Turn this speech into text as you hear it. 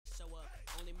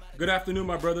Good afternoon,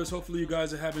 my brothers. Hopefully you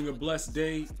guys are having a blessed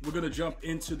day. We're going to jump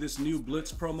into this new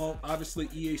Blitz promo. Obviously,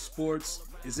 EA Sports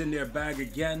is in their bag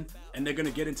again, and they're going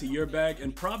to get into your bag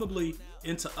and probably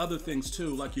into other things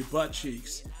too, like your butt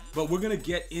cheeks. But we're going to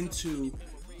get into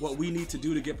what we need to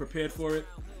do to get prepared for it.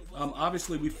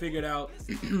 Obviously, we figured out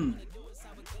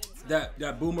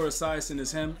that Boomer Esiason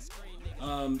is him.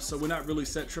 So we're not really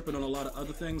set tripping on a lot of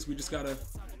other things. We just got to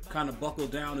kind of buckle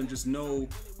down and just know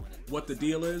what the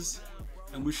deal is,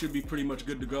 and we should be pretty much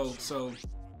good to go. So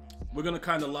we're gonna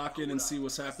kind of lock in and see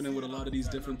what's happening with a lot of these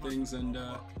different things, and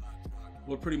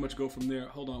we'll pretty much go from there.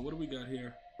 Hold on, what do we got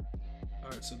here? All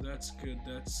right, so that's good.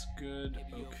 That's good.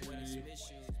 Okay,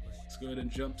 let's go ahead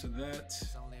and jump to that.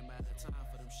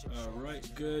 All right,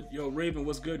 good. Yo, Raven,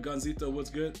 what's good? Gonzito, what's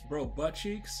good? Bro, butt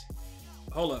cheeks?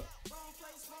 Hold up.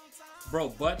 Bro,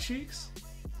 butt cheeks?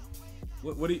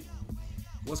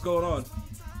 What's going on?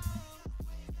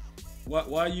 Why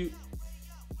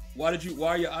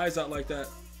are your eyes out like that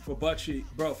for butt cheek,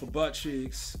 bro? For butt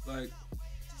cheeks, like,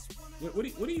 what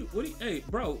do you, hey,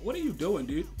 bro, what are you doing,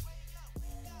 dude?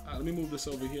 All right, let me move this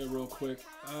over here real quick.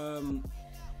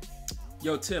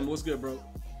 Yo, Tim, what's good, bro? All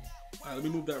right, let me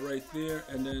move that right there,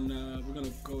 and then we're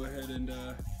gonna go ahead and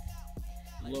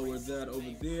lower that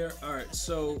over there. All right,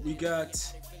 so we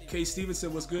got K.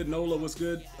 Stevenson, what's good? Nola, what's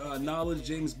good? Knowledge,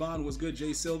 James Bond, what's good?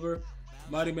 Jay Silver,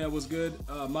 Mighty Man, what's good?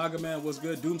 Maga Man, what's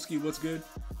good? Doomski, what's good?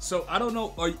 So I don't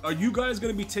know, are you guys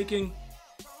gonna be taking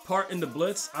part in the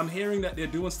Blitz? I'm hearing that they're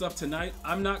doing stuff tonight.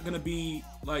 I'm not gonna be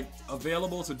like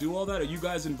available to do all that. Are you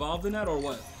guys involved in that or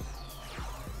what?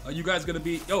 Are you guys gonna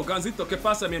be, yo, Ganzito, ¿qué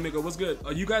pasa, mi amigo? What's good?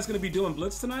 Are you guys gonna be doing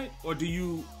Blitz tonight, or do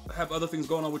you have other things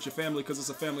going on with your family because it's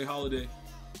a family holiday?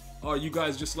 Or are you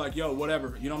guys just like, yo,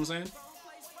 whatever, you know what I'm saying?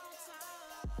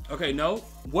 Okay, no.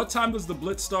 What time does the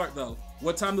Blitz start though?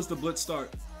 What time does the Blitz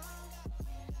start?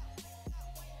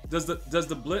 Does the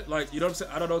Blitz, like, you know what I'm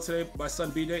saying? I don't know, today my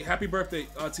son B-Day. Happy birthday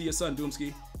to your son,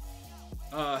 Doomski.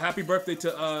 Happy birthday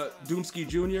to Doomski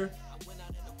Jr.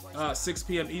 6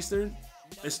 p.m. Eastern.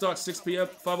 It starts 6 p.m.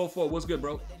 504. What's good,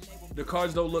 bro? The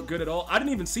cards don't look good at all. I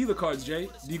didn't even see the cards, Jay.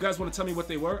 Do you guys want to tell me what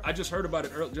they were? I just heard about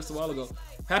it just a while ago.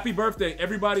 Happy birthday,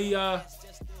 everybody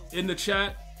in the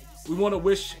chat. We want to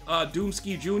wish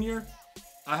Doomski Jr.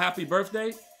 a happy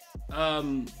birthday.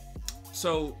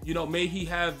 So, you know, may he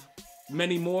have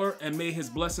many more, and may his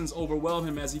blessings overwhelm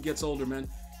him as he gets older, man.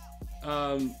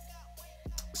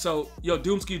 So, yo,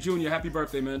 Doomski Jr., happy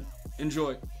birthday, man.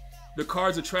 Enjoy. The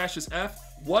cards are trash as F.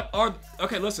 What are...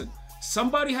 Okay, listen.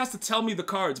 Somebody has to tell me the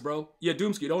cards, bro. Yeah,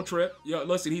 Doomski, don't trip. Yo,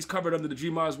 listen, he's covered under the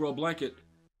G Mars World blanket.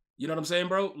 You know what I'm saying,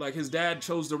 bro? Like, his dad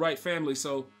chose the right family,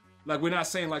 so... Like, we're not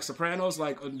saying, like, Sopranos.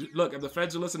 Like, look, if the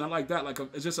feds are listening, I like that. Like,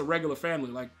 it's just a regular family.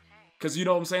 Like, because you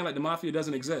know what I'm saying? Like, the mafia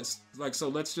doesn't exist. Like, so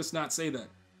let's just not say that.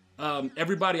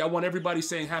 Everybody, I want everybody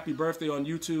saying happy birthday on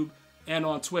YouTube and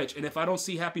on Twitch. And if I don't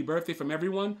see happy birthday from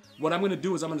everyone, what I'm going to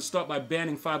do is I'm going to start by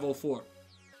banning 504.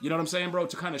 You know what I'm saying, bro?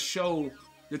 To kind of show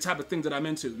the type of thing that I'm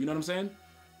into. You know what I'm saying?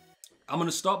 I'm going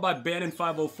to start by banning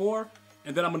 504,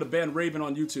 and then I'm going to ban Raven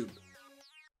on YouTube.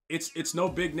 It's no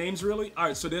big names, really. All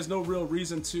right, so there's no real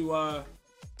reason to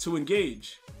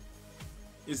engage.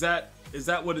 Is that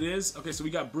what it is? Okay, so we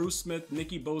got Bruce Smith,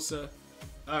 Nikki Bosa.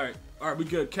 All right, we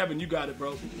good. Kevin, you got it,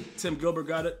 bro. Tim Gilbert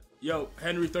got it. Yo,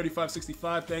 Henry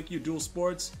 3565, thank you. Dual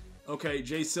Sports. Okay,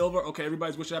 Jay Silver. Okay,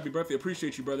 everybody's wishing happy birthday.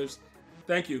 Appreciate you, brothers.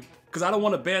 Thank you. Because I don't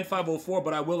want to ban 504,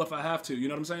 but I will if I have to. You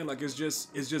know what I'm saying? Like, it's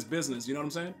just business. You know what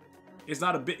I'm saying? It's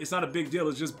not a big deal.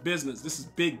 It's just business. This is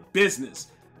big business.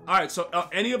 All right, so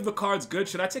any of the cards good?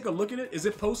 Should I take a look at it? Is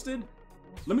it posted?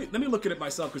 Let me look at it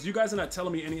myself, because you guys are not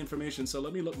telling me any information, so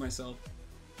let me look myself.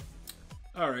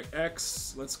 All right,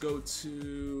 X, let's go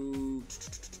to...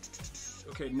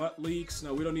 Okay, Mutt Leaks.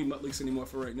 No, we don't need Mutt Leaks anymore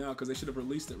for right now, because they should have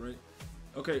released it, right?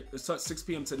 Okay, it starts 6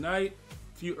 p.m. tonight.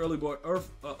 A few early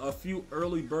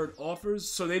bird offers.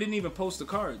 So they didn't even post the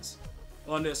cards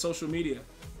on their social media.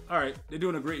 All right, they're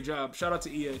doing a great job. Shout out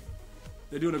to EA.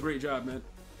 They're doing a great job, man.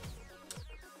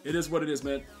 It is what it is,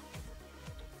 man.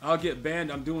 I'll get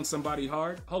banned. I'm doing somebody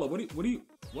hard. Hold on.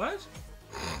 What?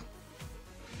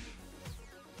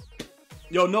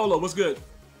 Yo, Nola, what's good?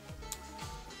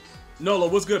 Nola,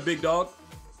 what's good, big dog?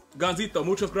 Ganzito,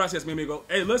 muchas gracias, mi amigo.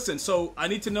 Hey, listen, so I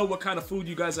need to know what kind of food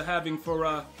you guys are having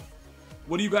for,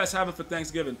 what are you guys having for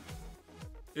Thanksgiving?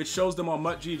 It shows them on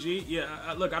Mutt GG.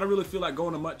 Yeah, look, I don't really feel like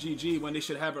going to Mutt GG when they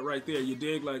should have it right there. You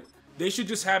dig? Like, they should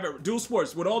just have it. Dual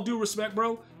Sports, with all due respect,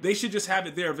 bro, they should just have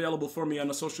it there available for me on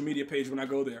the social media page when I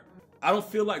go there. I don't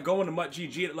feel like going to Mutt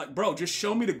GG. Like, bro, just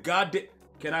show me the goddamn...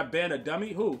 Can I ban a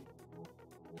dummy? Who?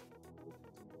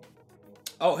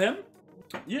 Oh, him?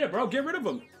 Yeah, bro, get rid of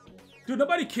him. Dude,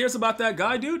 nobody cares about that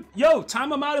guy, dude. Yo,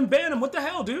 time him out and ban him. What the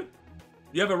hell, dude?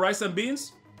 You have a rice and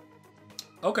beans?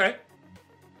 Okay.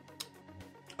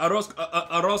 Arroz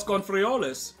con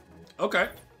frijoles. Okay.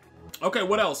 Okay,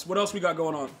 what else? What else we got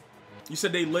going on? You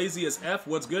said they lazy as F.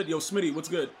 What's good? Yo, Smitty, what's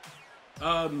good?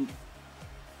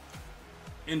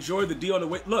 Enjoy the deal on the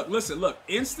way. Look, listen, look.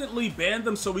 Instantly ban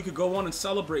them so we could go on and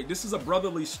celebrate. This is a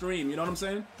brotherly stream, you know what I'm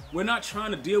saying? We're not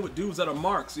trying to deal with dudes that are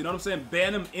marks, you know what I'm saying?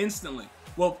 Ban them instantly.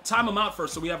 Well, time them out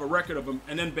first so we have a record of them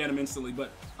and then ban them instantly.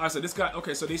 But, all right, so this guy,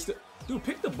 okay, so they still, dude,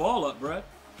 pick the ball up, bruh.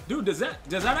 Dude, does that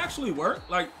actually work?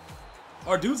 Like,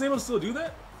 are dudes able to still do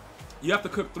that? You have to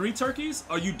cook 3 turkeys?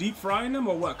 Are you deep frying them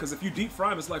or what? Because if you deep fry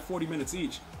them, it's like 40 minutes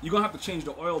each. You're gonna have to change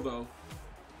the oil though.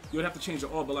 You would have to change the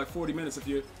oil, but like 40 minutes if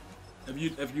you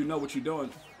know what you're doing.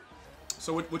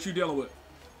 So what you dealing with?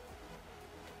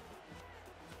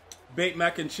 Baked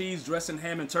mac and cheese, dressing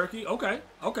ham and turkey. Okay,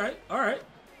 okay, all right,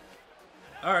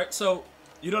 all right. So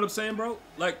you know what I'm saying, bro?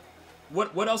 Like,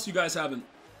 what else you guys having?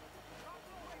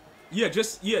 Yeah,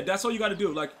 that's all you got to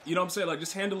do. Like, you know what I'm saying? Like,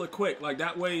 just handle it quick. Like,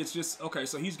 that way it's just, okay,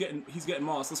 so he's getting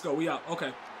moss. Let's go. We out.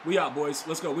 Okay. We out, boys.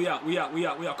 Let's go. We out.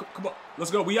 Come on.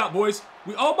 Let's go. We out, boys.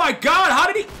 Oh, my God. How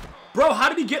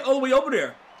did he get all the way over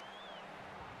there?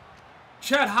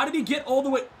 Chad, how did he get all the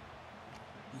way?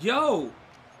 Yo.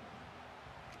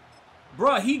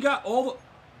 Bruh, he got all the...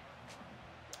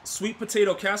 Sweet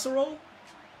potato casserole?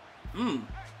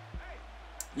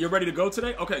 You're ready to go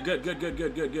today? Okay, good.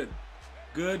 Good.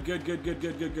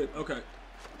 Okay.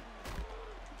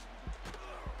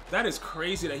 That is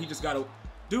crazy that he just got a...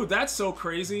 Dude, that's so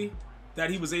crazy that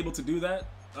he was able to do that.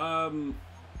 The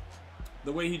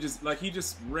way he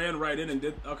just ran right in and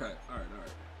did... Okay, all right.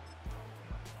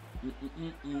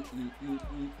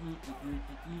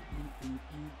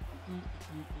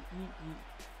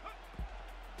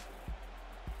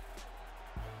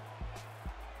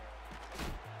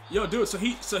 Yo, dude, so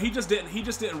he just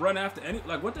didn't run after any,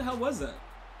 like, what the hell was that?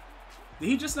 Did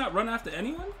he just not run after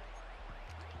anyone?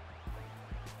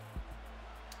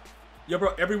 Yo,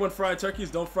 bro, everyone fried turkeys,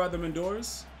 don't fry them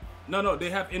indoors. No, they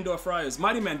have indoor fryers.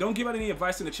 Mighty Man, don't give out any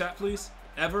advice in the chat, please.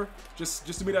 Ever. Just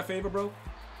do me that favor, bro.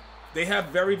 They have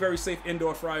very, very safe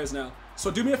indoor fryers now.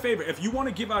 So do me a favor, if you want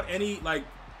to give out any, like,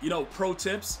 you know, pro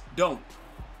tips, don't.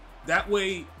 That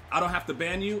way, I don't have to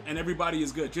ban you and everybody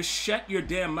is good. Just shut your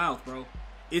damn mouth, bro.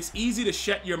 It's easy to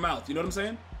shut your mouth. You know what I'm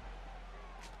saying?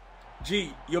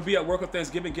 Gee, you'll be at work on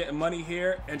Thanksgiving getting money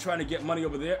here and trying to get money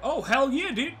over there. Oh, hell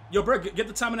yeah, dude. Yo, bro, get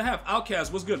the time and a half.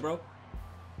 Outcast, what's good, bro?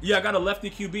 Yeah, I got a lefty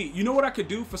QB. You know what I could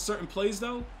do for certain plays,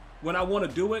 though? When I want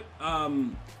to do it,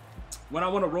 when I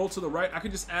want to roll to the right, I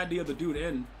could just add the other dude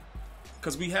in.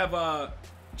 Because we have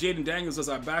Jaden Daniels as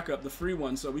our backup, the free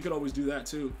one, so we could always do that,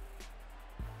 too.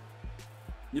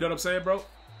 You know what I'm saying, bro?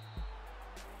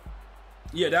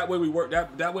 Yeah, that way we work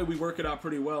that way we work it out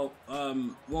pretty well.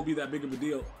 Won't be that big of a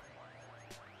deal.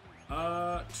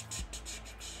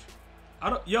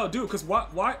 Yo, dude, cause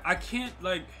why I can't,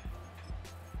 like,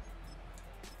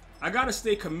 I gotta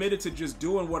stay committed to just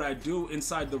doing what I do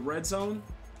inside the red zone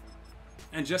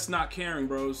and just not caring,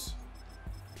 bros.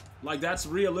 Like, that's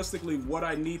realistically what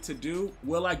I need to do.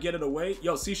 Will I get it away?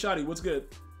 Yo, C-Shotty, what's good?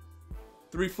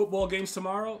 3 football games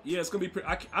tomorrow? Yeah, it's gonna be pretty,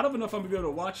 I don't even know if I'm gonna be able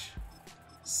to watch.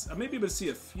 I may be able to see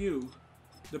a few.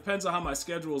 Depends on how my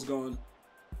schedule's going.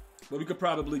 But we could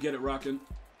probably get it rocking.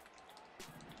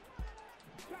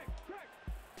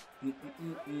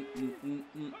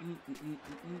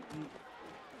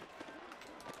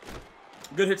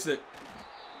 Good hit stick.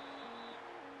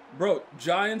 Bro,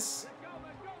 Giants.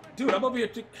 Dude, I'm over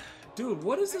here. Dude,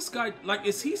 what is this guy? Like,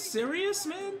 is he serious,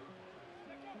 man?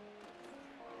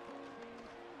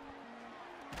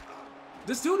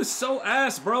 This dude is so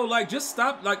ass, bro. Like, just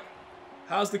stop. Like,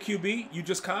 how's the QB? You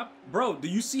just cop? Bro, do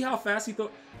you see how fast he throw?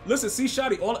 Listen,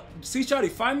 C-Shotty,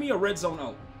 find me a red zone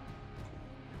O.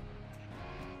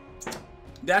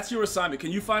 That's your assignment.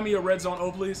 Can you find me a red zone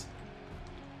O, please?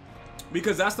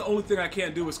 Because that's the only thing I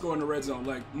can't do is score in the red zone.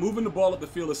 Like, moving the ball up the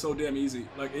field is so damn easy.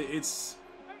 Like,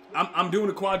 I'm doing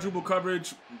the quadruple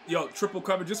coverage, yo, triple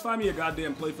coverage. Just find me a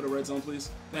goddamn play for the red zone, please.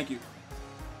 Thank you.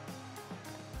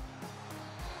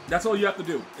 That's all you have to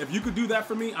do. If you could do that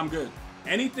for me, I'm good.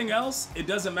 Anything else, it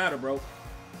doesn't matter, bro.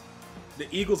 The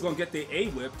Eagles gonna get their A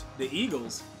whipped. The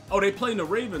Eagles? Oh, they playing the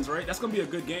Ravens, right? That's gonna be a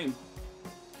good game.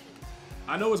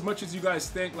 I know as much as you guys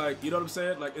think, like, you know what I'm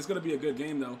saying? Like, it's gonna be a good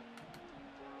game, though.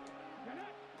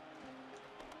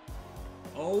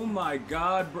 Oh my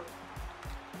God, bro.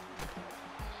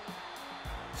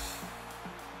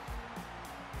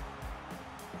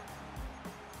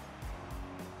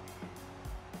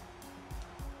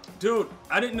 Dude,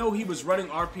 I didn't know he was running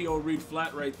RPO read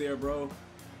flat right there, bro.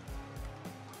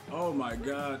 Oh my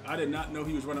God. I did not know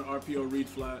he was running RPO read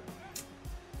flat.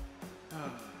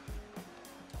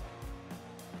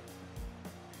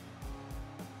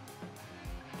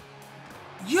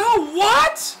 Yo,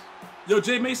 what? Yo,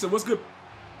 Jay Mason, what's good?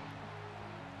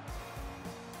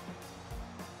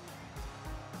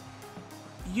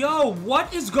 Yo,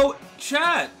 what is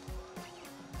Chad?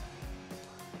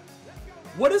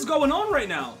 What is going on right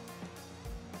now?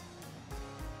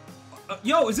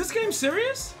 Yo, is this game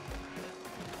serious?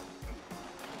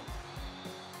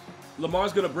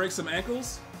 Lamar's gonna break some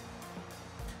ankles?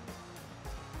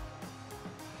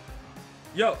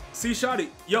 Yo, C Shotty.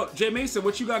 Yo, Jay Mason,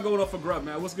 what you got going on for Grub,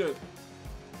 man? What's good?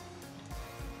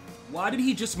 Why did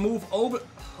he just move over?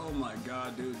 Oh my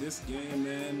God, dude. This game,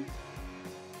 man.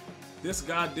 This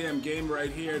goddamn game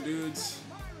right here, dudes.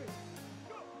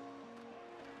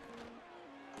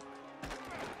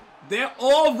 They're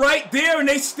all right there and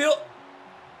they still...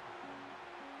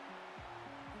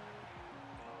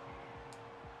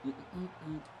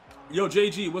 Yo,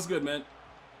 JG, what's good, man?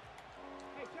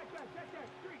 Hey, check that.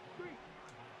 Street.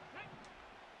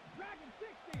 Dragon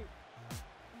 60.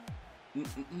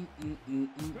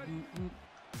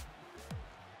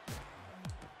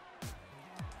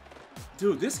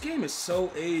 Dude, this game is so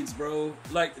AIDS, bro.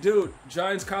 Like, dude,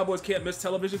 Giants Cowboys can't miss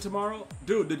television tomorrow.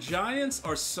 Dude, the Giants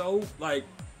are so, like...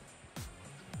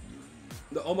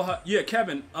 The Omaha... Yeah,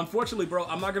 Kevin, unfortunately, bro,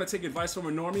 I'm not gonna take advice from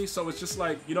a normie, so it's just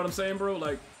like, you know what I'm saying, bro?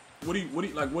 Like,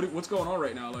 what's going on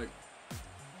right now? Like,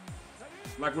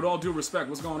 with all due respect,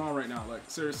 what's going on right now? Like,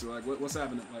 seriously, like, what's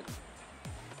happening? Like...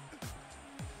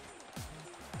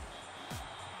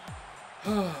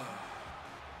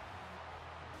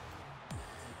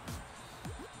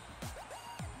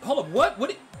 Hold up, what?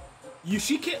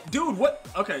 She can't... Dude, what?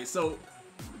 Okay, so...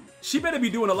 She better be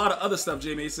doing a lot of other stuff,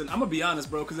 Jay Mason. I'm gonna be honest,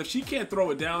 bro, because if she can't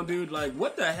throw it down, dude, like,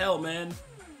 what the hell, man?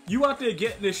 You out there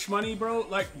getting this shmoney, bro?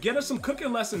 Like, get her some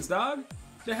cooking lessons, dog.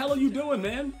 The hell are you doing,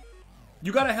 man?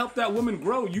 You gotta help that woman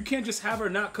grow. You can't just have her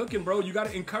not cooking, bro. You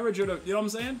gotta encourage her to, you know what I'm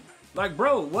saying? Like,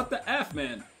 bro, what the F,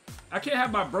 man? I can't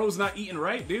have my bros not eating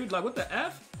right, dude. Like, what the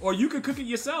F? Or you could cook it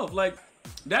yourself. Like,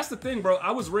 that's the thing, bro.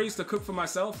 I was raised to cook for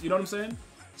myself, you know what I'm saying?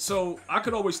 So, I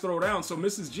could always throw down. So,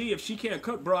 Mrs. G, if she can't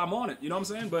cook, bro, I'm on it. You know what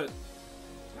I'm saying? But,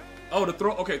 oh, the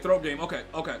throat. Okay, throat game. Okay.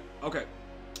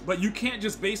 But you can't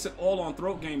just base it all on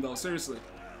throat game, though. Seriously.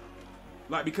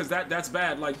 Like, because that's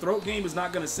bad. Like, throat game is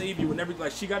not going to save you and everything.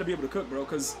 Like, she got to be able to cook, bro.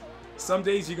 Because some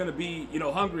days you're going to be, you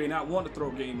know, hungry and not want the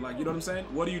throat game. Like, you know what I'm saying?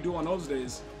 What do you do on those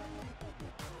days?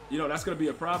 You know, that's going to be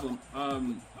a problem.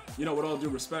 You know, with all due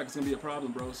respect, it's going to be a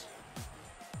problem, bros.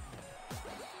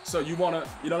 So you want to,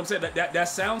 you know what I'm saying? That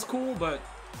sounds cool, but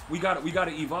we got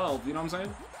to evolve, you know what I'm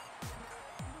saying?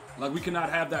 Like, we cannot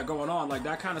have that going on. Like,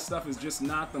 that kind of stuff is just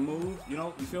not the move, you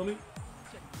know? You feel me?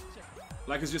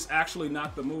 Like, it's just actually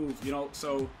not the move, you know?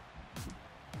 So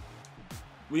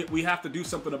we have to do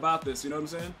something about this, you know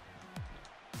what I'm saying?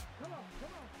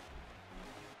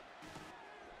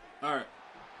 All right.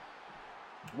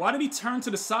 Why did he turn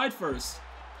to the side first?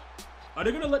 Are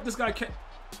they going to let this guy catch?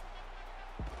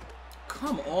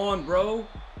 Come on, bro.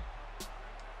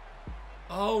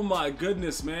 Oh my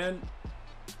goodness, man.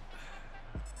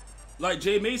 Like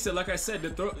Jay Mason, like I said,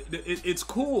 it's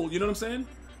cool, you know what I'm saying?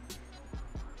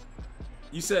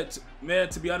 You said, man,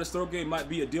 to be honest, throw game might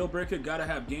be a deal breaker. Gotta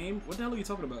have game. What the hell are you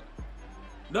talking about?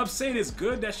 No, I'm saying it's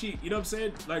good that she, you know what I'm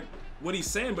saying? Like what he's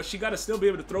saying, but she gotta still be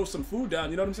able to throw some food down,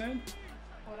 you know what I'm saying?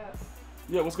 What up?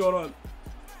 Yeah, what's going on?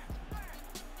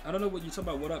 I don't know what you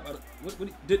talking about. What up?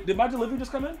 Did my delivery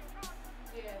just come in?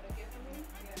 Yeah, the gift for me?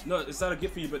 Yeah. No, it's not a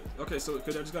gift for you, but okay, so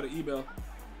because I just got an email.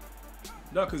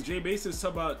 No, because Jay Basin is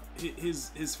talking about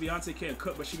his fiance can't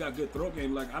cook, but she got good throat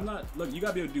game. Like, I'm not, look, you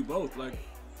gotta be able to do both. Like,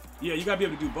 yeah, you gotta be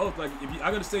able to do both. Like, if you,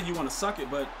 I gotta say you want to suck it,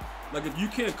 but like if you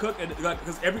can't cook, and like,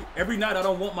 because every night I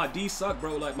don't want my D sucked,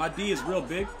 bro. Like my D is real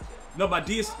big. No, my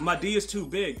D is too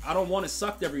big. I don't want it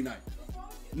sucked every night.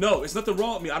 No, it's nothing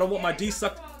wrong with me. I don't want my D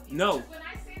sucked. No. When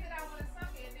I say that I want to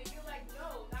suck it, and then you're like,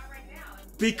 no, not right now.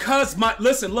 Because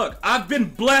listen, look, I've been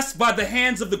blessed by the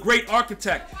hands of the great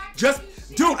architect. Just,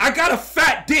 dude, I got a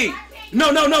fat D. No.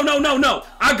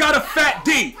 I got a fat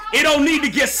D. It don't need to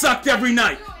get sucked every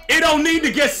night. It don't need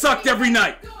to get sucked every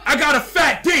night. I got a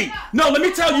fat D. No, let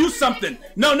me tell you something.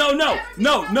 No.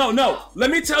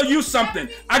 Let me tell you something.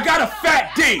 I got a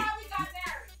fat D.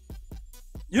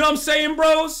 You know what I'm saying,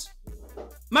 bros?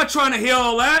 I'm not trying to hear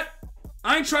all that.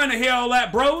 I ain't trying to hear all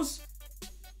that, bros.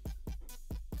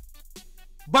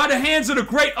 By the hands of the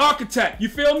great architect, you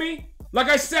feel me? Like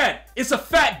I said, it's a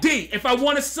fat D. If I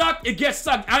want to suck, it gets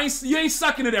sucked. You ain't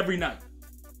sucking it every night.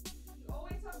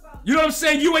 You know what I'm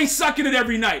saying? You ain't sucking it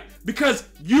every night because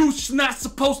you're not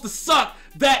supposed to suck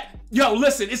that, yo,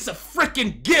 listen, it's a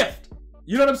freaking gift.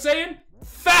 You know what I'm saying?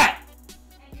 Fat.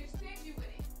 And you're stingy with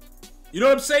it. You know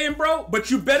what I'm saying, bro?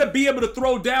 But you better be able to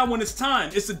throw down when it's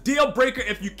time. It's a deal breaker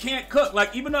if you can't cook.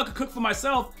 Like, even though I can cook for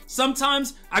myself,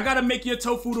 sometimes I gotta make your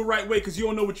tofu the right way because you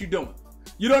don't know what you're doing.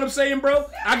 You know what I'm saying, bro?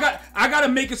 I gotta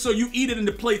make it so you eat it and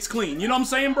the plate's clean. You know what I'm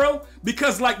saying, bro?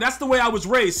 Because, like, that's the way I was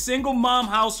raised. Single mom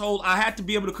household, I had to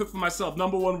be able to cook for myself.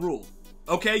 Number one rule.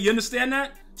 Okay, you understand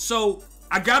that? So,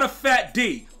 I got a fat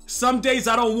D. Some days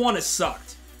I don't want it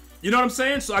sucked. You know what I'm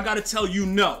saying? So I gotta tell you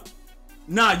no.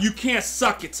 Nah, you can't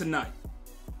suck it tonight.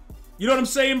 You know what I'm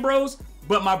saying, bros?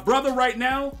 But my brother right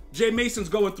now, Jay Mason's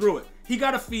going through it. He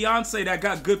got a fiance that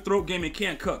got good throat game and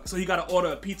can't cook. So he gotta order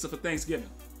a pizza for Thanksgiving.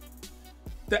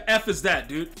 The F is that,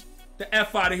 dude. The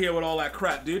F out of here with all that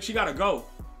crap, dude. She gotta go.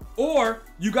 Or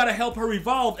you gotta help her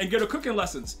evolve and get her cooking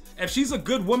lessons. If she's a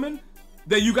good woman,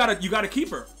 then you gotta keep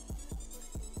her.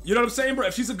 You know what I'm saying, bro?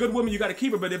 If she's a good woman, you gotta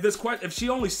keep her. But if she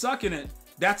only sucking it,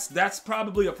 that's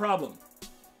probably a problem.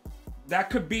 That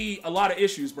could be a lot of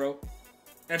issues, bro.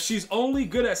 If she's only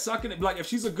good at sucking it, like if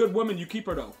she's a good woman, you keep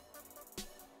her though.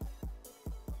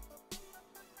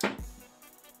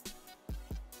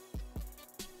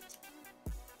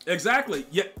 Exactly.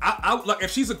 Yeah, I like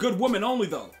if she's a good woman only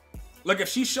though. Like if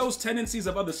she shows tendencies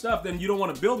of other stuff, then you don't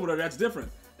want to build with her. That's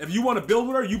different. If you want to build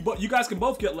with her, you guys can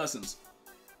both get lessons.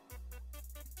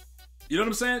 You know what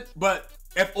I'm saying? But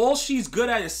if all she's good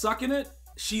at is sucking it,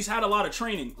 she's had a lot of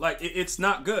training. Like it's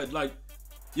not good. Like,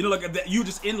 you know, like you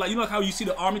just in like, you know, like how you see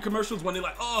the army commercials when they're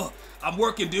like, oh, I'm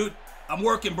working, dude. I'm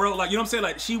working, bro. Like, you know what I'm saying?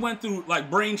 Like she went through like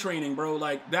brain training, bro.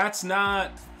 Like that's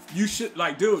not, you should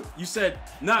like, dude, you said,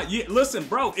 nah, listen,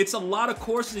 bro, it's a lot of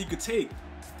courses you could take.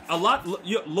 A lot,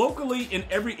 locally in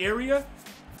every area,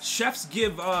 chefs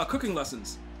give cooking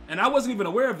lessons. And I wasn't even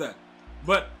aware of that.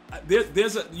 But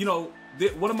there's a, you know,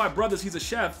 one of my brothers, he's a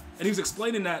chef, and he was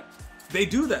explaining that they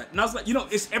do that. And I was like, you know,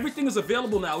 everything is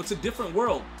available now. It's a different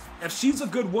world. If she's a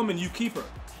good woman, you keep her.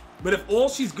 But if all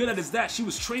she's good at is that, she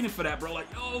was training for that, bro. Like,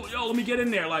 yo, let me get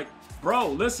in there. Like, bro,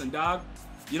 listen, dog.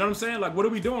 You know what I'm saying? Like, what are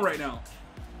we doing right now?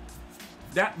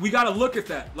 That we gotta look at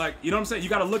that. Like, you know what I'm saying? You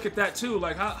gotta look at that too.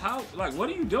 Like, how, like, what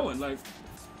are you doing? Like,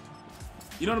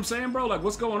 you know what I'm saying, bro? Like,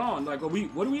 what's going on? Like, what we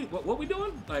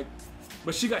doing? Like,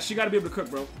 but she got to be able to cook,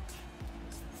 bro.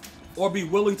 Or be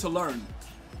willing to learn.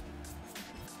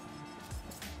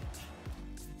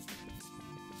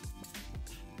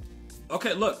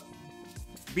 Okay, look.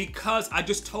 Because I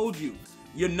just told you,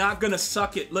 you're not gonna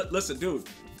suck it. Listen, dude.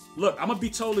 Look, I'm gonna be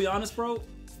totally honest, bro.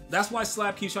 That's why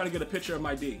Slap keeps trying to get a picture of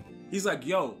my D. He's like,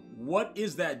 yo, what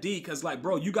is that D? Because, like,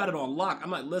 bro, you got it on lock. I'm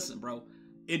like, listen, bro.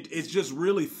 It's just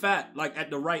really fat, like, at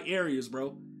the right areas,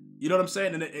 bro. You know what I'm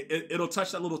saying? And it'll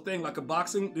touch that little thing, like a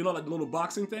boxing, you know, like the little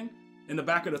boxing thing in the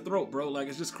back of the throat, bro. Like,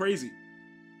 it's just crazy.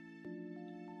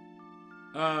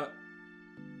 Hold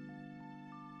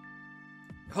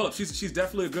up, she's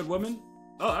definitely a good woman.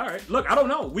 Oh, all right. Look, I don't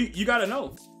know. You gotta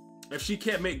know. If she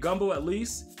can't make gumbo, at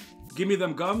least give me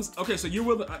them gums. Okay, so you're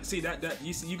willing. See that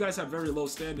you guys have very low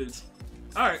standards.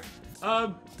 All right.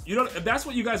 You know, if that's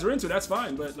what you guys are into, that's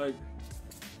fine. But like,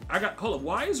 hold up.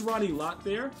 Why is Ronnie Lott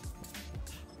there?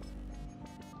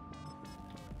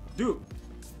 Dude,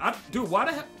 why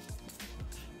the heck?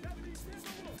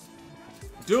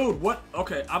 Dude, what?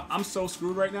 Okay, I'm so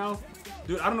screwed right now.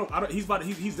 Dude, I don't know. He's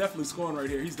definitely scoring right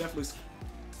here. He's definitely.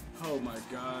 Oh my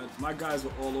God, my guys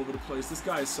were all over the place. This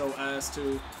guy is so ass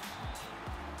too.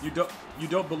 You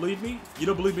don't believe me? You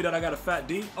don't believe me that I got a fat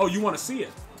D? Oh, you want to see it?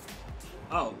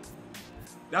 Oh,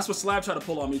 that's what Slab tried to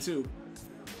pull on me too.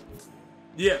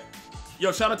 Yeah,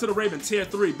 yo, shout out to the Raven, tier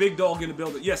 3, big dog in the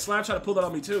building. Yeah, Slab tried to pull that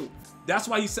on me too. That's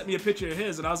why he sent me a picture of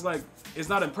his, and I was like, it's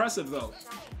not impressive though.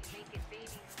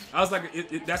 I was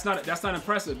like, that's not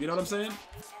impressive. You know what I'm saying?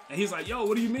 And he's like, yo,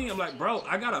 what do you mean? I'm like, bro,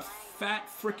 I got a fat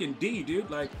freaking D, dude.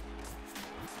 Like,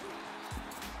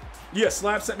 yeah,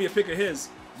 Slab sent me a pic of his.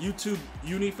 YouTube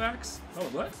Unifax. Oh,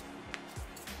 what?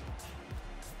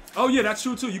 Oh yeah, that's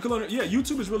true too. You can learn. Yeah,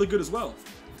 YouTube is really good as well.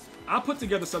 I'll put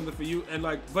together something for you, and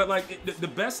like, but like, the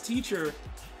best teacher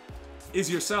is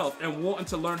yourself and wanting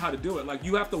to learn how to do it. Like,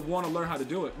 you have to want to learn how to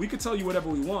do it. We could tell you whatever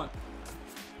we want,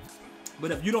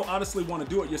 but if you don't honestly want to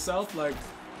do it yourself, like,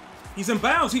 he's in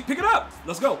bounds. Pick it up.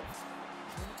 Let's go.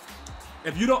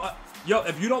 If you don't,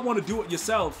 if you don't want to do it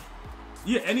yourself,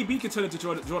 yeah, any beat can turn into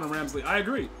Jordan Ramsley. I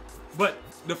agree, but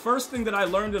the first thing that I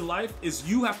learned in life is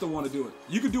you have to want to do it.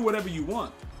 You can do whatever you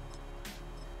want,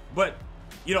 but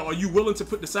you know, are you willing to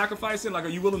put the sacrifice in? Like, are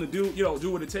you willing to do, you know,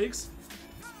 do what it takes?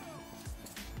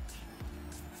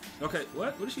 Okay,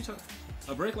 what is she talking?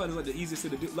 A break line is like the easiest thing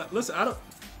to do. Like, listen, I don't.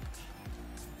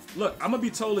 Look, I'm gonna be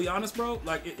totally honest, bro.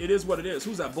 Like, it is what it is.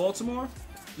 Who's that, Baltimore?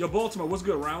 Yo, Baltimore, what's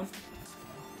good, round?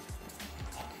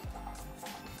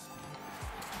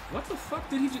 What the fuck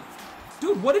did he just...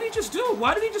 Dude, what did he just do?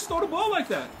 Why did he just throw the ball like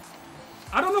that?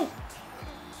 I don't know.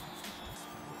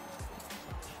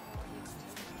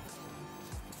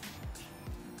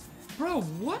 Bro,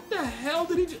 what the hell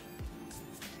did he just...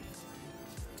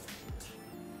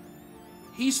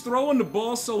 He's throwing the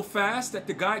ball so fast that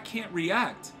the guy can't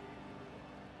react.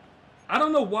 I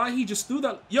don't know why he just threw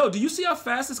that. Yo, do you see how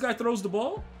fast this guy throws the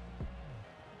ball?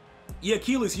 Yeah,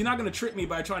 Keyless, you're not going to trick me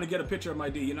by trying to get a picture of my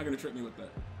D. You're not going to trick me with that.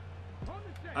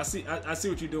 I see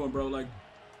what you're doing, bro. Like,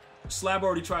 Slab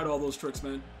already tried all those tricks,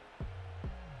 man.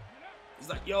 He's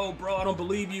like, yo, bro, I don't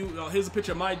believe you. Here's a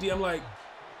picture of my D. I'm like,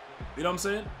 you know what I'm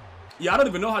saying? Yeah, I don't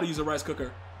even know how to use a rice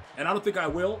cooker. And I don't think I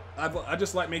will. I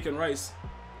just like making rice.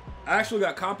 I actually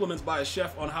got compliments by a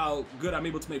chef on how good I'm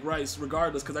able to make rice,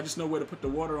 regardless, because I just know where to put the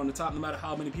water on the top, no matter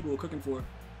how many people we're cooking for.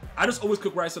 I just always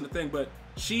cook rice on the thing, but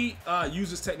she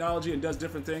uses technology and does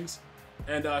different things,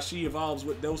 and she evolves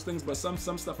with those things. But some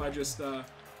stuff I just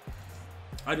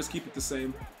keep it the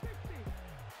same.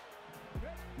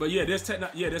 But yeah, there's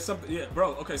something. Yeah,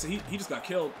 bro. Okay, so he just got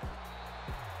killed.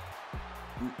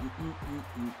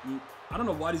 I don't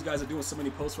know why these guys are doing so many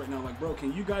posts right now. Like, bro,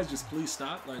 can you guys just please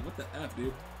stop? Like, what the F,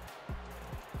 dude?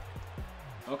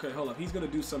 Okay, hold up. He's going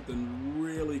to do something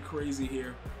really crazy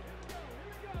here.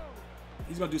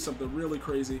 He's going to do something really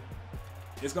crazy.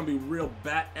 It's going to be real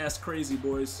bat-ass crazy,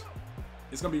 boys.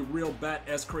 It's going to be real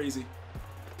bat-ass crazy.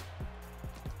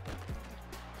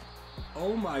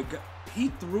 Oh, my God. He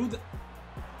threw the...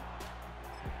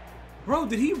 Bro,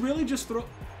 did he really just throw...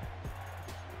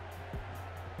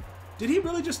 Did he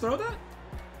really just throw that?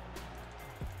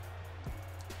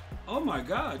 Oh, my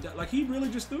God. Like, he really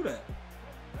just threw that.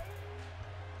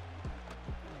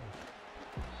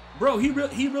 Bro, he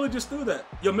really just threw that.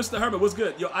 Yo, Mr. Herbert, what's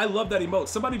good? Yo, I love that emote.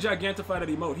 Somebody gigantify that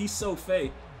emote. He's so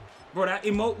fey. Bro, that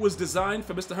emote was designed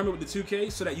for Mr. Hermit with the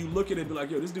 2K so that you look at it and be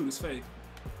like, yo, this dude is fey.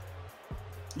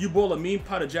 You boil a mean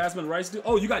pot of jasmine rice, dude.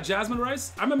 Oh, you got jasmine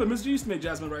rice? I remember Miss G used to make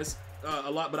jasmine rice a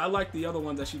lot, but I like the other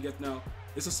one that she gets now.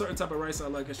 It's a certain type of rice I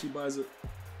like as she buys it.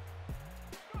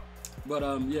 But,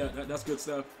 yeah, that's good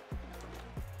stuff.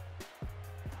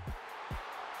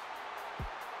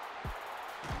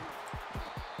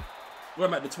 Where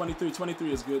am I at? The 23.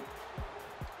 23 is good.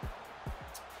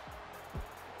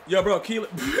 Yo, bro,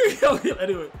 Keelan.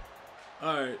 Anyway.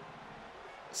 Alright.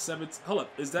 17. Hold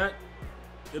up. Is that...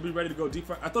 It'll be ready to go deep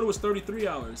fry. I thought it was 33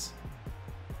 hours.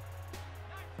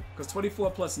 Because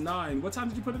 24 plus 9. What time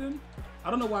did you put it in?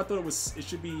 I don't know why I thought it was... It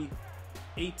should be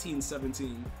 18,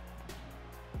 17.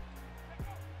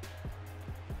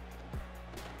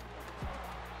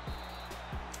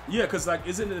 Yeah, because, like,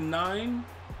 isn't it a 9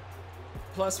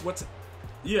 plus what's...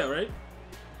 Yeah, right?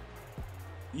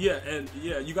 Yeah, and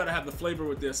yeah, you gotta have the flavor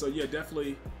with this. So yeah,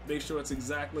 definitely make sure it's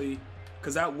exactly,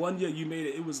 because that one year you made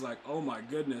it, it was like, oh my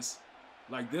goodness.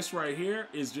 Like this right here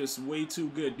is just way too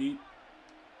good, dude.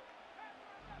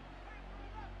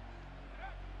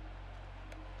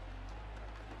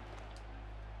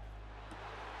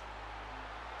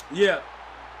 Yeah.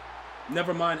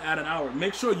 Never mind, add an hour.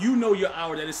 Make sure you know your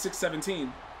hour that is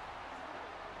 6:17.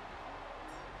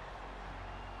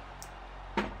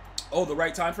 Oh, the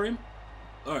right time frame?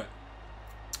 All right.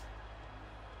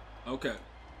 Okay.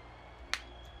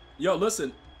 Yo,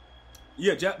 listen.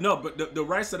 Yeah, no, but the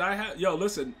rice that I have, yo,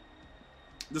 listen.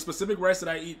 The specific rice that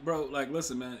I eat, bro, like,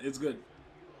 listen, man, it's good.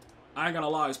 I ain't gonna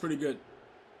lie, it's pretty good.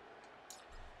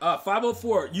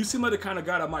 504, you seem like the kind of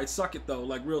guy that might suck it, though,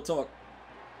 like, real talk.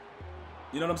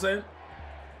 You know what I'm saying?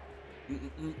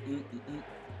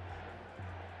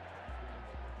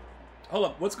 Hold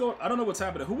up, what's going... I don't know what's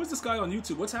happening. Who is this guy on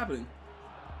YouTube? What's happening?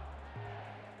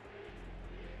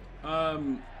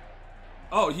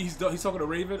 Oh, he's talking to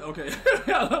Raven? Okay.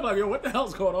 I'm like, yo, what the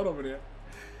hell's going on over there?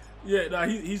 Yeah, nah,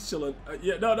 he's chilling.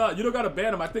 Yeah, no, you don't gotta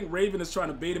ban him. I think Raven is trying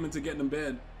to bait him into getting him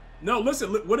banned. No,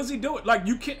 listen, what is he doing? Like,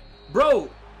 you can't... Bro,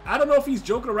 I don't know if he's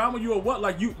joking around with you or what.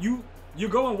 Like, you're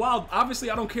going wild.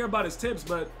 Obviously, I don't care about his tips,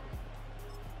 but...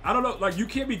 I don't know, like, you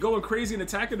can't be going crazy and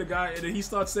attacking the guy, and then he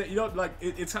starts saying, you know, like,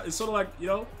 it's sort of like, you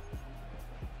know,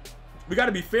 we got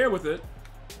to be fair with it.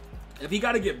 If he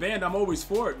got to get banned, I'm always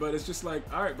for it, but it's just like,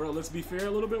 all right, bro, let's be fair a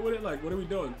little bit with it. Like, what are we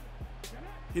doing?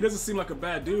 He doesn't seem like a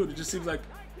bad dude. It just seems like,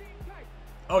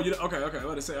 oh, you know, okay, I was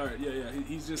about to say, all right, yeah,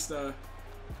 he's just,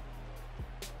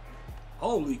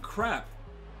 holy crap.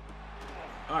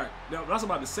 All right, now, I was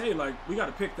about to say, like, we got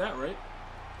to pick that, right?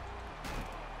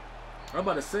 I'm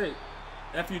about to say,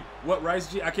 F you, what rice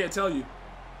G? I can't tell you.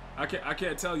 I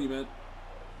can't tell you,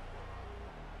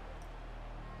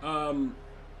 man.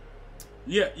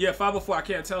 Yeah, 504, I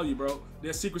can't tell you, bro.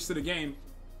 There's secrets to the game,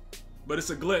 but it's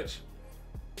a glitch.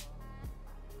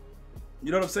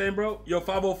 You know what I'm saying, bro? Yo,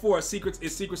 504, secrets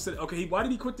to... Okay, why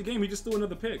did he quit the game? He just threw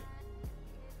another pick.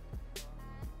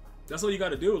 That's all you got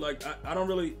to do. Like, I don't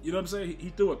really... You know what I'm saying? He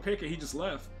threw a pick and he just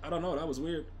left. I don't know. That was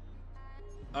weird.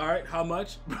 All right, how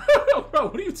much? Bro,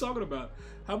 what are you talking about?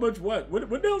 How much what? What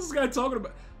the hell is this guy talking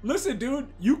about? Listen, dude,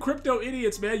 you crypto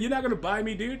idiots, man. You're not going to buy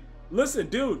me, dude. Listen,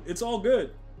 dude, it's all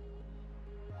good.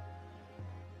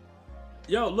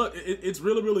 Yo, look, it's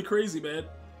really, really crazy, man.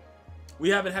 We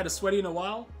haven't had a sweaty in a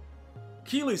while.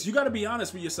 Keelys, you got to be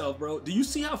honest with yourself, bro. Do you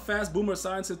see how fast Boomer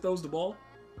Esiason throws the ball?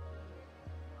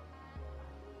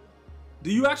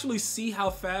 Do you actually see how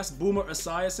fast Boomer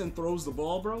Esiason throws the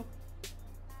ball, bro?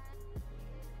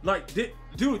 Like,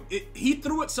 dude, he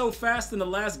threw it so fast in the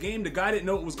last game, the guy didn't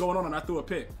know what was going on and I threw a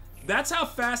pick. That's how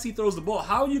fast he throws the ball.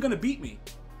 How are you going to beat me?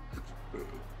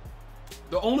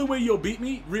 The only way you'll beat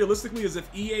me, realistically, is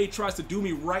if EA tries to do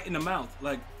me right in the mouth.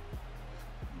 Like,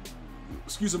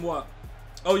 excuse me, what?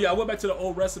 Oh, yeah, I went back to the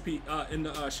old recipe in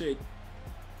the shade.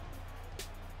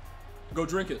 Go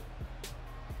drink it.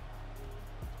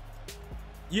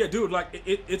 Yeah, dude, like,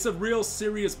 it's a real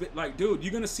serious bit. Like, dude,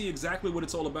 you're going to see exactly what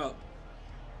it's all about.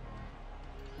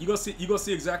 You're gonna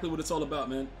see exactly what it's all about,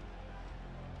 man.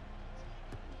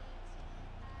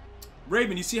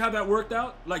 Raven, you see how that worked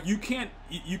out? Like, you can't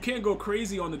go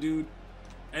crazy on the dude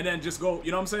and then just go,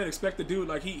 you know what I'm saying? Expect the dude,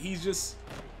 like, he's just...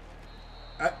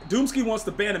 Doomski wants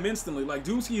to ban him instantly. Like,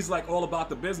 Doomski's, like, all about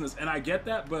the business, and I get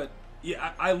that, but,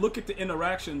 yeah, I look at the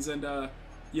interactions, and,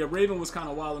 yeah, Raven was kind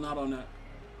of wilding out on that.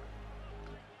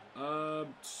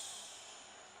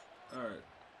 Alright.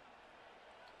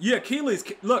 Yeah, Keelys,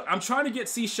 look, I'm trying to get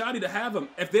C Shotty to have him.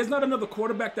 If there's not another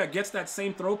quarterback that gets that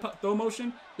same throw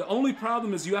motion, the only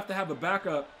problem is you have to have a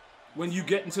backup when you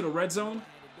get into the red zone.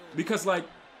 Because, like,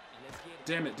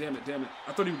 damn it.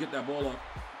 I thought he would get that ball up.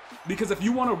 Because if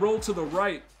you want to roll to the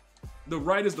right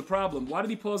is the problem. Why did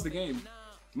he pause the game?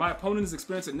 My opponent is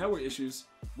experiencing network issues.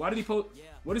 Why did he pause?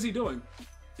 What is he doing?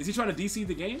 Is he trying to DC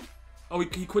the game? Oh,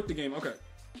 he quit the game. Okay.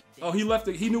 Oh, he left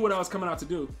it. He knew what I was coming out to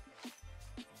do.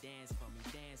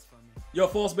 Yo,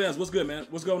 False Bands, what's good, man?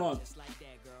 What's going on?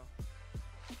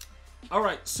 All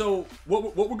right, so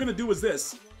what we're gonna do is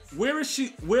this. Where is C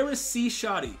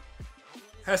Shotty?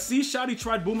 Has C Shotty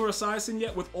tried Boomer Esiason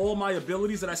yet with all my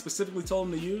abilities that I specifically told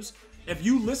him to use? If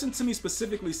you listen to me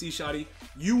specifically, C Shotty,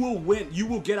 you will win. You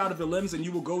will get out of the limbs and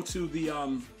you will go to the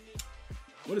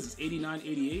what is this? 89,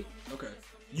 88? Okay.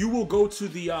 You will go to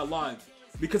the live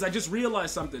because I just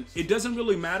realized something. It doesn't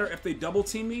really matter if they double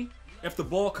team me. If the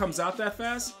ball comes out that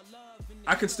fast,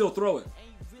 I can still throw it.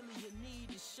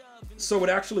 So it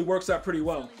actually works out pretty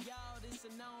well.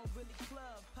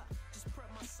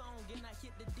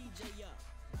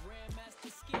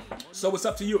 So it's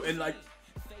up to you. And like,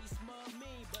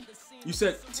 you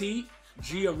said T,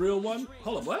 G a real one?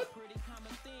 Hold on, what?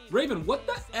 Raven, what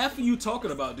the F are you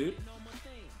talking about, dude?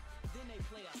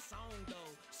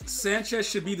 Sanchez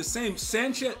should be the same.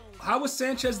 Sanchez, how is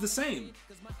Sanchez the same?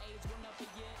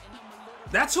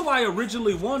 That's who I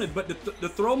originally wanted, but the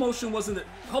throw motion wasn't.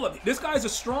 Hold up, this guy's a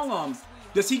strong arm.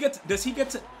 Does he get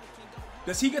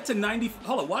to 90?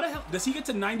 Hold up, why the hell does he get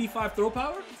to 95 throw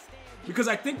power? Because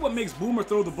I think what makes Boomer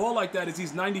throw the ball like that is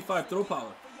he's 95 throw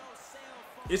power.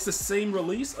 It's the same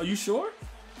release. Are you sure?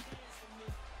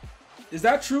 Is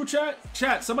that true, chat?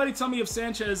 Chat, somebody tell me if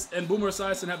Sanchez and Boomer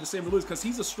Esiason have the same release, because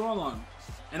he's a strong arm,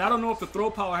 and I don't know if the throw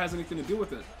power has anything to do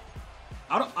with it.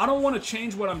 I don't want to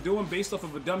change what I'm doing based off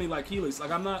of a dummy like Healy's.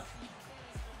 Like, I'm not...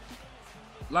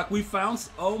 Like, we found...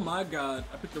 Oh, my God.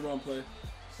 I picked the wrong play.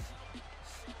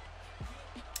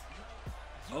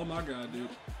 Oh, my God, dude.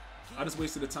 I just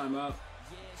wasted a timeout.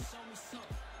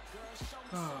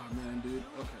 Oh, man, dude.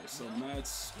 Okay, so Mad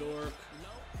Stork.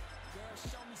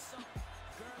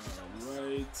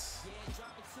 Alright.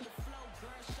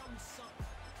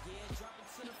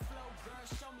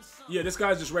 Yeah, this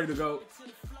guy's just ready to go.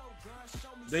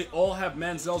 They all have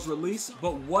Manziel's release,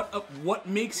 but what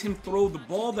makes him throw the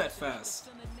ball that fast?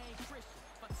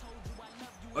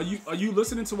 Are you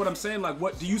listening to what I'm saying? Like,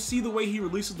 what do you see the way he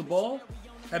releases the ball?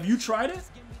 Have you tried it?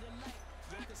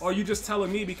 Or are you just telling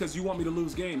me because you want me to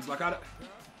lose games? Like, I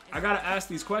gotta ask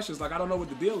these questions. Like, I don't know what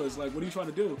the deal is. Like, what are you trying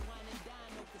to do?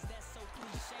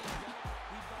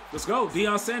 Let's go.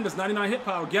 Deion Sanders, 99 hit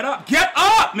power. Get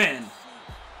up, man.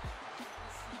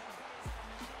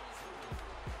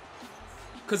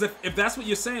 Because if that's what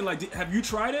you're saying, like, have you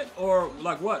tried it? Or,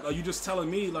 like, what? Are you just telling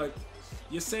me, like,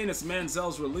 you're saying it's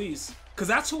Manziel's release? Because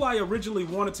that's who I originally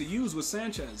wanted to use with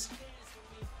Sanchez.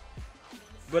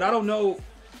 But I don't know.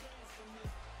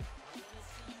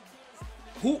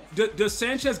 Does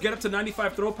Sanchez get up to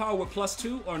 95 throw power with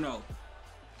 +2 or no?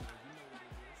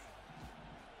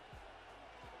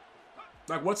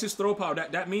 Like, what's his throw power?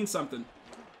 That means something.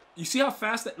 You see how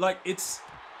fast that, like, it's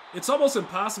almost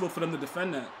impossible for them to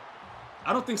defend that.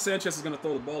 I don't think Sanchez is gonna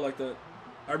throw the ball like that.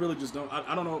 I really just don't.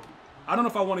 I don't know. I don't know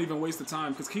if I want to even waste the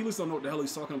time because Keyless don't know what the hell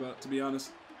he's talking about, to be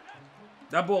honest.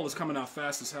 That ball is coming out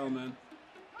fast as hell, man.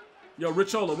 Yo,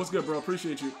 Richola, what's good, bro?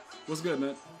 Appreciate you. What's good,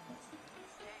 man?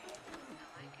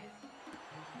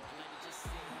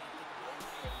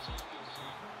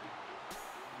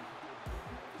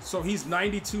 So he's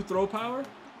 92 throw power?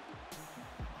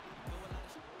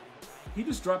 He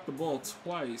just dropped the ball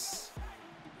twice,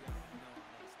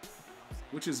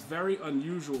 which is very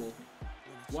unusual.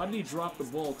 Why did he drop the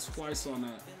ball twice on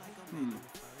that?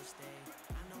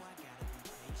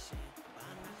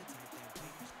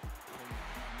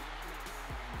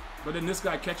 But then this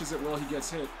guy catches it while he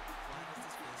gets hit.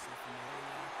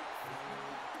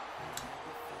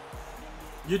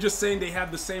 You're just saying they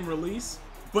have the same release?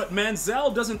 But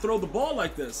Manziel doesn't throw the ball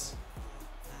like this.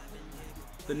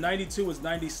 The 92 is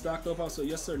 90 stock throw power, so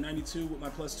yes sir, 92 with my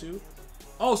 +2.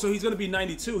 Oh, so he's gonna be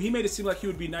 92. He made it seem like he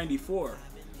would be 94.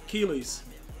 Keeley's.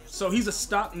 So he's a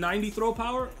stock 90 throw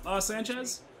power,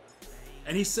 Sanchez?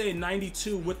 And he's saying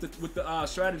 92 with the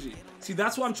strategy. See,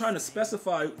 that's why I'm trying to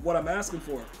specify what I'm asking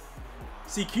for.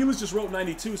 See, Keeley's just wrote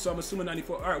 92, so I'm assuming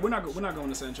 94. All right, we're not going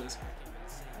to Sanchez.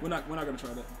 We're not gonna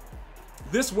try that.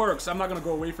 This works. I'm not gonna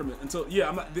go away from it until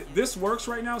this works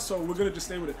right now, so we're gonna just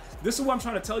stay with it. This is what I'm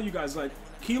trying to tell you guys. Like,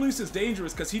 Keeley's is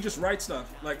dangerous because he just writes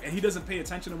stuff, like, and he doesn't pay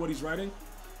attention to what he's writing,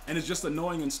 and it's just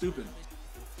annoying and stupid.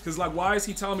 Because, like, why is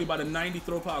he telling me about a 90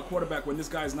 throw power quarterback when this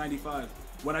guy is 95?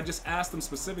 When I just asked him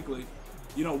specifically,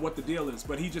 you know, what the deal is.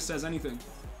 But he just says anything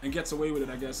and gets away with it,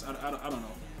 I guess. I don't know.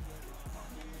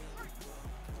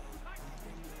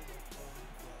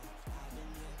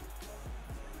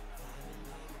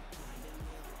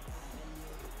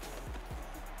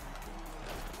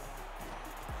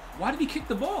 Why did he kick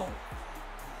the ball?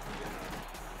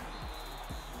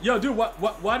 Yo, dude,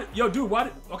 why, yo, dude, why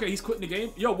did, okay, he's quitting the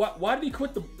game. Yo, why did he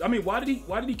quit the, I mean, why did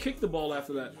he kick the ball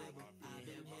after that?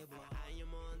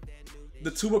 The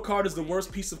TUA card is the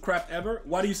worst piece of crap ever?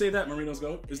 Why do you say that, Marino's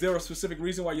Goat? Is there a specific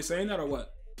reason why you're saying that or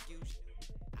what?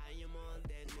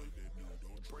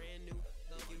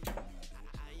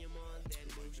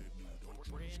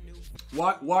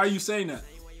 Why are you saying that?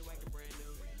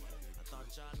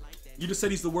 You just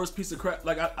said he's the worst piece of crap.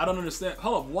 Like, I don't understand.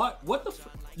 Hold up, what the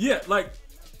yeah, like,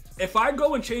 if I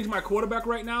go and change my quarterback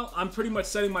right now, I'm pretty much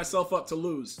setting myself up to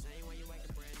lose.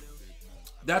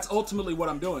 That's ultimately what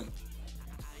I'm doing.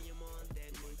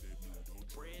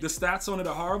 The stats on it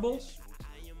are horrible.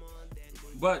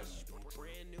 But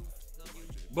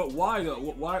why though?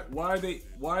 Why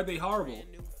are they horrible?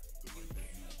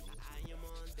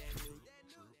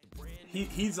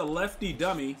 He's a lefty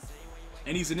dummy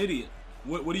and he's an idiot.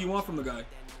 What do you want from the guy?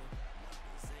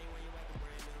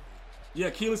 Yeah,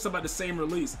 Keeley's about the same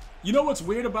release. You know what's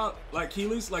weird about, like,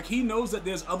 Keeley's? Like, he knows that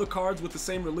there's other cards with the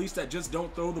same release that just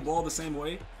don't throw the ball the same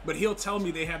way, but he'll tell me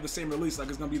they have the same release, like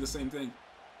it's gonna be the same thing.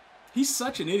 He's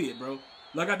such an idiot, bro.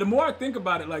 Like, the more I think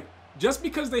about it, like, just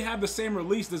because they have the same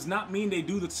release does not mean they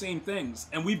do the same things,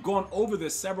 and we've gone over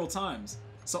this several times.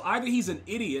 So either he's an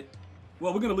idiot,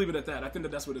 well, we're gonna leave it at that. I think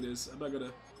that's what it is. I'm not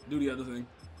gonna do the other thing.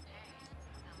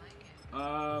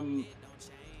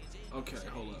 Okay,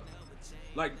 hold up.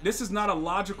 Like, this is not a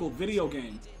logical video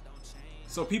game.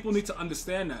 So people need to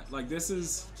understand that. Like, this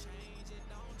is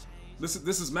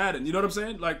Madden. You know what I'm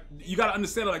saying? Like, you gotta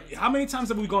understand, like, how many times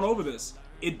have we gone over this?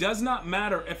 It does not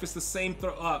matter if it's the same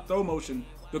throw motion.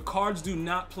 The cards do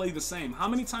not play the same. How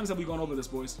many times have we gone over this,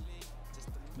 boys?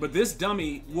 But this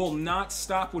dummy will not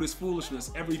stop with his foolishness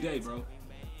every day, bro.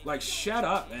 Like, shut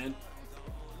up, man.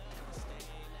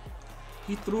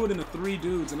 He threw it into 3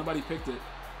 dudes and nobody picked it.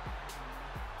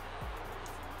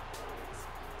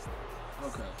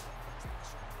 Okay.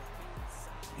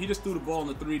 He just threw the ball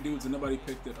into 3 dudes and nobody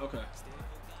picked it. Okay.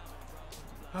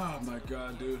 Oh my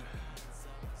god, dude.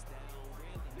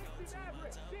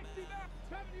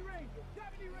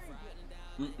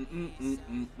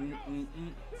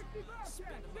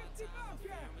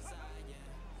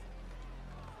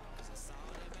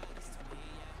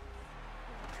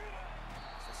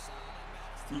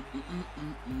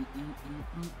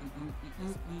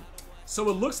 So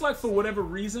it looks like for whatever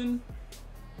reason,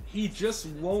 he just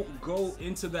won't go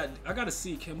into that. I gotta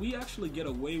see, can we actually get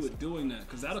away with doing that?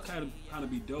 Because that'll kind of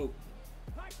be dope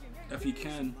if he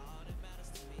can.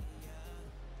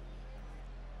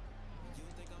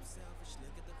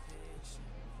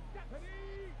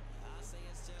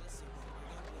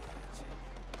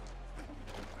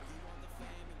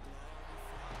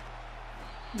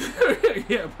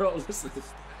 Yeah, bro, listen.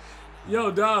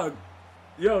 Yo, dog.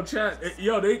 Yo, chat.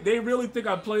 Yo, they really think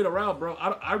I played around, bro.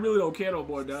 I really don't care no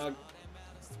more, dog.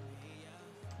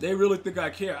 They really think I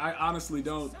care. I honestly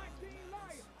don't.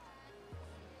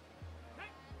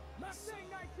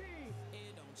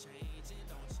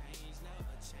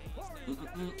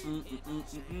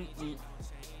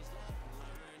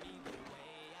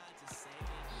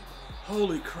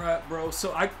 Holy crap, bro.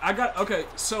 So I got, okay,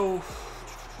 so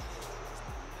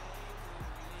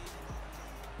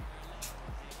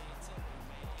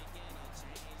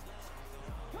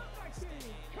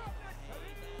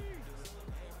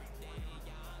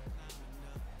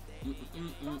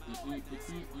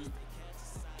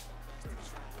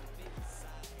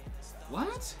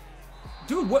what?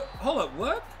 Dude, what? Hold up,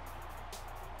 what?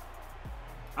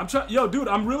 I'm trying, yo, dude,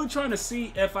 I'm really trying to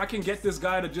see if I can get this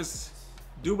guy to just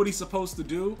do what he's supposed to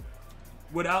do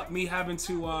without me having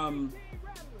to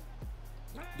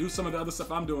do some of the other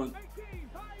stuff I'm doing.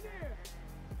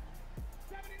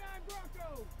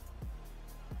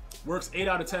 Works 8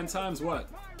 out of 10 times, what?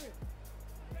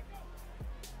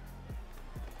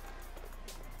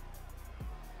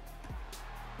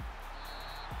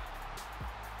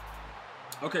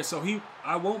 Okay, so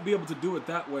I won't be able to do it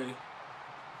that way.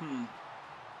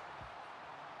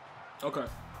 Okay.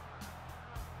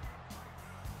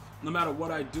 No matter what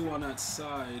I do on that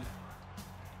side.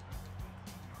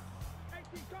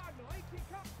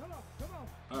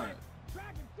 Alright.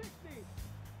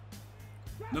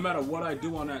 No matter what I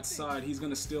do on that side, he's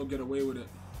gonna still get away with it.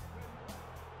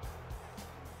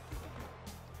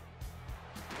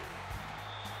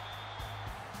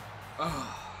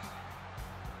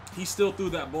 He still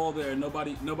threw that ball there.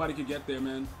 Nobody could get there,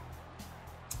 man.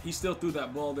 He still threw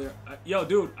that ball there. Yo,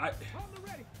 dude,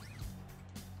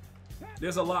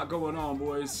 there's a lot going on,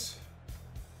 boys.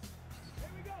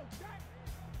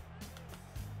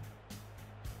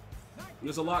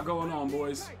 There's a lot going on,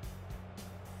 boys.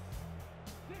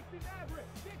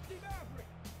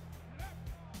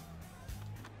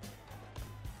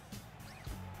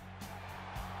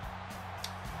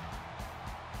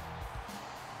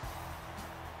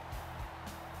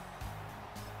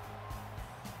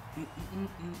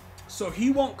 So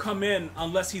he won't come in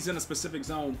unless he's in a specific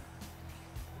zone.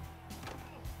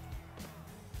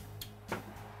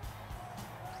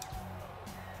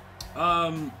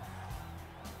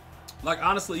 Like,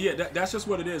 honestly, yeah, that's just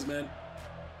what it is, man.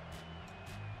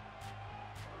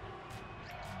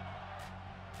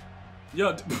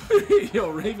 Yo, yo,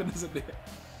 Raven isn't there.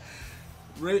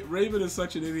 Raven is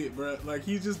such an idiot, bro. Like,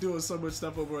 he's just doing so much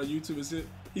stuff over on YouTube.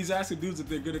 He's asking dudes if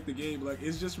they're good at the game. Like,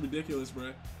 it's just ridiculous,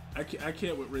 bro. I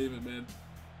can't with Raven, man.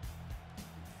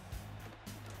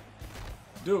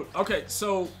 Dude, okay,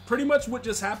 so pretty much what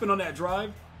just happened on that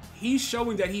drive, he's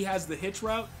showing that he has the hitch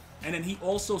route, and then he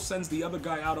also sends the other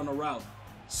guy out on a route.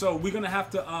 So we're gonna have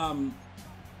to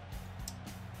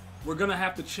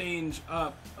change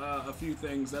up a few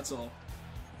things, that's all.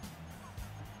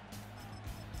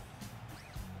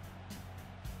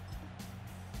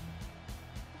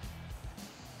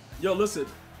 Yo, listen.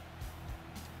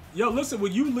 Yo, listen, will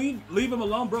you leave him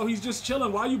alone, bro? He's just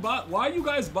chilling. Why are you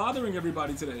guys bothering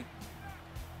everybody today?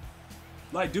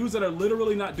 Like, dudes that are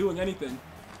literally not doing anything.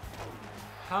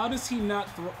 How does he not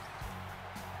throw?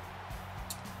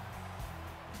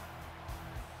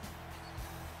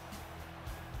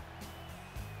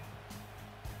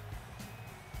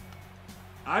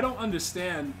 I don't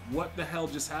understand what the hell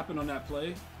just happened on that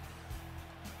play.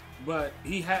 But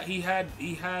he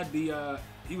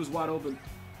was wide open.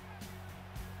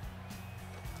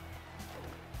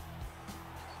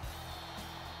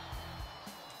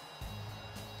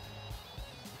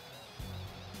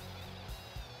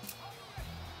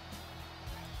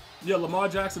 Yeah, Lamar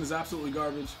Jackson is absolutely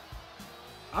garbage.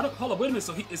 Hold up, wait a minute.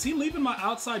 So is he leaving my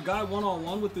outside guy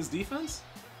one-on-one with this defense?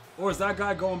 Or is that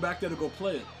guy going back there to go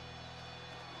play it?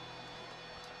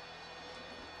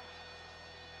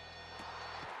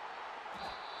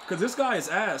 Because this guy is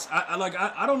ass.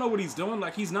 I don't know what he's doing.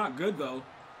 Like, he's not good, though.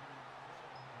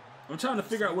 I'm trying to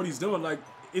figure out what he's doing. Like,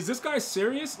 is this guy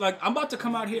serious? Like, I'm about to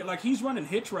come out here. Like, he's running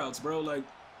hitch routes, bro. Like,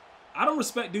 I don't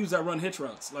respect dudes that run hitch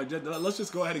routes. Like, let's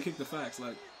just go ahead and kick the facts.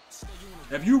 Like,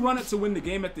 if you run it to win the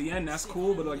game at the end, that's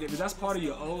cool. But, like, if that's part of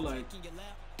your O, like,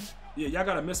 yeah, y'all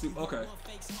got to miss me. Okay.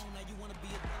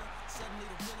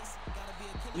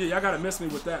 Yeah, y'all got to miss me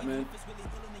with that, man.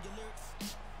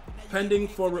 Pending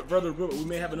for further review, we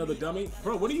may have another dummy.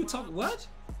 Bro, what are you talking? What?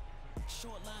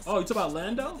 Oh, you talking about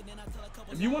Lando?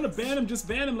 If you want to ban him, just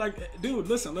ban him. Like, dude,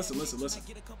 listen.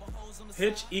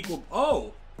 Hitch equal.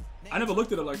 Oh, I never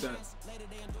looked at it like that.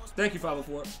 Thank you,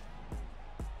 504.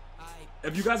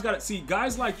 If you guys got to see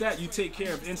guys like that, you take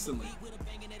care of instantly.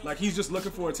 Like he's just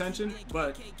looking for attention,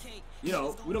 but you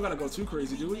know, we don't gotta go too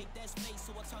crazy, do we?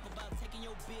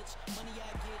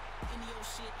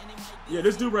 Yeah,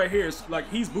 this dude right here is like,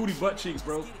 he's booty butt cheeks,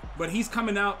 bro. But he's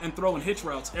coming out and throwing hitch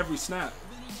routes every snap.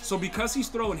 So because he's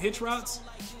throwing hitch routes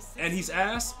and he's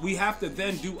ass, we have to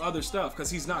then do other stuff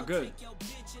because he's not good.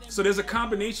 So there's a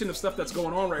combination of stuff that's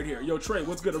going on right here. Yo, Trey,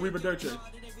 what's good? Ariba Dirche.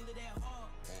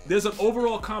 There's an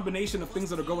overall combination of things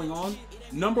that are going on.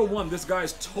 Number one, this guy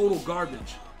is total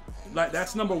garbage. Like,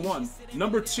 that's number one.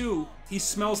 Number two, he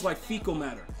smells like fecal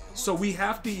matter. So we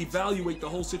have to evaluate the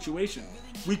whole situation.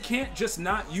 We can't just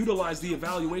not utilize the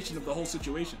evaluation of the whole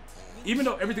situation. Even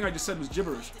though everything I just said was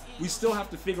gibberish, we still have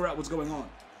to figure out what's going on.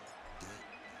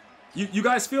 You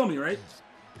guys feel me, right?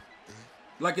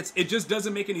 Like, it just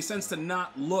doesn't make any sense to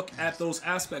not look at those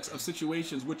aspects of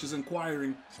situations, which is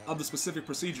inquiring of the specific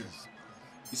procedure.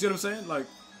 You see what I'm saying? Like,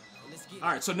 all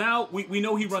right, so now we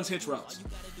know he runs hitch routes.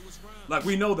 Like,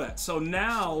 we know that. So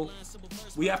now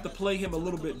we have to play him a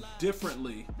little bit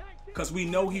differently because we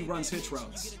know he runs hitch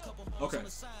routes. Okay.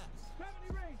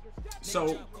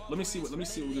 So let me see what we're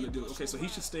gonna do. Okay, so he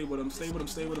should stay with him, stay with him,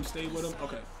 stay with him, stay with him.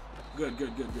 Okay. Good.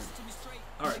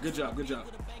 All right, good job.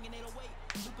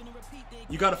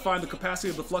 You got to find the capacity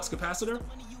of the flux capacitor.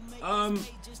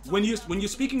 When you're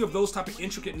speaking of those type of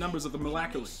intricate numbers of the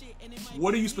molecular,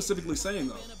 what are you specifically saying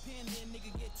though?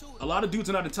 A lot of dudes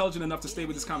are not intelligent enough to stay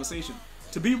with this conversation.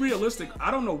 To be realistic,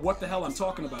 I don't know what the hell I'm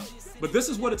talking about, but this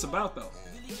is what it's about though.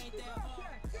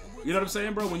 You know what I'm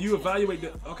saying, bro? When you evaluate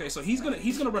the, okay, so he's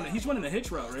running a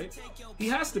hitch route, right? He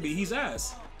has to be. He's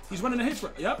ass. He's running a hitch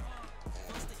route. Yep.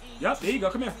 There you go.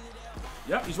 Come here.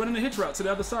 Yep. He's running a hitch route to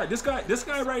the other side. This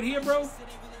guy right here, bro.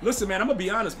 Listen, man. I'm gonna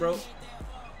be honest, bro.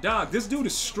 Dog, this dude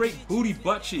is straight booty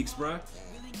butt cheeks, bro.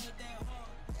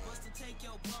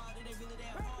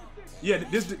 Yeah,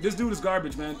 this dude is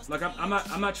garbage, man. Like I'm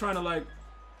not trying to like.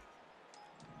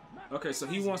 Okay, so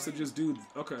he wants to just do.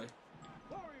 Okay.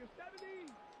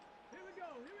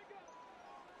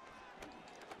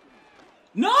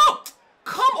 No!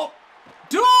 Come on!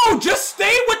 Dude, just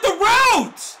stay with the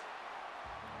route!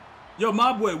 Yo,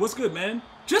 Mobway, what's good, man?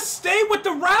 Just stay with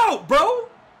the route, bro!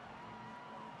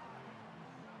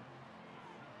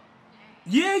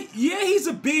 Yeah, he's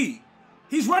a B.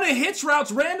 He's running hitch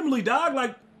routes randomly, dog.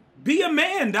 Like, be a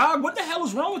man, dog. What the hell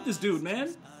is wrong with this dude,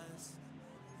 man?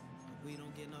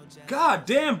 God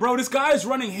damn, bro. This guy is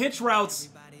running hitch routes.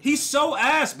 He's so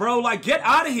ass, bro. Like, get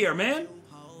out of here, man.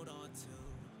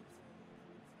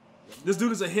 This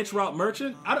dude is a hitch route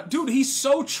merchant? Dude, he's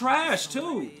so trash,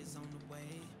 too.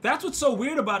 That's what's so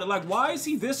weird about it. Like, why is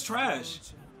he this trash?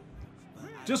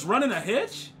 Just running a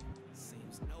hitch?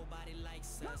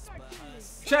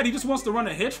 Chad, he just wants to run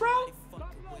a hitch route?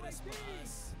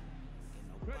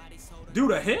 Dude,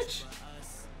 a hitch?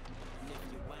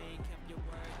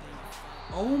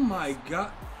 Oh my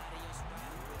god.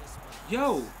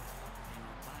 Yo.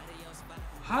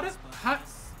 How?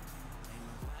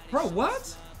 Bro,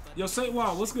 what? Yo, say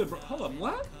wow, what's good, bro? Hold up,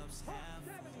 what?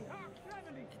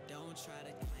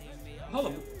 Hold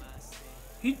up.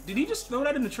 Did he just throw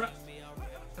that in the traffic?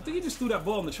 I think he just threw that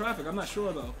ball in the traffic. I'm not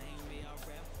sure though.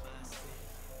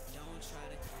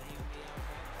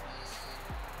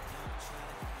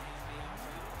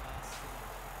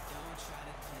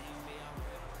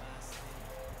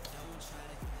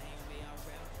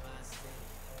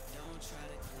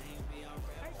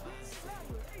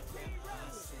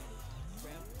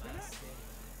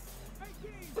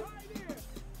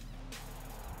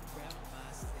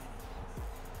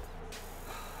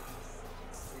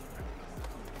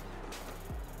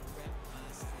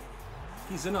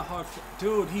 He's in a hard,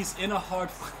 dude. He's in a hard.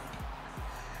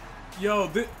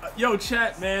 Yo,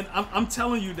 chat, man. I'm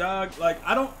telling you, dog. Like,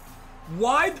 I don't.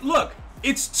 Why? Look,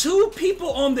 it's two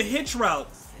people on the hitch route.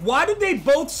 Why did they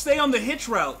both stay on the hitch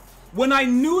route when I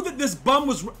knew that this bum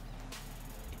was?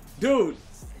 Dude,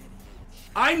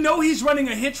 I know he's running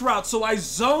a hitch route, so I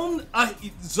zoned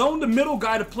the middle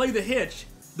guy to play the hitch.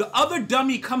 The other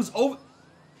dummy comes over.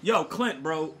 Yo, Clint,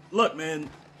 bro. Look, man.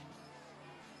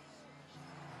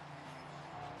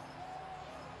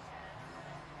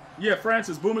 Yeah,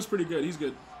 Francis, Boomer's pretty good. He's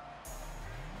good.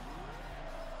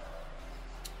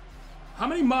 How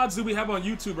many mods do we have on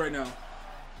YouTube right now?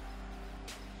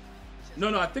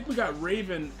 No, I think we got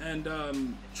Raven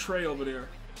and Trey over there.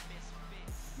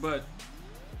 But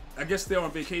I guess they're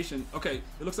on vacation. Okay,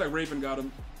 it looks like Raven got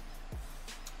him.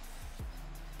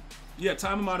 Yeah,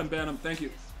 time him out and ban him. Thank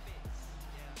you.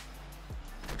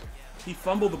 He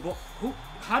fumbled the ball. Who?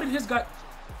 How did his guy...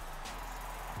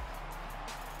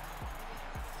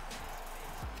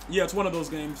 Yeah, it's one of those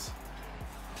games.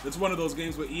 It's one of those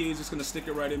games where EA is just gonna stick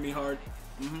it right in me hard.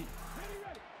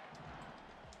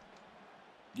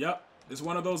 Yep, it's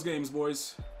one of those games,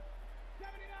 boys.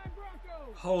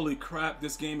 Holy crap,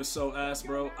 this game is so ass,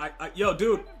 bro. Yo,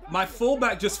 dude, my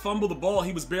fullback just fumbled the ball.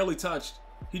 He was barely touched.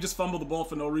 He just fumbled the ball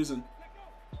for no reason.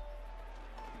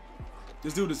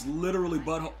 This dude is literally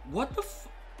butthole. What the f...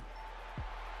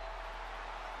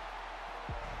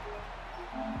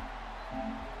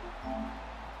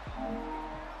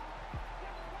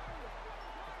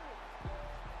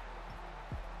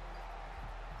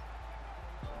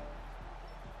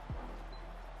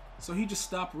 So he just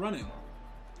stopped running.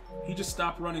 He just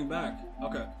stopped running back.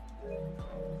 Okay.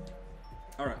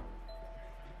 All right.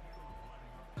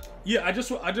 Yeah,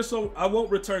 I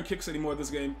won't return kicks anymore this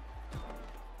game.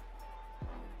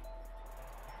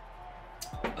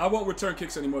 I won't return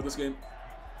kicks anymore this game.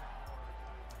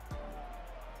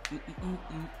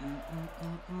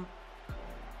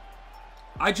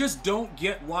 I just don't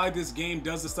get why this game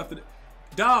does the stuff that...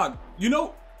 Dog, you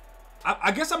know...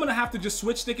 I guess I'm going to have to just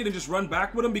switch stick it and just run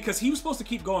back with him because he was supposed to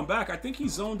keep going back. I think he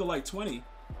zoned to like 20.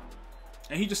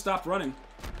 And he just stopped running.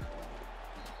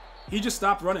 He just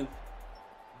stopped running.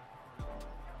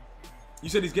 You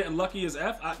said he's getting lucky as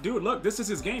F? Dude, look, this is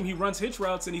his game. He runs hitch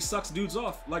routes and he sucks dudes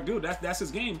off. Like, dude, that's his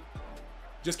game.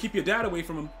 Just keep your dad away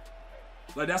from him.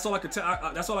 Like, that's all I could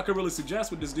tell. That's all I could really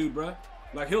suggest with this dude, bruh.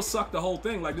 Like, he'll suck the whole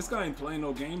thing. Like, this guy ain't playing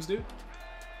no games, dude.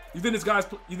 You think this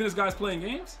guy's playing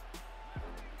games?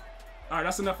 All right,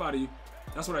 that's enough out of you.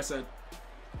 That's what I said.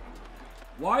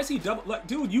 Why is he double? Like,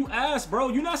 dude, you ass, bro.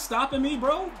 You not stopping me,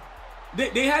 bro.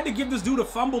 They had to give this dude a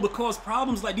fumble to cause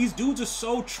problems. Like, these dudes are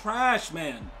so trash,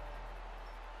 man.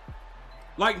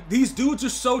 Like, these dudes are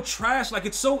so trash. Like,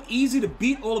 it's so easy to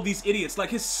beat all of these idiots. Like,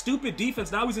 his stupid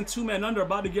defense. Now he's in 2-man under,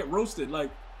 about to get roasted. Like,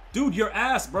 dude, you're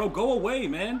ass, bro. Go away,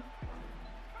 man.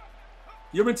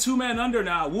 You're in 2-man under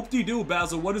now. Whoop-de-doo,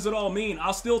 Basil. What does it all mean?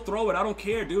 I'll still throw it. I don't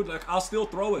care, dude. Like, I'll still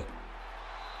throw it.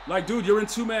 Like, dude, you're in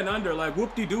 2-man under. Like,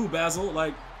 whoop-de-doo, Basil.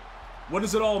 Like, what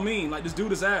does it all mean? Like, this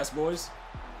dude is ass, boys.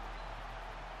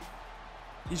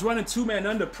 He's running 2-man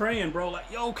under praying, bro. Like,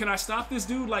 yo, can I stop this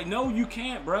dude? Like, no, you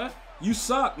can't, bruh. You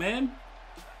suck, man.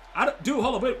 Dude,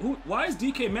 hold on, wait. Why is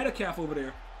DK Metcalf over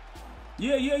there?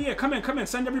 Yeah. Come in.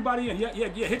 Send everybody in. Yeah.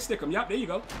 Hit stick him. Yep, there you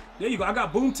go. I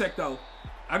got boom tech, though.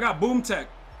 I got boom tech.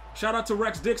 Shout out to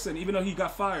Rex Dixon, even though he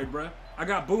got fired, bruh. I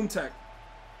got boom tech.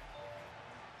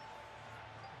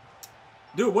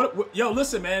 Dude, what? Yo,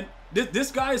 listen, man.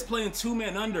 This guy is playing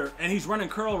 2-man under, and he's running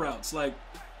curl routes. Like,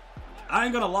 I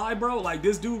ain't gonna lie, bro. Like,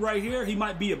 this dude right here, he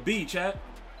might be a B, chat.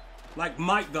 Like,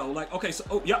 might, though. Like, okay, so,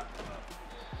 oh, yep.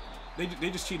 They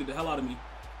just cheated the hell out of me.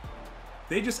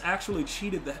 They just actually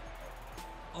cheated the...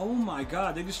 Oh, my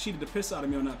God. They just cheated the piss out of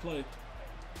me on that play.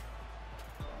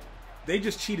 They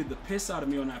just cheated the piss out of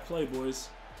me on that play, boys.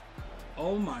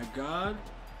 Oh, my God.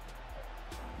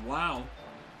 Wow.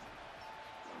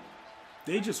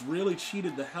 They just really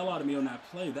cheated the hell out of me on that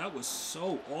play. That was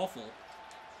so awful.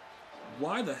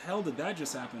 Why the hell did that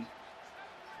just happen?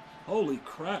 Holy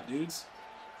crap, dudes.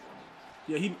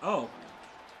 Yeah, oh.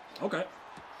 Okay.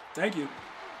 Thank you.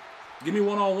 Give me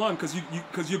one-on-one, cause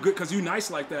you're good, cause you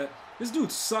nice like that. This dude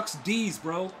sucks D's,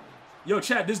 bro. Yo,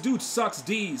 chat, this dude sucks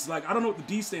D's. Like, I don't know what the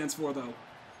D stands for, though.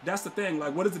 That's the thing.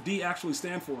 Like, what does the D actually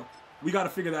stand for? We gotta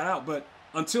figure that out. But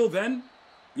until then,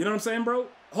 you know what I'm saying, bro?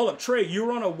 Hold up, Trey, you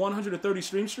were on a 130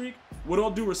 stream streak. With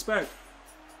all due respect,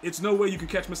 it's no way you can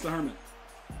catch Mr. Hermit.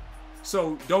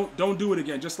 So don't do it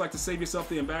again. Just like to save yourself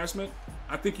the embarrassment.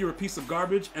 I think you're a piece of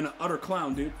garbage and an utter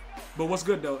clown, dude. But what's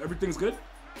good though? Everything's good?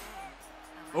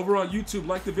 Over on YouTube,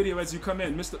 like the video as you come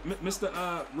in.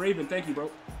 Mr. Raven, thank you, bro.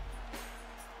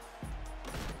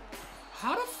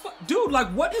 How the fuck? Dude, like,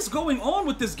 what is going on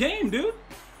with this game, dude?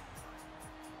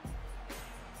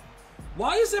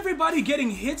 Why is everybody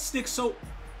getting hit stick so...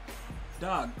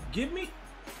 Dog, give me...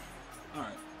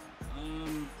 Alright.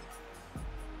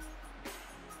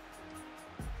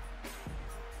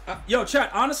 Yo, chat,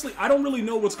 honestly, I don't really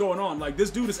know what's going on. Like, this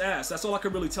dude is ass. That's all I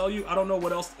can really tell you. I don't know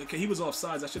what else... Okay, he was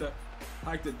offsides. I should have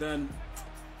hiked it then.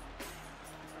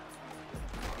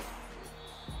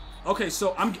 Okay,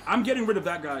 so I'm getting rid of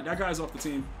that guy. That guy's off the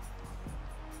team.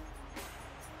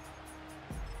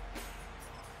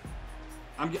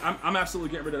 I'm absolutely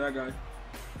getting rid of that guy.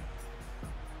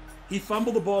 He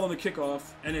fumbled the ball on the kickoff,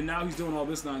 and then now he's doing all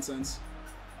this nonsense.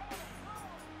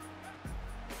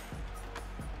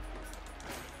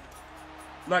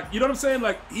 Like, you know what I'm saying?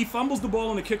 Like, he fumbles the ball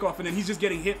on the kickoff, and then he's just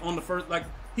getting hit on the first... Like,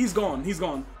 he's gone. He's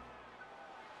gone.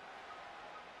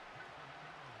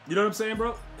 You know what I'm saying,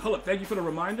 bro? Hold up. Thank you for the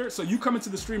reminder. So you come into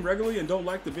the stream regularly and don't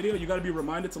like the video, you got to be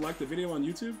reminded to like the video on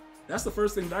YouTube? That's the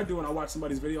first thing that I do when I watch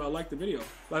somebody's video. I like the video.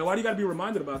 Like, why do you gotta be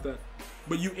reminded about that?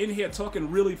 But you in here talking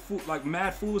really like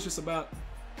mad foolishness about,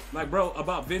 like, bro,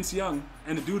 about Vince Young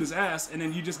and the dude is ass, and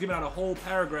then you just giving out a whole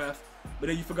paragraph, but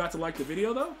then you forgot to like the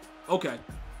video though? Okay.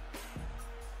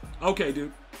 Okay,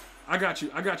 dude. I got you.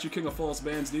 I got you, King of False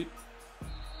Bands, dude.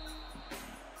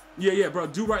 Yeah, bro.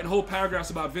 Do writing whole paragraphs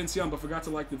about Vince Young, but forgot to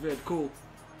like the vid. Cool.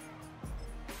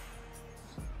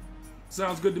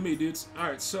 Sounds good to me, dudes. All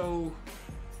right, so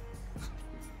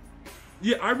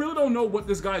yeah, I really don't know what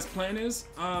this guy's plan is.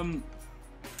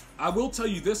 I will tell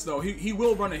you this though, he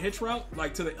will run a hitch route,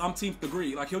 like to the umpteenth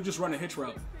degree. Like he'll just run a hitch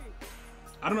route.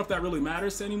 I don't know if that really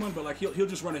matters to anyone, but like he'll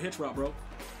just run a hitch route, bro.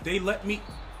 They let me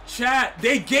chat.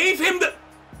 They gave him the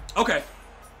okay.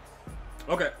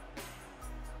 Okay.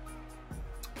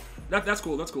 That's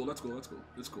cool. That's cool. That's cool. That's cool.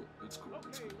 That's cool. That's cool.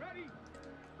 That's cool.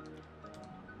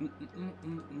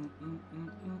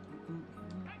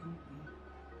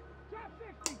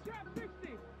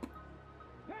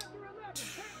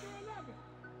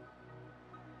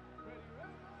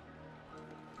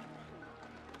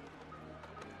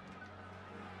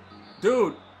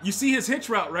 Dude, you see his hitch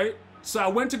route, right? So I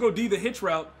went to go D the hitch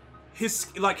route. His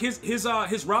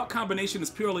route combination is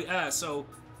purely ass. So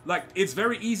like it's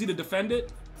very easy to defend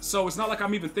it. So it's not like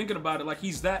I'm even thinking about it. Like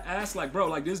he's that ass. Like bro,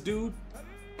 like this dude.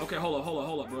 Okay, hold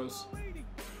up, bros.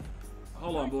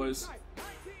 Hold on, boys.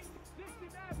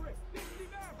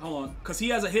 Hold on, cause he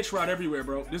has a hitch route everywhere,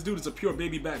 bro. This dude is a pure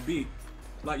baby back B.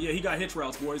 Like yeah, he got hitch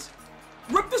routes, boys.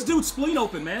 Rip this dude's spleen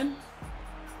open, man.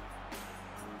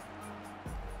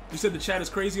 You said the chat is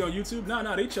crazy on YouTube?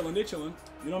 Nah, they chilling, they chilling.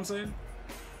 You know what I'm saying?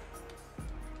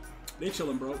 They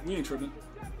chilling, bro. We ain't tripping.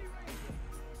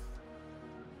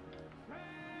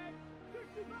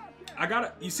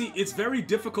 You see, it's very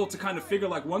difficult to kind of figure,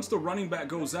 like, once the running back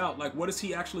goes out, like, what does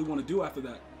he actually want to do after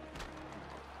that?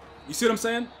 You see what I'm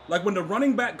saying? Like, when the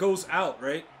running back goes out,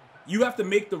 right? You have to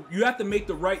make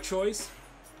the right choice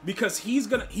because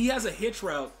he has a hitch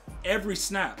route every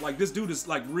snap. Like, this dude is,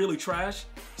 like, really trash.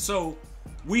 So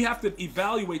we have to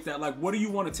evaluate that. Like, what do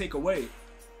you want to take away?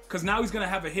 Because now he's going to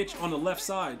have a hitch on the left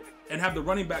side and have the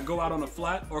running back go out on a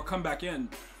flat or come back in.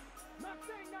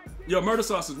 Yo, Murder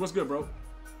Sausage, what's good, bro?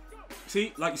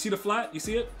 See? Like, you see the flat? You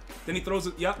see it? Then he throws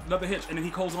it. Yep, another hitch. And then he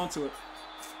holds on to it.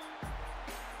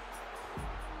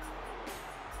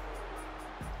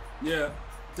 Yeah.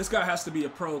 This guy has to be a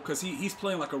pro because he's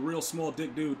playing like a real small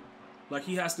dick dude. Like,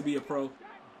 he has to be a pro.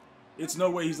 It's no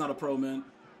way he's not a pro, man.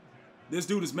 This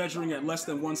dude is measuring at less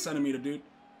than 1 centimeter, dude.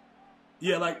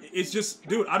 Yeah, like, it's just,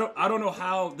 dude, I don't know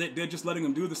how they're just letting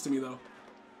him do this to me, though.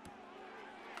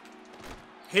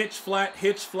 Hitch, flat,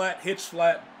 hitch, flat, hitch,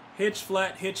 flat. Hitch,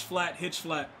 flat, hitch, flat, hitch,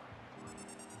 flat.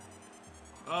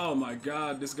 Oh, my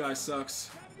God. This guy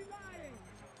sucks.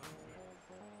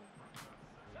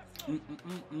 You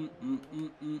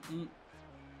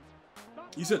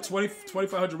said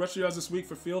 2,500 rushing yards this week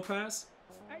for field pass?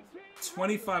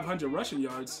 2,500 rushing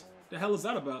yards? The hell is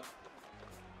that about?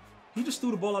 He just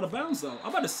threw the ball out of bounds, though. I'm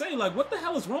about to say, like, what the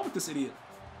hell is wrong with this idiot?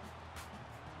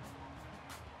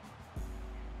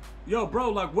 Yo, bro,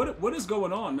 like, what is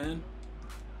going on, man?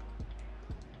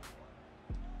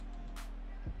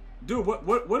 Dude,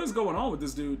 what is going on with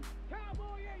this dude?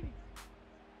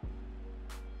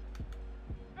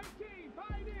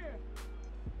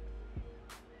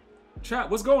 Chat,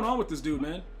 what's going on with this dude,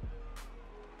 man?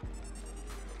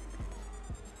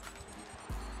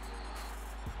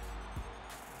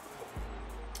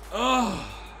 Oh.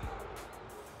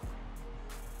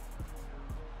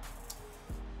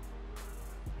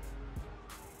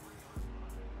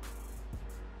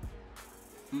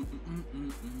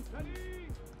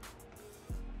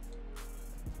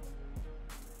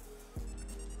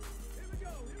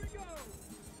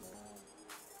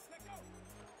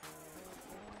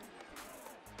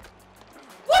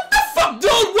 What the fuck,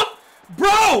 dude? What?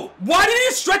 Bro, why did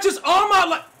he stretch his arm out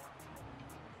like...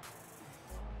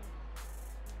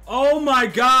 Oh my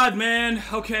God, man.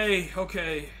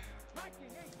 Okay.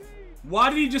 Why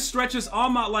did he just stretch his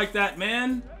arm out like that,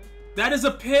 man? That is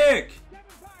a pick.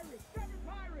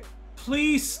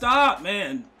 Please stop,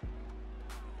 man.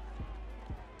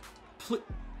 Please.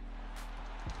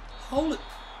 Hold it.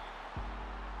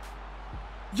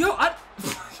 Yo,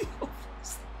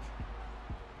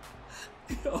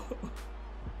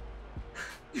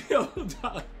 Yo,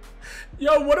 dog.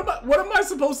 Yo, what am I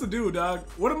supposed to do, dog?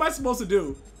 What am I supposed to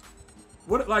do?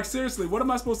 What, like, seriously, what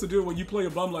am I supposed to do when you play a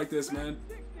bum like this, man?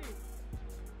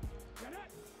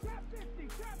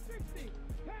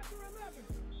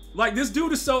 Like, this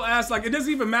dude is so ass, like, it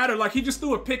doesn't even matter. Like, he just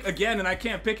threw a pick again and I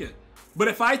can't pick it. But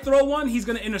if I throw one, he's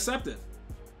gonna intercept it.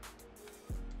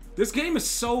 This game is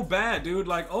so bad, dude.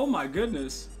 Like, oh my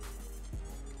goodness.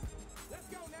 Let's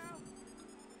go now.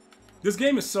 This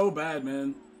game is so bad,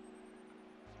 man.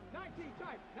 19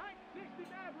 type, 60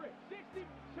 average, 60,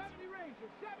 70 ranger,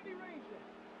 70 ranger.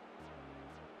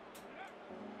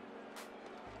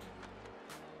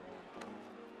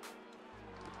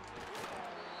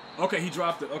 Okay, he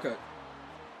dropped it. Okay.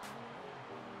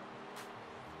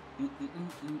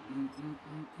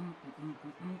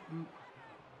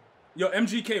 Yo,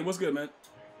 MGK, what's good, man?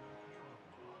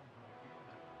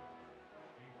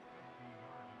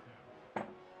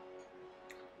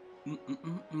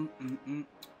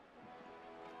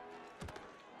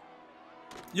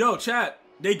 Yo, chat,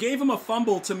 they gave him a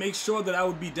fumble to make sure that I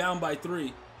would be down by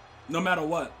 3, no matter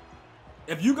what.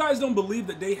 If you guys don't believe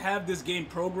that they have this game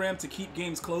programmed to keep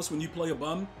games close when you play a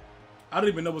bum, I don't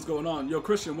even know what's going on. Yo,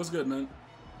 Christian, what's good, man?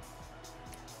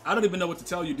 I don't even know what to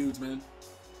tell you dudes, man.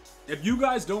 If you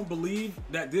guys don't believe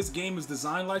that this game is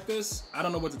designed like this, I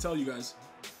don't know what to tell you guys.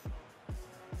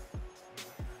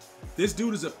 This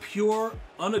dude is a pure,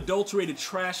 unadulterated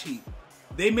trash heap.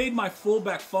 They made my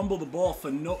fullback fumble the ball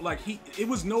for no, like, it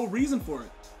was no reason for it.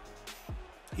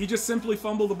 He just simply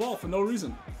fumbled the ball for no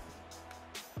reason.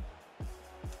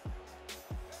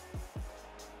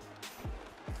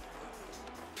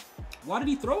 Why did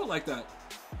he throw it like that?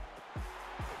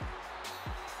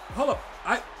 Hold up.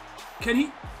 Can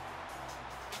he?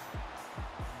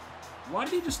 Why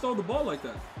did he just throw the ball like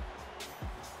that?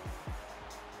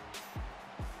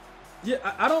 Yeah,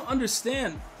 I don't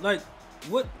understand. Like,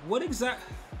 what exact?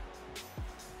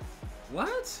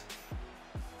 What?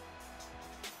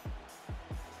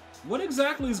 What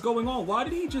exactly is going on? Why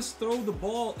did he just throw the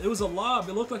ball? It was a lob.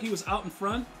 It looked like he was out in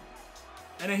front,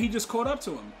 and then he just caught up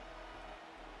to him.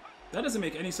 That doesn't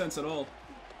make any sense at all.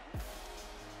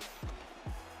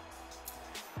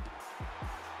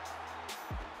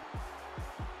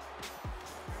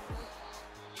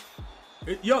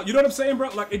 Yo, you know what I'm saying, bro?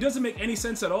 Like, it doesn't make any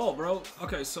sense at all, bro.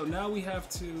 Okay, so now we have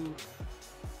to...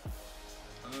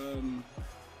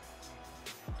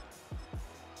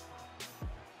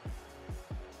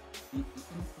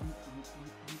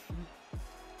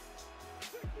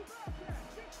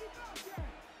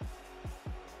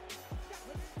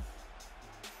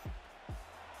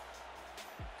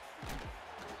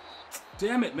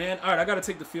 Damn it, man. All right, I got to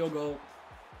take the field goal.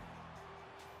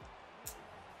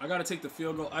 I got to take the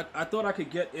field goal. I thought I could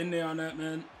get in there on that,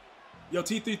 man. Yo,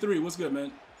 T33, what's good,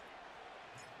 man?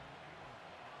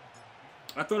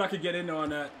 I thought I could get in there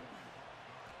on that.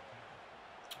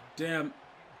 Damn.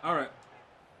 All right.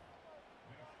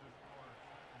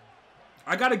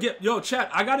 I got to get... Yo,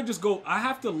 chat, I got to just go... I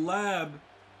have to lab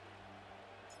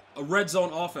a red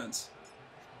zone offense.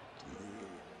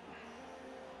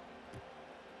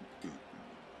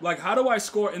 Like, how do I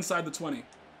score inside the 20?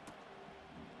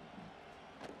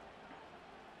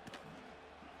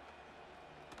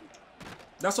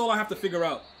 That's all I have to figure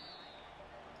out.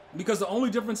 Because the only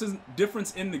difference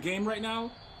in the game right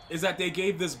now is that they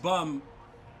gave this bum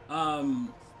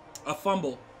a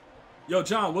fumble. Yo,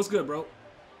 John, what's good, bro?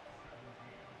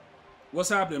 What's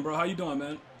happening, bro? How you doing,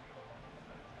 man?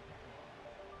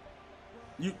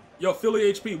 Yo,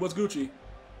 Philly HP, what's Gucci?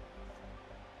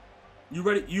 You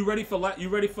ready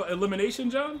for elimination,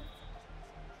 John?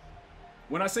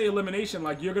 When I say elimination,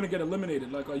 like, you're gonna get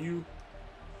eliminated. Like, are you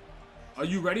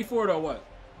ready for it or what?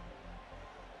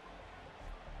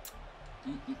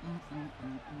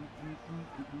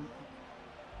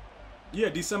 Yeah,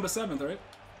 December 7th, right?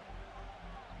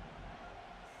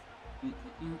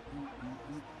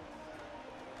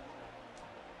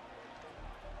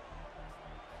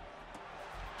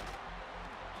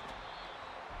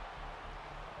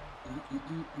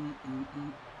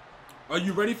 Are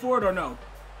you ready for it or no?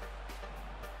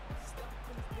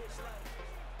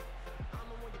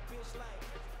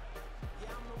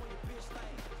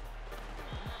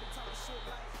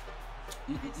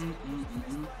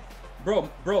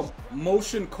 Bro,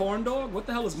 motion corn dog? What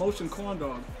the hell is motion corn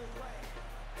dog?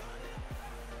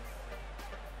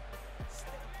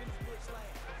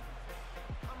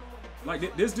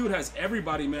 Like, this dude has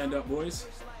everybody manned up, boys.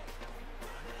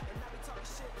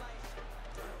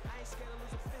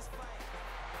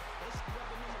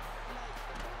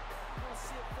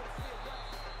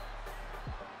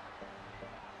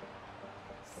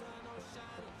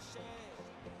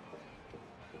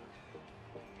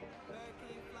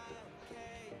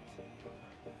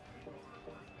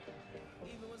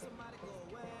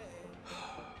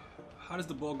 How does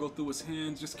the ball go through his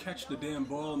hands? Just catch the damn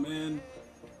ball, man.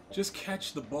 Just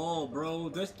catch the ball,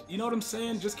 bro. You know what I'm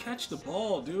saying? Just catch the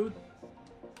ball, dude.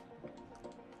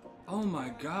 Oh my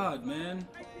God, man.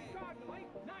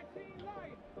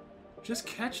 Just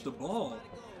catch the ball.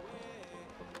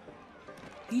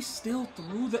 He still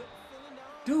threw the...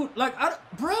 Dude, like,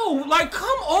 bro, like, come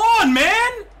on,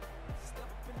 man!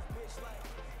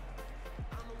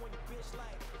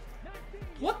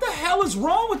 What the hell is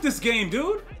wrong with this game,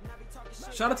 dude?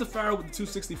 Shout out to Farrell with the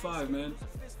 265, man.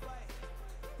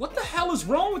 What the hell is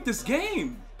wrong with this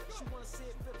game?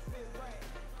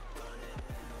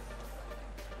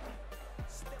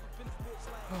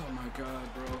 Oh my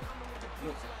god, bro.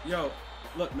 Look, yo,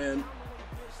 look, man.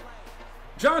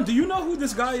 John, do you know who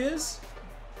this guy is?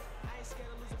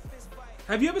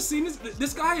 Have you ever seen this?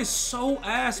 This guy is so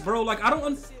ass, bro. Like, I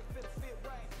don't...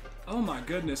 Oh my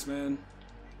goodness, man.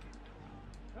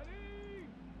 Ready?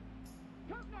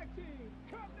 Cup 19.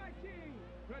 Cup 19.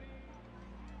 Ready?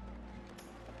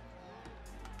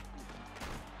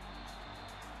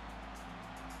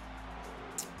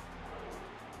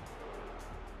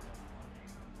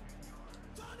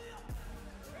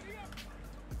 Ready up.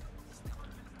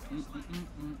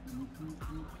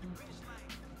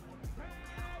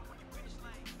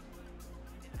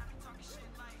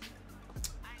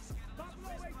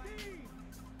 Buffalo 18.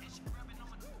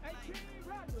 18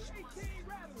 Rattlers. 18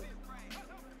 Rattlers.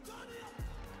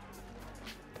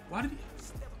 Why did he...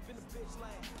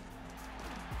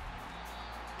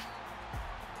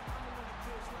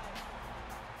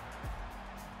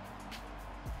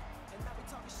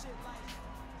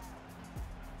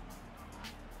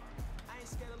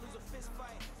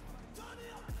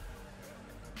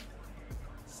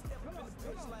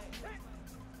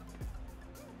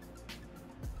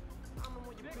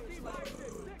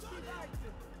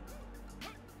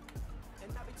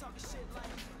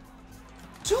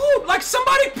 Dude, like,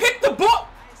 somebody pick the ball!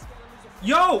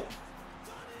 Yo!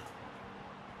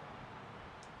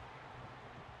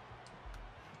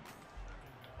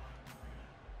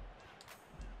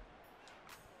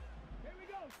 Here we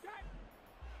go. Strike.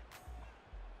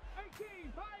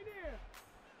 18. Pioneer.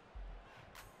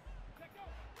 Let go.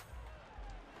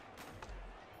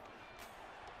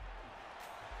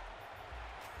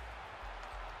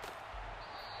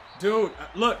 Dude,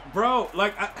 look, bro,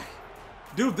 like,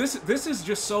 dude, this is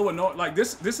just so annoying. Like,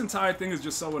 this entire thing is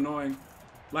just so annoying.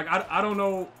 Like, I don't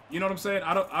know, you know what I'm saying?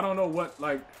 I don't know what,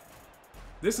 like,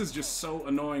 this is just so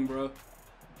annoying, bro.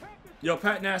 Yo,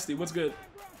 Pat Nasty, what's good?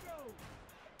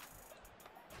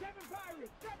 7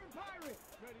 Pirates. 7 Pirates.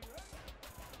 Ready, ready.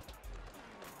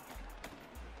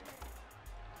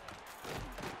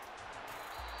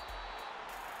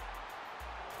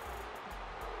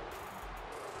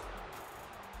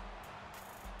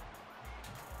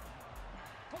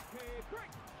 Okay, break.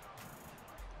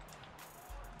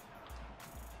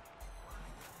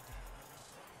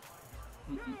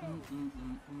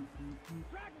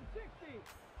 Dragon 60.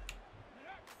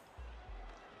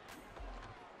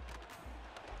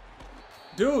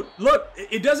 Dude, look,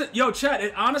 it doesn't, yo, chat,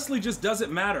 it honestly just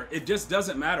doesn't matter. It just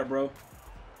doesn't matter, bro.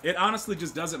 It honestly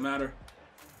just doesn't matter.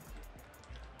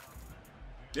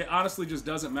 It honestly just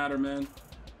doesn't matter, man.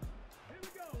 Here we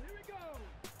go. Here we go.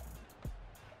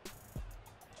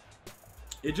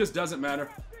 It just doesn't matter.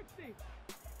 60.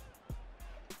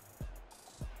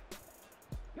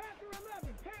 Panther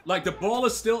 11. Panther Like, the ball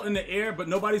is still in the air, but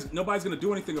nobody's gonna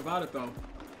do anything about it, though.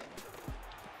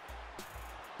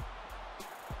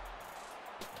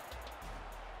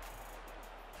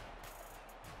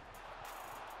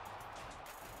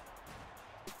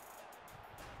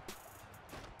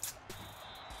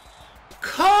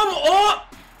 Come on!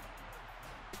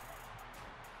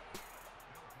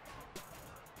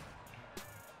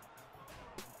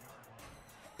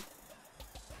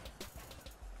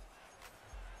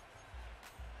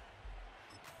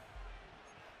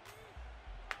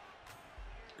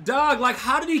 Dog, like,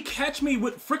 how did he catch me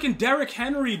with freaking Derrick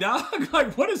Henry, dog?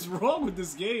 Like, what is wrong with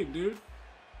this game, dude?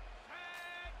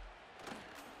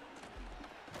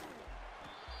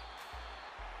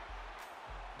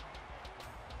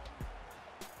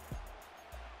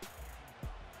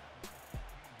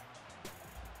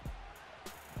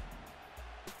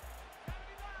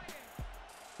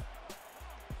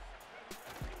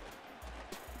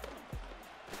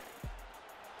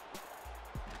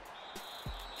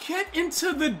 Get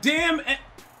into the damn...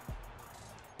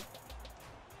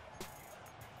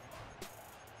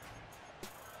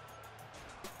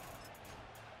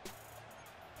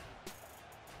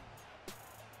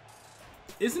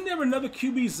 Isn't there another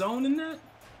QB zone in that?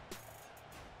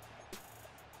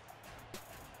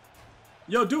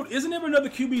 Yo, dude, isn't there another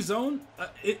QB zone?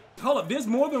 Hold up, there's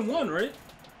more than one, right?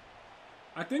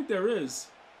 I think there is.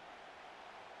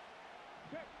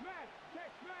 Check smash.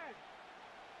 Check smash.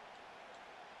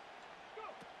 Go.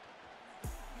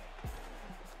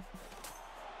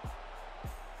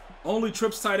 Only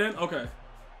trips tight end? Okay.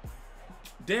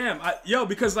 Damn, yo,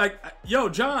 because like, yo,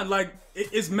 John, like,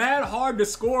 it's mad hard to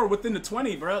score within the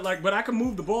 20, bro. Like, but I can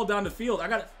move the ball down the field.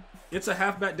 It's a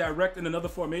halfback direct in another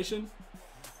formation.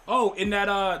 Oh, in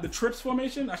that, the trips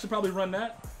formation? I should probably run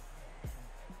that.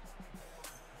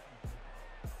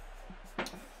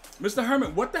 Mr.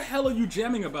 Hermit, what the hell are you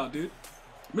jamming about, dude?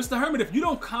 Mr. Hermit, if you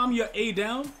don't calm your A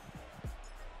down.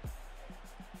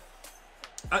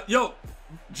 Yo,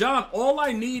 John, all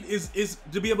I need is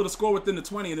to be able to score within the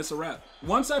 20 and it's a wrap.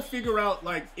 Once I figure out,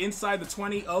 like, inside the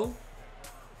 20, oh.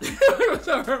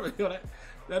 Mr. Hermit, yo,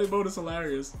 that emote is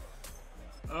hilarious.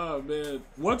 Oh, man.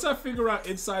 Once I figure out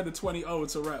inside the 20, oh,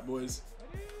 it's a wrap, boys.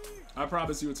 I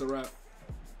promise you it's a wrap.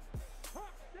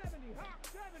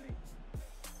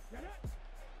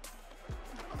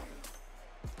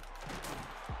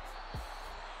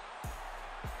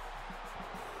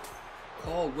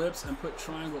 Call whips and put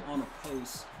triangle on a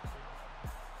post.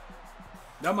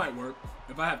 That might work.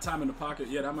 If I have time in the pocket,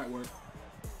 yeah, that might work.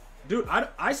 Dude, I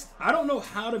don't know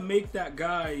how to make that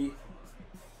guy.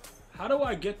 How do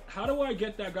I get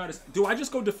that guy to? Do I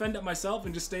just go defend it myself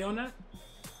and just stay on that?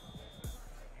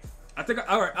 I think.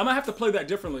 All right, I'm gonna have to play that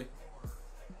differently.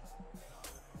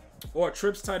 Or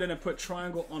trips tight end and put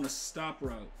triangle on a stop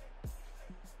route.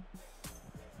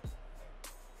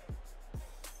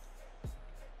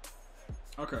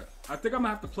 Okay, I think I'm gonna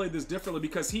have to play this differently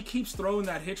because he keeps throwing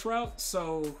that hitch route.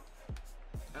 So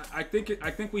I think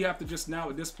we have to just now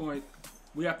at this point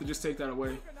we have to just take that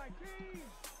away.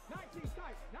 19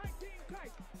 tight, 19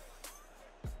 tight.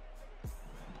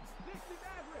 60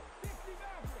 Maverick, 60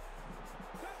 Maverick.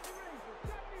 70 Ranger,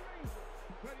 70 Ranger.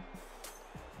 Ready?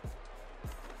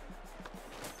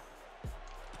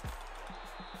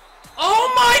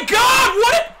 Oh my God!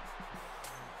 What?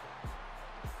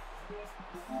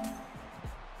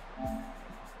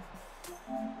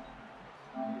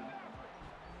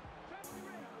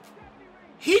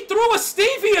 He threw a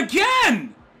Stevie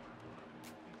again!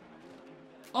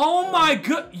 Oh my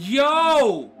God.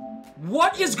 Yo!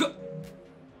 What is good?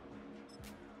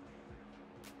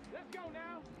 Let's go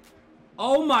now.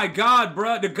 Oh my God,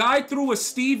 bruh. The guy threw a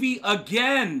Stevie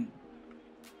again.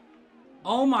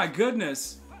 Oh my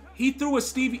goodness. He threw a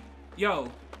Stevie.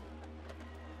 Yo.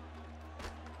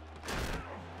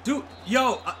 Dude,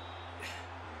 yo.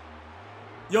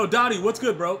 Yo, Dottie, what's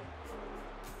good, bro?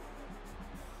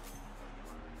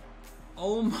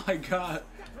 Oh my God.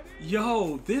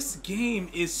 Yo, this game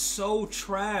is so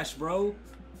trash, bro.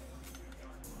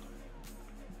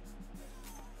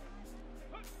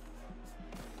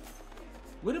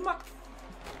 What am I?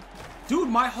 Dude,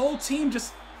 my whole team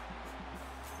just...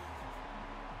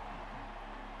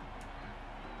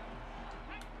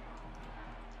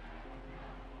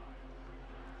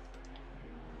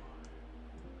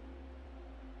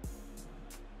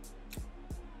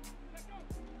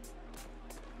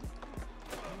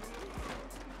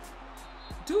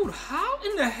 Dude, how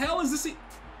in the hell is this?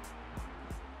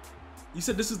 You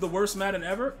said this is the worst Madden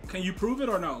ever? Can you prove it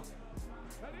or no?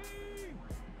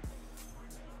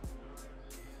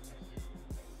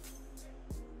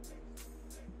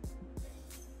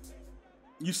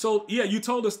 You sold, yeah, you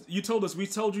told us, we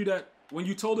told you that, when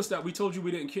you told us that, we told you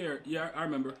we didn't care. Yeah, I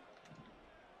remember.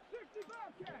 60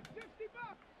 Bobcat, 60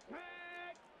 Bobcat. Ready,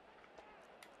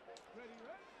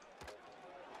 ready?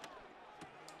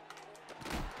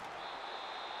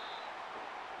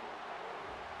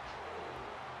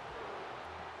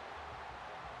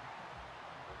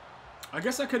 I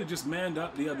guess I could have just manned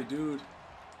up the other dude,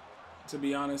 to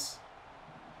be honest.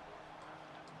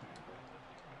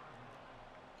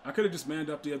 I could have just manned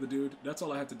up the other dude. That's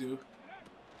all I had to do.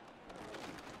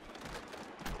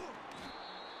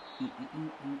 Come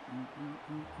on,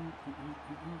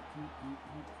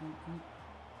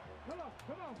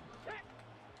 come on. Check.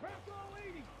 Press all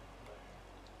 80.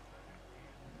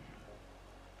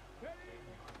 Ready?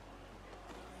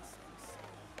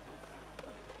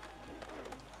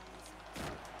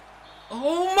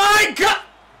 Oh my God!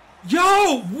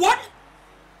 Yo, what?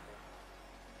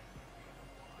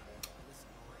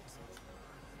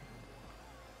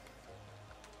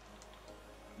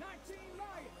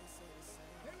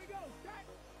 Here we go. Set.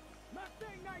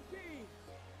 Mustang 19.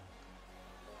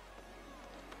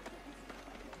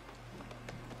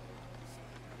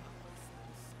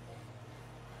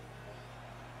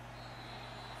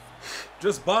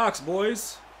 Just box,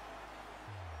 boys.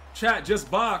 Chat, just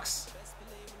box.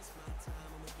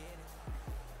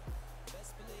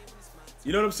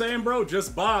 You know what I'm saying, bro?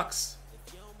 Just box.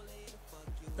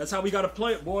 That's how we gotta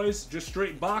play it, boys. Just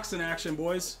straight boxing action,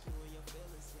 boys.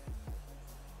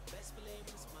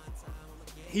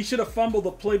 He should have fumbled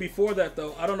the play before that,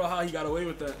 though. I don't know how he got away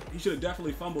with that. He should have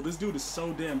definitely fumbled. This dude is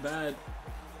so damn bad.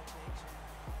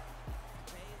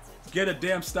 Get a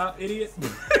damn stop, idiot.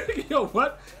 Yo,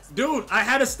 what? Dude, I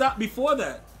had a stop before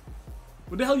that.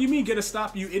 What the hell you mean get a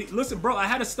stop, you idiot? Listen, bro, I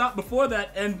had a stop before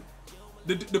that, and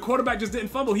the quarterback just didn't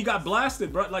fumble. He got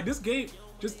blasted, bro. Like, this game,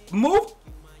 just move.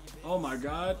 Oh, my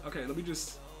God. Okay, let me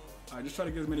just... All right, just try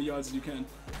to get as many yards as you can.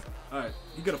 All right,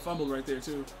 he could have fumbled right there,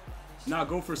 too. Now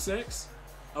go for 6.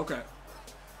 Okay.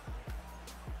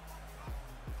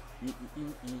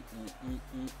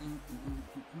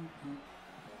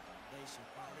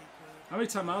 How many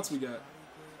timeouts we got?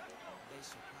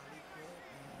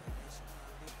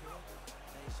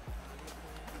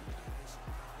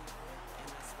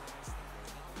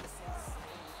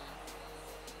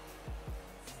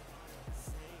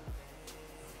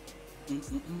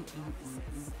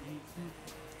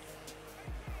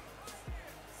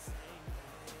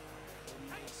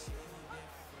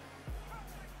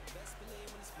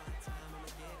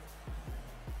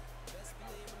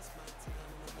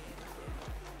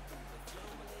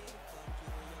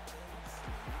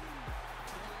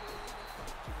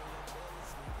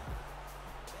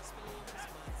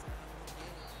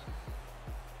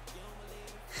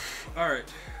 All right.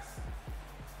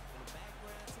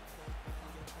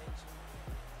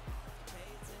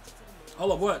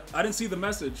 Hold up, what? I didn't see the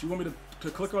message. You want me to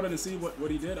click on it and see what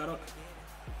he did? I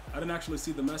didn't actually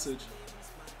see the message.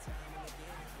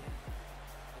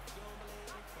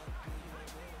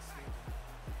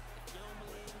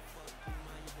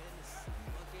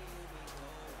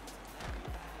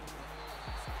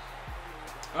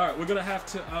 All right, we're gonna have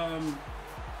to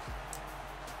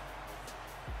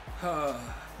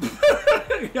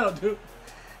yo, dude,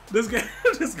 this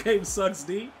game sucks,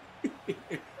 D.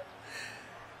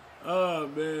 Oh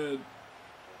man.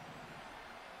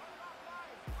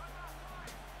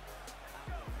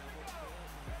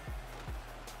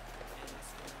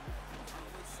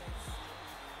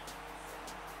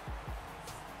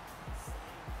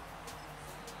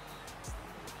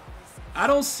 I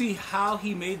don't see how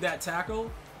he made that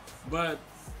tackle, but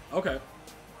okay.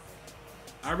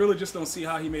 I really just don't see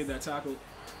how he made that tackle.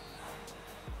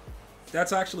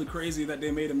 That's actually crazy that they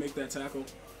made him make that tackle.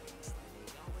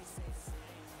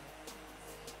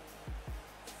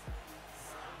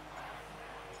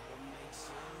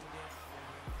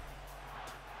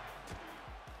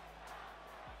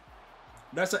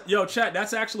 Yo, chat,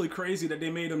 that's actually crazy that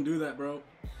they made him do that, bro.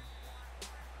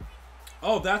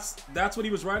 Oh, that's what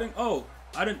he was writing? Oh,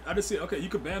 I didn't see it. Okay, you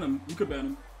could ban him. You could ban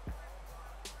him.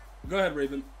 Go ahead,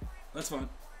 Raven. That's fine.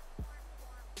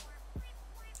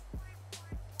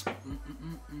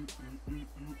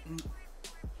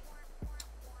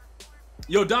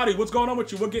 Yo, Dottie, what's going on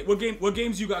with you? What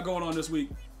games you got going on this week?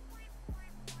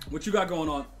 What you got going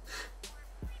on?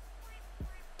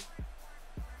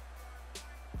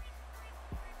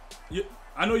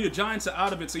 I know your Giants are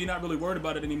out of it, so you're not really worried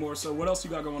about it anymore. So what else you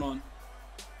got going on?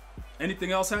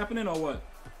 Anything else happening or what?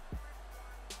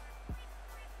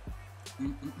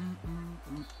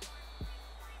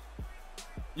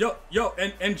 Yo,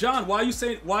 and John, why are you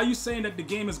saying that the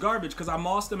game is garbage? Because I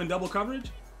mossed them in double coverage?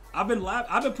 I've been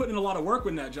putting in a lot of work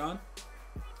with that, John.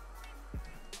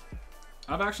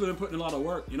 I've actually been putting in a lot of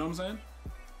work. You know what I'm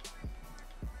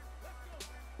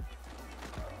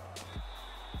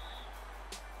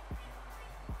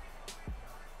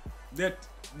saying?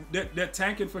 They're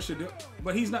tanking for Shador,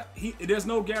 but he's not. There's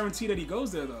no guarantee that he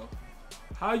goes there though.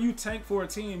 How you tank for a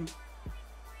team,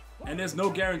 and there's no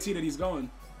guarantee that he's going?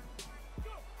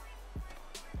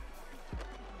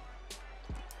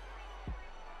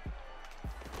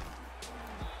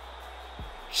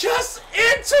 Just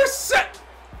intercept.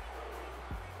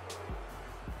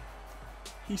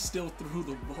 He still threw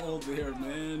the ball there,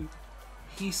 man.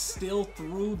 He still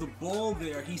threw the ball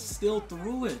there. He still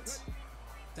threw it.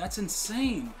 That's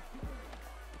insane.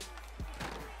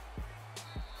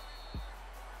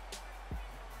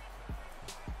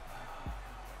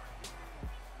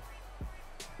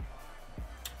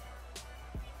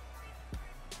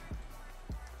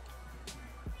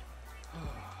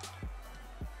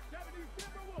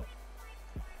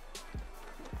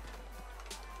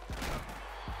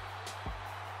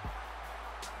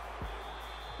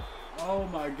 Oh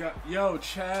my God. Yo,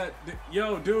 Chad.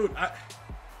 Yo, dude.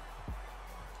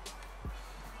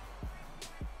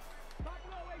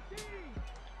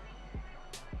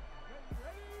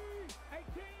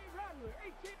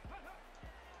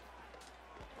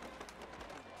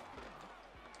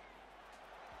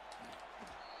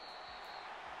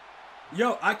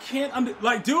 Yo, I can't,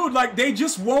 like, dude, like, they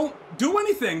just won't do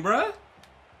anything, bruh.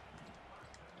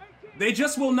 They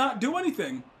just will not do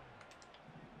anything.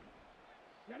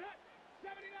 Set up.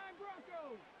 79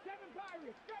 Broncos. 7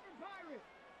 Pirates. 7 Pirates.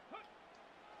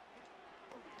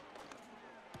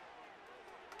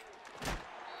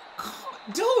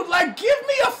 Dude, like, give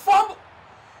me a fumble.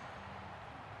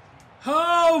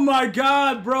 Oh my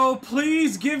God, bro.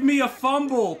 Please give me a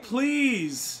fumble.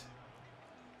 Please.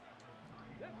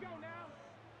 Let's go now.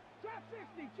 Trap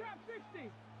 60. Trap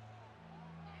 60.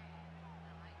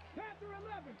 Panther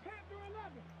 11. Panther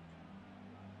 11.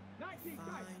 19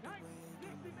 tight.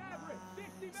 60 Maverick.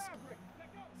 60 Maverick. Let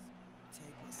go.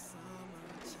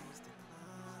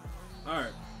 All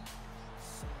right.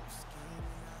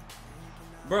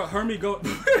 Bro, Hermie go.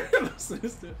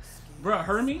 Bro,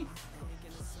 Hermie?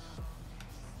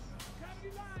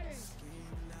 70 Lions.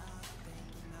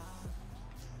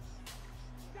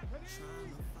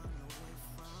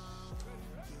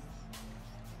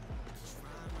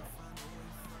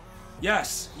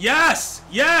 Yes. Yes.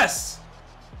 Yes.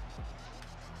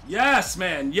 Yes,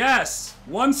 man. Yes.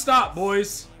 One stop,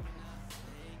 boys.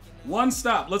 One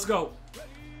stop. Let's go.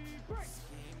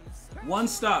 One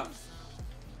stop.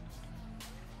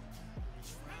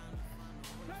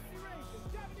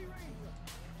 70 Rangers.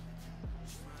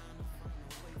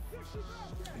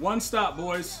 One stop,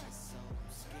 boys.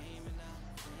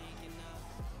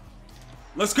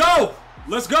 Let's go.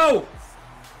 Let's go.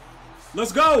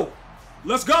 Let's go.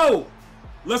 Let's go.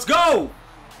 Let's go.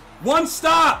 One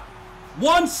stop.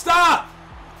 One stop.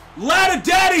 Ladder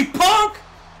daddy, punk.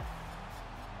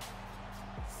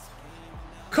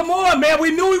 Come on, man.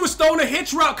 We knew he was throwing a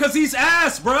hitch route because he's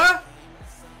ass, bruh.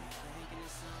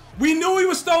 We knew he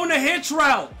was throwing a hitch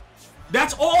route.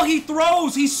 That's all he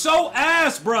throws. He's so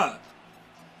ass, bruh.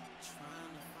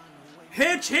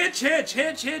 Hitch, hitch, hitch,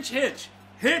 hitch, hitch, hitch.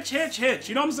 Hitch, hitch, hitch.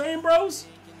 You know what I'm saying, bros?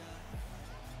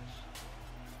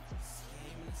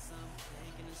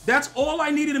 That's all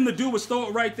I needed him to do was throw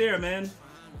it right there, man.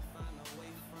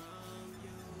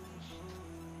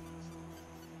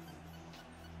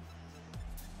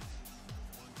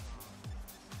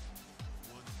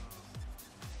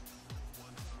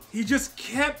 He just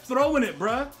kept throwing it,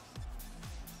 bruh.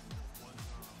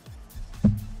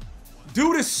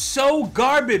 Dude is so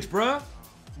garbage, bruh.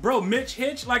 Bro, Mitch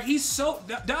Hitch, like he's so,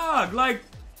 dog, like,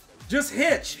 just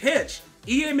hitch, hitch.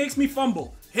 EA makes me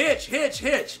fumble. Hitch, hitch,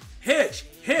 hitch, hitch,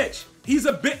 hitch. He's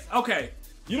a bit, okay.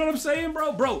 You know what I'm saying,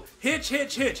 bro? Bro, hitch,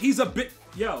 hitch, hitch. He's a bit,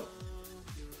 yo.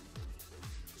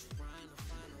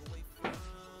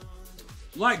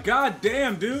 Like,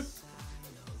 goddamn, dude.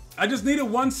 I just needed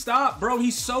one stop, bro.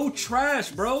 He's so trash,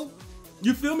 bro.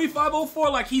 You feel me, 504?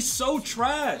 Like, he's so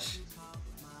trash.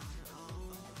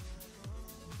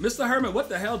 Mr. Herman, what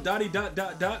the hell? Dotty dot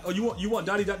dot dot. Oh, you want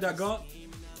Dotty dot dot gone?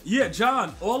 Yeah,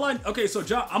 John. Okay, so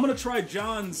John, I'm gonna try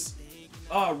John's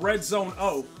Red Zone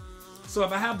O. So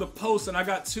if I have the post and I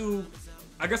got 2,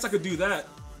 I guess I could do that.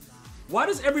 Why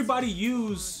does everybody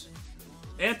use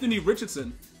Anthony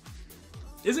Richardson?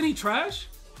 Isn't he trash?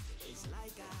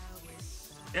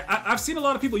 I've seen a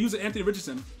lot of people use Anthony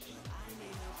Richardson.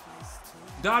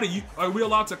 Dottie, are we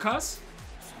allowed to cuss?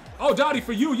 Oh, Dottie,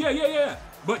 for you, yeah.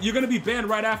 But you're gonna be banned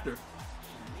right after.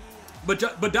 But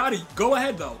Dottie, go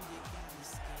ahead though.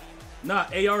 Nah,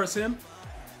 AR is him.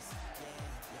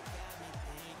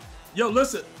 Yo,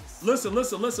 listen.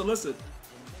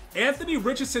 Anthony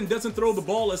Richardson doesn't throw the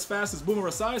ball as fast as Boomer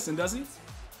Esiason, does he?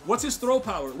 What's his throw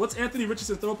power? What's Anthony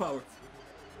Richardson's throw power?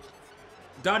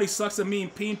 Dottie sucks a mean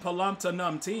peen palamta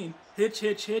num teen. Hitch,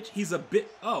 hitch, hitch. He's a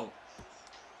bit. Oh.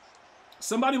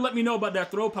 Somebody let me know about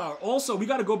that throw power. Also, we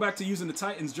got to go back to using the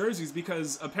Titans jerseys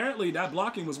because apparently that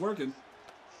blocking was working.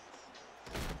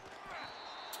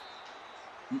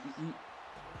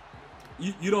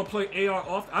 You don't play AR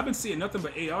off? I've been seeing nothing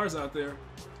but ARs out there.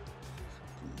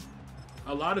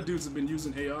 A lot of dudes have been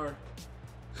using AR.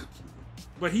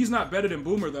 But he's not better than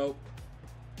Boomer, though.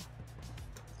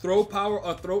 Throw power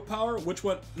or throat power? Which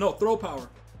one? No, throw power.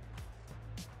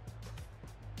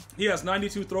 He has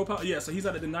 92 throw power. Yeah, so he's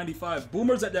at the 95.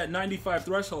 Boomer's at that 95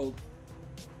 threshold.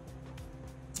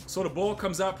 So the ball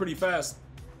comes out pretty fast.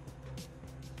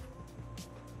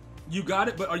 You got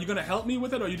it, but are you going to help me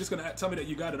with it, or are you just going to tell me that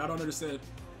you got it? I don't understand.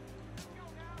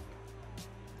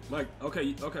 Like,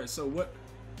 okay, so what?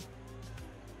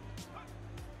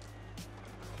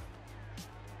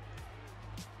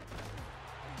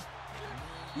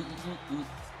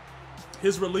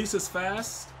 His release is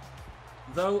fast,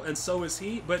 though, and so is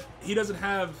he, but he doesn't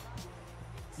have...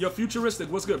 Yo,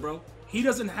 Futuristic, what's good, bro? He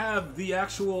doesn't have the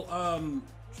actual,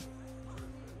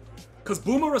 because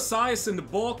Boomer Esiason, the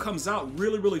ball comes out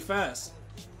really, really fast.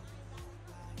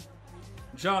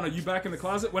 John, are you back in the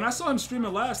closet? When I saw him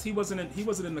streaming last, he wasn't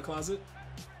in the closet.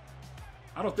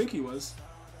 I don't think he was.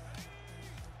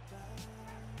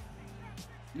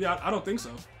 Yeah, I don't think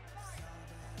so.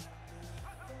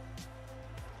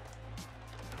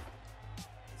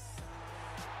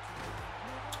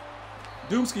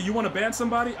 Doomski, you want to ban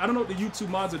somebody? I don't know what the YouTube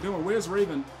mods are doing. Where's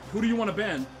Raven? Who do you want to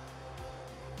ban?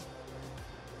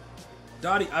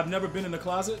 Dottie, I've never been in the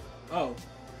closet. Oh.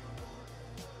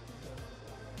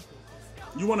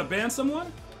 You want to ban someone?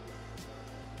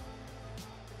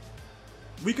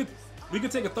 We could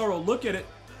take a thorough look at it.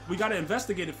 We got to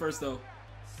investigate it first, though.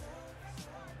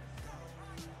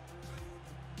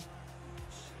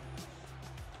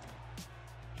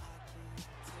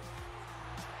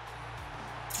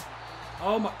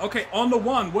 Oh my, okay, on the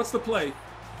one, what's the play?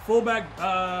 Fullback,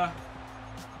 I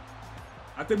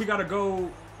think we gotta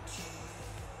go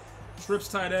trips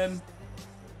tight end.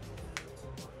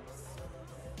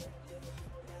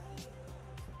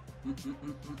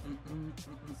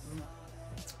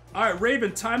 All right,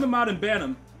 Raven, time him out and ban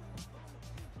him.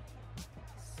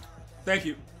 Thank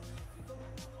you.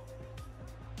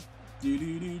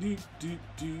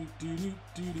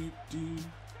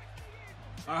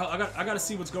 I gotta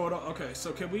see what's going on. Okay,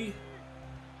 so can we?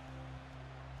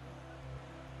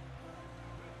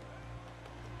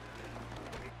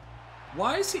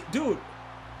 Why is he, dude?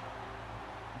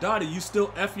 Dottie, you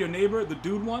still F your neighbor, the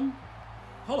dude one?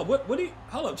 Hold up, what do you?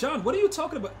 Hold up, John. What are you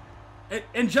talking about?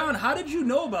 And John, how did you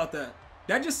know about that?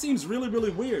 That just seems really,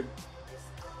 really weird.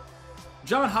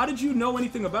 John, how did you know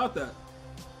anything about that?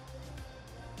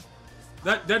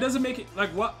 That doesn't make it like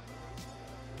what?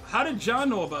 How did John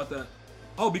know about that?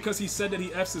 Oh, because he said that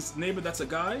he F's his neighbor that's a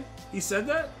guy? He said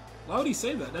that? Why would he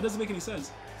say that? That doesn't make any sense.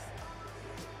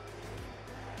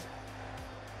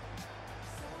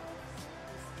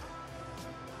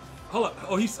 Hold up.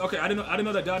 Oh, he's okay. I didn't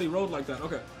know that Dottie rolled like that.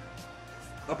 Okay.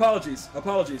 Apologies.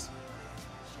 Apologies.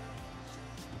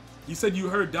 You said you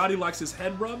heard Dottie likes his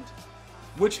head rubbed?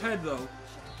 Which head though?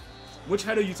 Which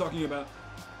head are you talking about?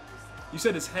 You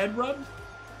said his head rubbed?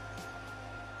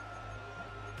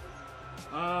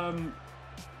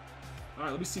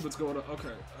 Alright, let me see what's going on.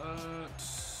 Okay.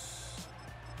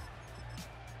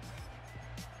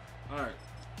 Alright.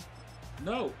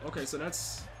 No. Okay, so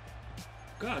that's...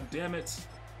 God damn it.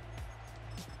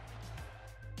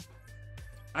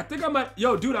 I think I might...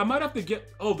 Yo, dude, I might have to get...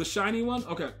 Oh, the shiny one?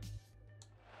 Okay.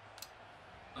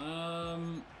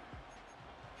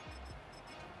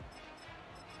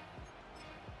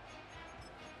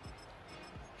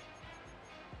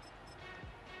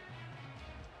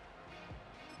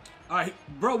 Alright,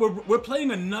 bro, we're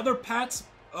playing another Pat's...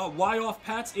 Y off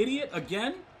Pat's idiot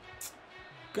again?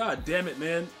 God damn it,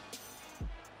 man.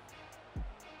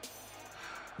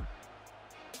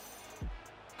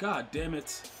 God damn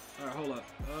it. Alright, hold up.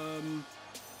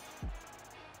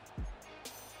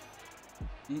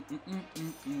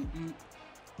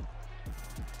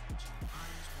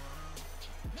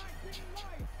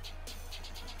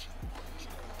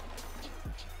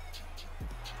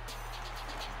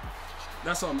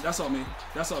 That's on me. That's on me.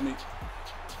 That's on me.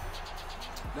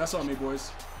 That's on me,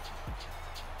 boys.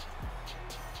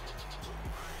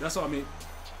 That's on me.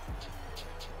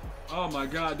 Oh my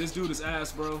god, this dude is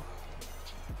ass, bro.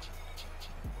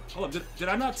 Hold up, did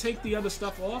I not take the other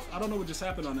stuff off? I don't know what just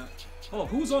happened on that. Hold up,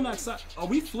 who's on that side? Are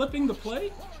we flipping the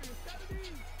play?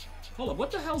 Hold up,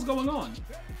 what the hell's going on?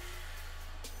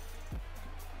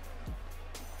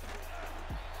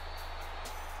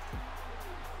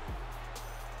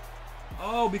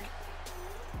 Oh,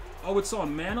 oh, it's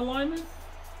on man alignment?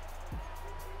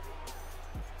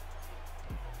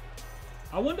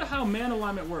 I wonder how man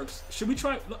alignment works. Should we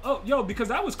try? Oh, yo, because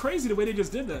that was crazy the way they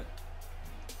just did that.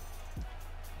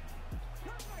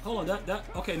 Hold on, that,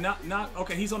 okay, not,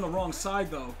 okay, he's on the wrong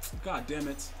side though. God damn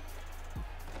it.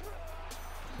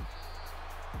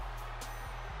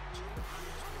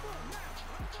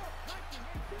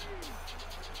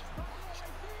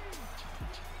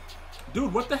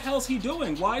 Dude, what the hell's he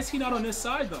doing? Why is he not on this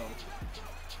side though?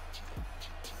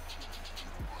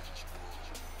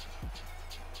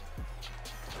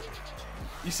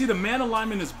 You see, the man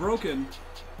alignment is broken.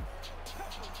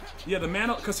 Yeah, the man,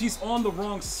 because he's on the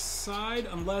wrong side,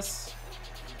 unless...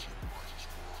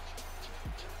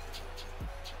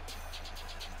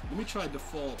 Let me try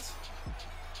default.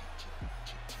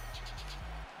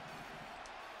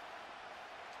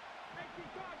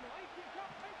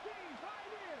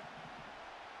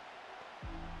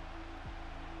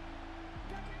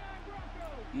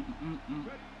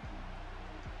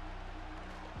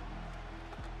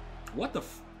 What the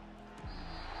f...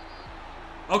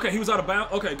 Okay, he was out of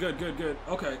bounds. Okay, good.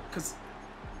 Okay, because...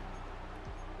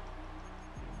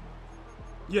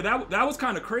 Yeah, that was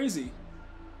kind of crazy.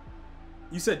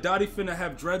 You said Dottie finna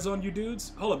have dreads on you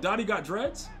dudes? Hold up, Dottie got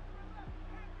dreads?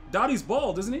 Dottie's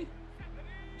bald, isn't he?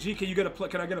 Gee, can I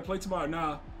get a play tomorrow?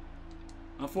 Nah.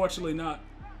 Unfortunately not.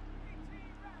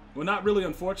 Well, not really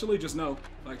unfortunately, just no.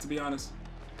 Like, to be honest.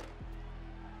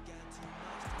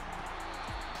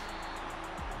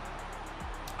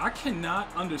 I cannot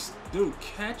understand. Dude,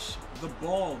 catch the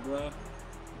ball, bruh.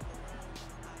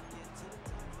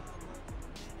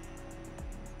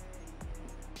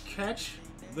 Catch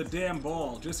the damn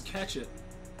ball. Just catch it.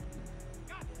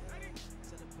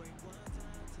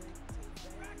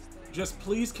 Just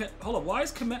please catch. Hold up. Why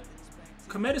is Komet?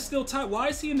 Komet is still tight. Why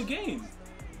is he in the game?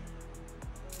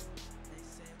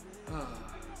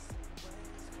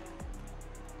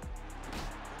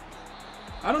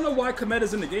 I don't know why Komet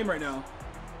is in the game right now.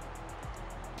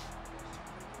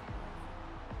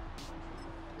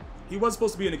 He was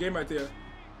supposed to be in the game right there.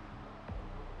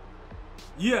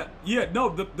 Yeah, no,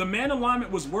 the man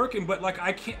alignment was working, but like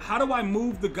I can't, how do I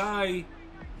move the guy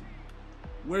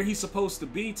where he's supposed to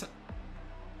be?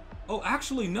 Oh,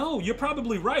 actually, no, you're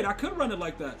probably right. I could run it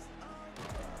like that.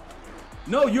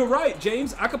 No, you're right,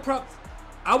 James.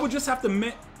 I would just have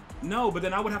to, no, but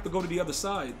then I would have to go to the other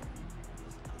side.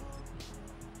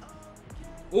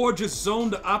 Or just zone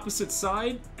the opposite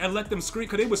side and let them scream,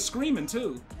 because they were screaming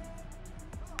too.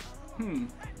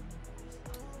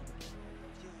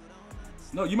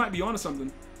 No, you might be onto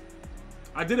something.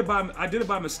 I did it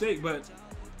by mistake, but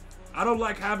I don't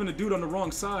like having a dude on the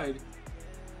wrong side.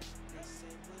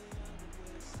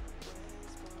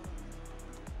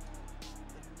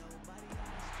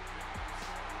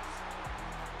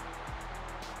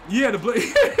 Yeah,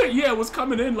 yeah, it was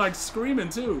coming in like screaming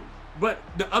too, but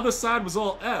the other side was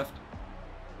all effed.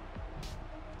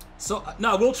 So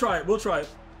no, we'll try it. We'll try it.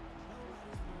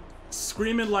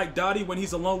 Screaming like Dottie when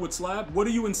he's alone with Slab? What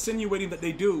are you insinuating that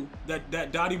they do?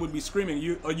 That Dottie would be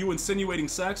screaming? Are you insinuating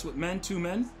sex with men, 2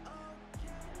 men?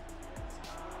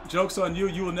 Joke's on you.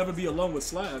 You will never be alone with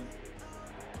Slab.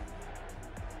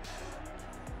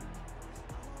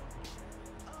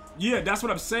 Yeah, that's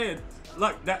what I'm saying.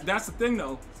 Like that's the thing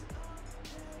though.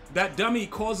 That dummy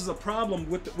causes a problem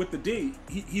with the D.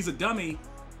 He's a dummy,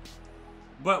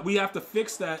 but we have to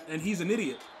fix that, and he's an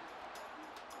idiot.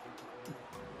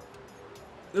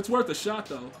 It's worth a shot,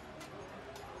 though.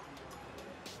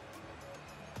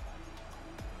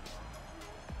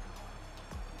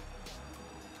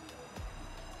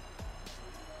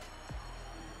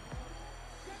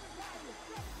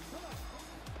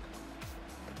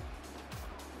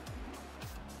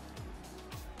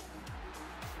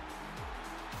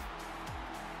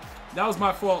 That was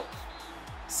my fault.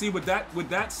 See, with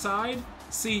that side,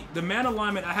 see, the man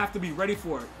alignment, I have to be ready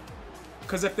for it.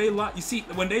 Because if they you see,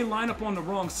 when they line up on the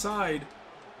wrong side,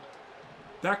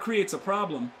 that creates a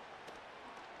problem.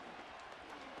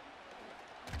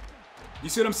 You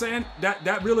see what I'm saying?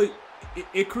 That really,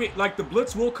 it create, like the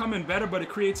blitz will come in better, but it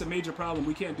creates a major problem.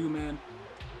 We can't do, man.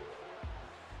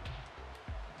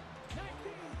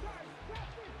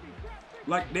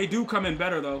 Like, they do come in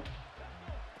better, though.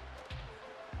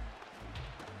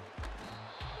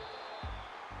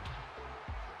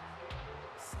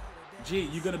 Gee,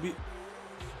 you gonna be...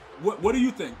 What do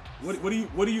you think?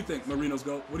 What do you think, Marinos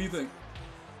Go? What do you think?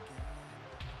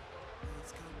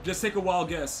 Just take a wild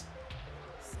guess.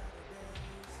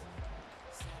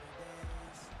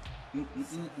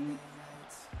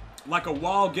 Like a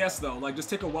wild guess though. Like just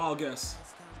take a wild guess.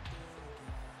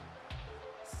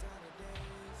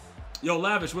 Yo,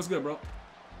 Lavish, what's good, bro?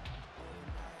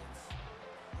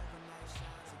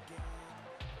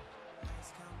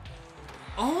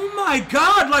 Oh my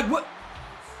God! Like what?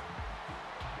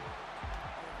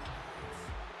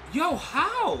 Yo,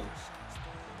 how?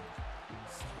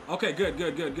 Okay, good.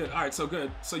 All right, so good.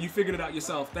 So you figured it out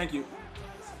yourself. Thank you.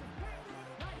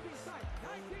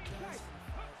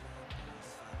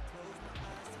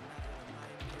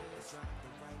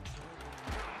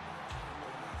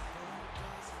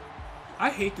 I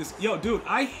hate this. Yo, dude,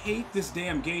 I hate this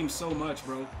damn game so much,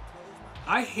 bro.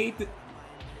 I hate the...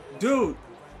 Dude.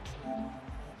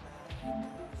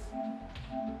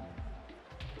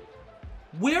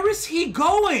 Where is he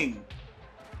going?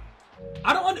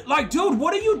 I don't like, dude,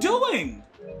 what are you doing?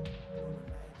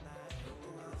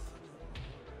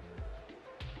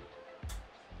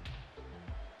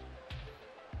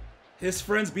 His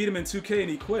friends beat him in 2K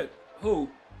and he quit. Who?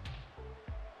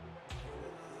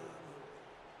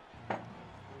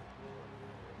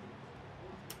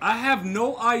 I have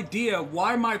no idea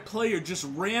why my player just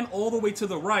ran all the way to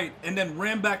the right and then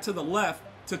ran back to the left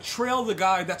to trail the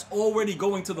guy that's already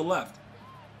going to the left.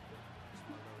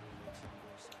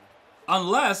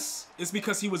 Unless it's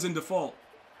because he was in default.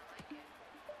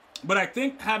 But I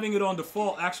think having it on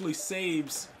default actually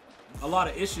saves a lot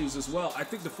of issues as well. I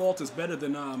think default is better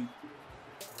than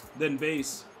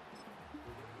base.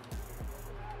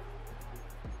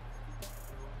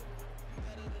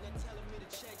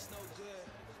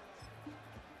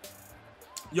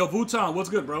 Yo, Bhutan, what's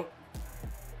good, bro?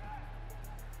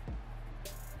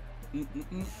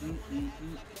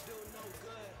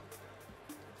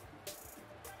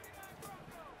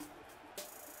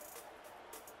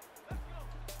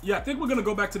 Yeah, I think we're gonna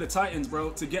go back to the Titans, bro,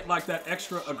 to get like that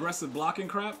extra aggressive blocking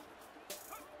crap.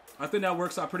 I think that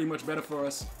works out pretty much better for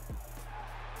us.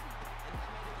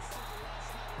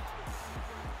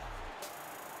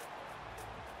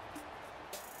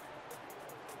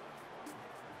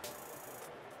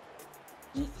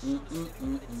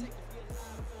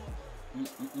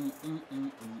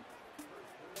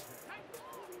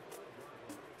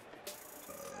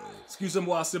 Excuse them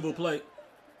while Sybil play.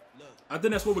 I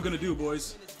think that's what we're gonna do,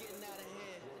 boys.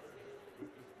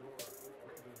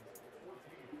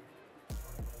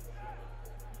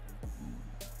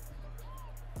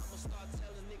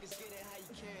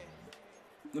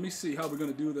 Let me see how we're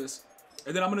gonna do this,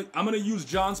 and then I'm gonna use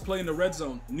John's play in the red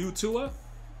zone. New Tua,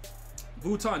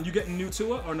 Bhutan, you getting new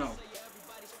Tua or no?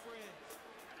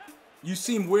 You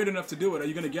seem weird enough to do it. Are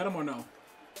you gonna get him or no?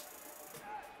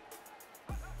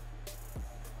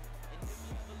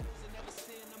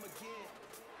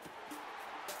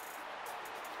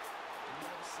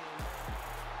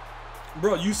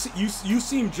 Bro, you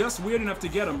seem just weird enough to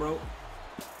get him, bro.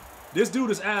 This dude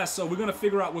is ass, so we're gonna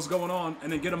figure out what's going on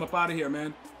and then get him up out of here,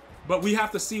 man. But we have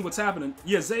to see what's happening.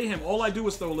 Yeah, Zayhim, all I do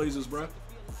is throw lasers, bro.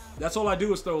 That's all I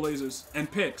do is throw lasers and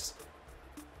picks.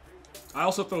 I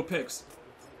also throw picks.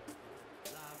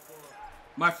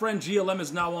 My friend GLM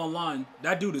is now online.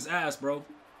 That dude is ass, bro.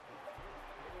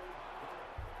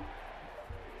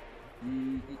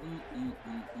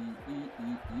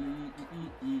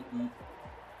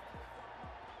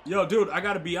 Yo, dude, I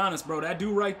gotta be honest, bro. That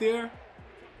dude right there.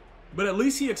 But at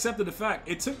least he accepted the fact.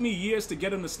 It took me years to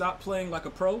get him to stop playing like a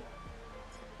pro.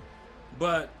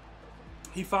 But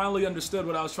he finally understood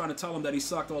what I was trying to tell him, that he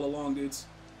sucked all along, dudes.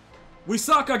 We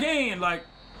suck again! Like,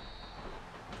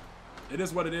 it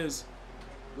is what it is.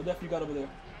 What the F you got over there?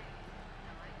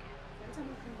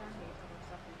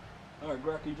 Alright,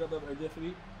 Greg, can you drop that right there for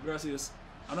me? Gracias.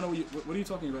 I don't know what are you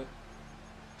talking about?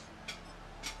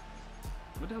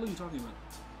 What the hell are you talking about?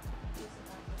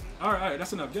 Alright,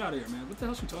 that's enough. Get out of here, man. What the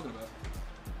hell is she talking about?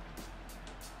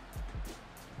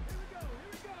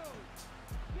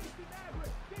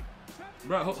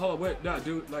 Bro, hold on, wait. Nah,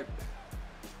 dude, like...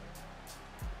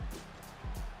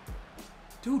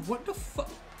 Dude, what the fuck?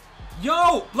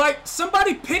 Yo, like,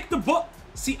 somebody pick the book.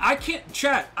 See, I can't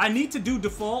chat. I need to do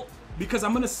default because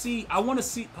I'm gonna see. I want to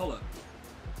see. Hold up.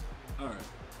 All right.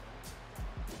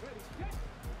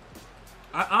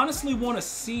 I honestly want to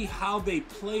see how they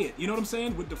play it. You know what I'm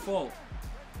saying? With default.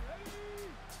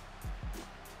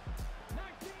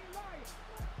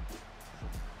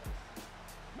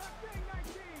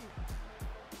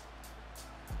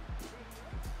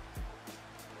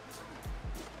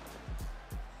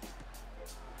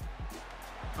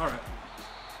 All right.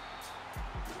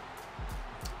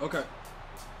 Okay.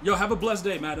 Yo, have a blessed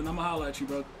day, Madden. I'm gonna holler at you,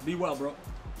 bro. Be well, bro.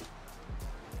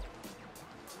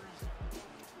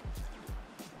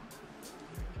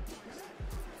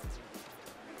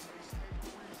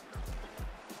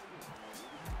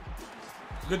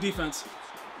 Good defense.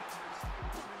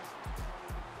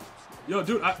 Yo,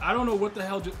 dude, I don't know what the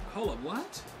hell just... Hold up,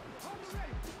 what?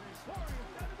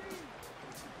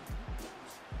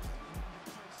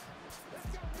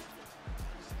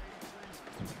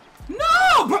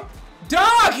 No, bro!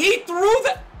 Dog, he threw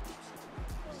the...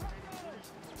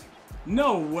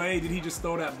 No way did he just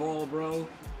throw that ball, bro.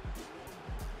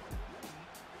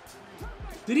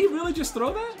 Did he really just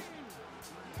throw that?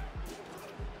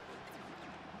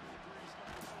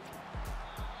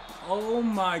 Oh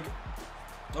my...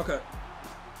 Okay.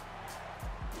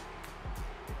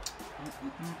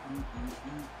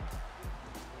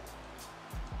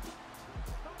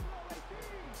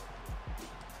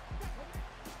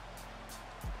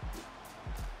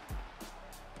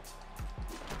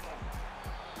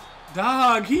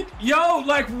 Dog, he... Yo,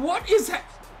 like, what is that?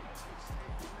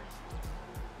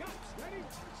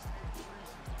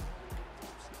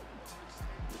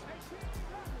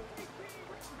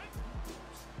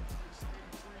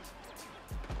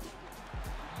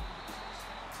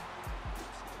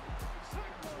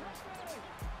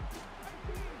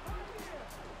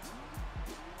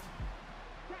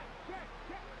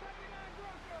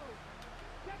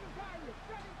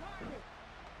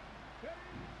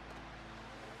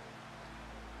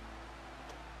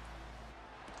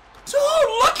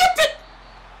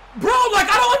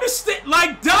 understand?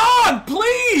 Like, dog,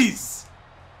 please.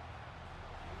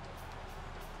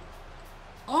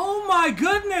 Oh my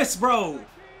goodness, bro. Trap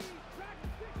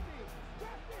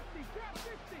 50, trap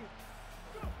 50.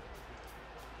 Go.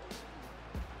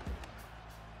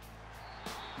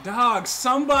 Dog,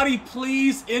 somebody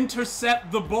please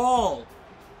intercept the ball.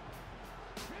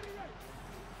 Ready, right.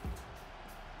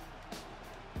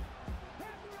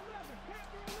 Pass to 11, pass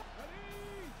to 11.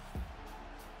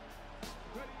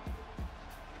 Ready. Ready.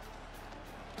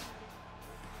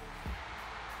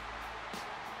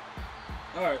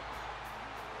 All right.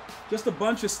 Just a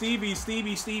bunch of Stevie.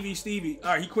 All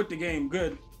right, he quit the game.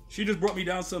 Good. She just brought me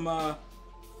down some, I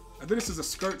think this is a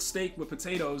skirt steak with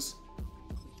potatoes.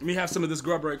 Let me have some of this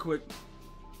grub right quick.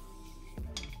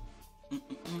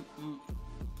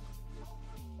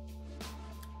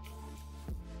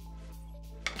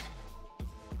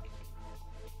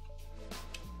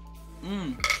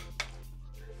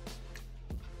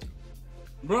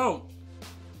 Bro,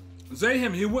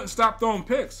 Zahim, he wouldn't stop throwing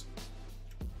picks.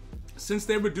 Since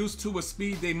they reduced TUA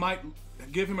speed, they might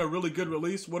give him a really good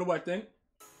release. What do I think?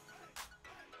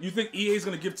 You think EA is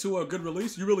going to give TUA a good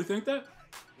release? You really think that?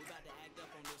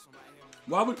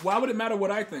 Why would it matter what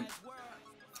I think?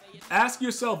 Ask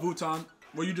yourself, Vuitton,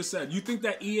 what you just said. You think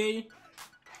that EA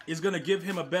is going to give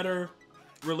him a better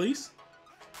release?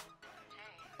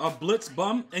 A Blitz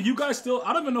bum? And you guys still,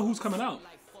 I don't even know who's coming out.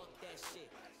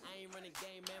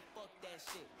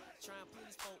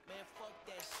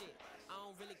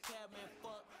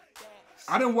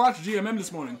 I didn't watch GMM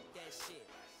this morning.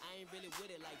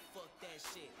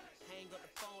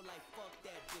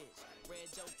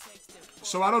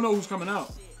 So I don't know who's coming out.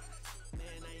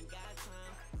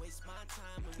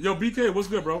 Yo, BK, what's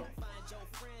good, bro?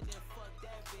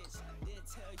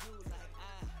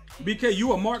 BK,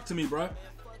 you a mark to me, bro.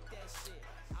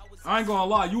 I ain't gonna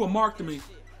lie, you a mark to me.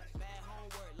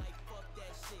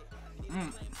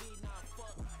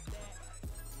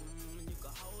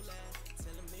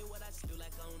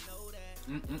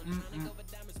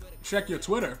 Check your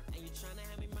Twitter.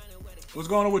 What's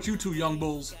going on with you two young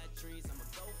bulls?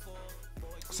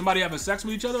 Somebody having sex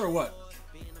with each other or what?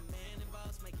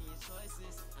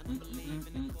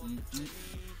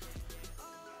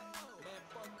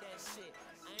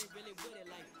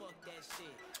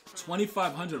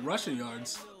 2,500 rushing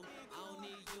yards.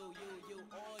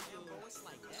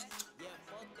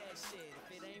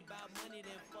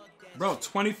 Bro,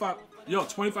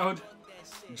 2,500.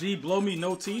 G, blow me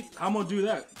no teeth. I'm gonna do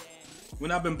that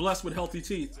when I've been blessed with healthy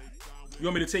teeth. You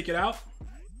want me to take it out?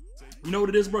 You know what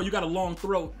it is, bro? You got a long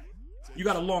throat. You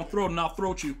got a long throat, and I'll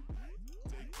throat you.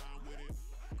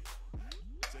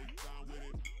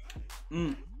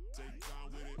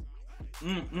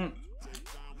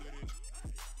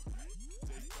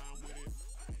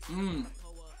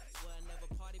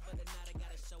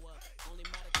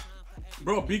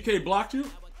 Bro, BK blocked you?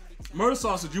 Murder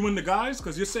Sausage, you in the guys?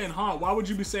 Because you're saying huh. Why would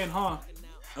you be saying huh?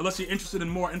 Unless you're interested in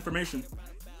more information.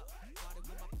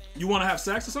 You want to have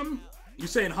sex or something? You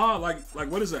saying huh? Like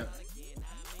what is that?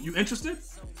 You interested?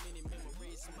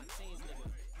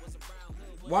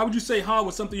 Why would you say huh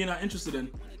with something you're not interested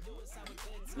in?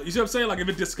 You see what I'm saying? Like if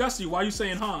it disgusts you, why are you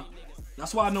saying huh?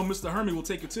 That's why I know Mr. Hermie will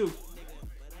take it too.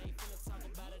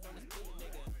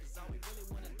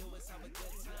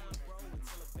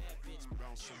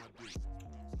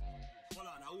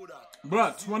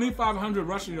 Bruh, 2,500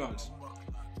 rushing yards.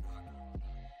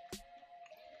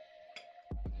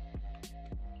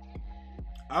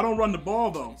 I don't run the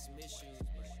ball though.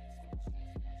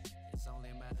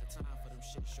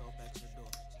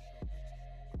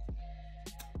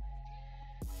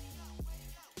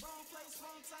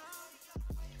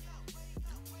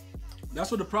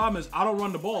 That's what the problem is. I don't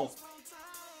run the ball.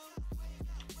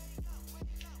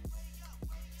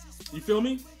 You feel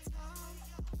me?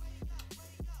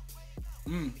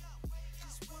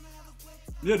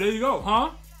 Yeah, there you go,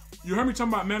 huh? You heard me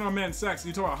talking about man-on-man sex.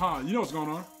 You talking about, huh? You know what's going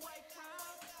on.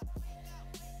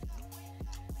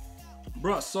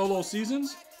 Bruh, solo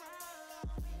seasons?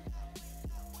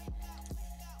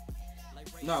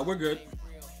 Nah, we're good.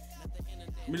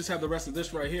 Let me just have the rest of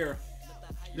this right here.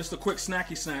 Just a quick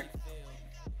snacky snack.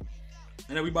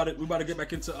 And then we about to get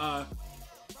back into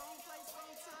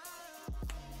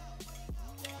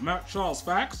Matt Charles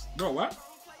facts. Bro, what?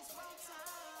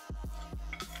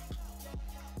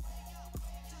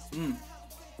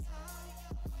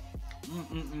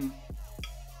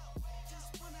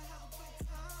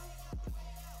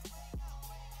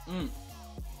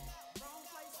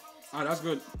 Alright, that's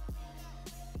good.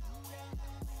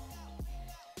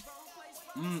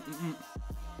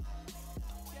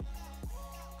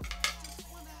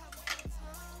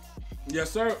 Yes,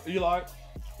 sir, Eli.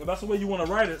 If that's the way you want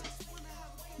to write it,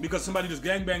 because somebody just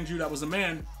gangbanged you that was a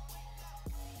man,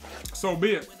 so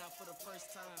be it.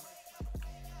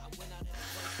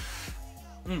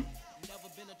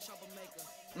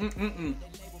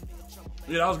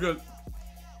 Yeah, that was good.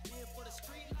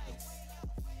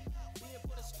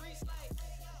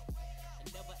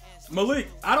 Malik,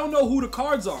 I don't know who the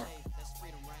cards are.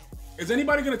 Is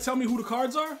anybody gonna tell me who the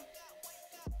cards are?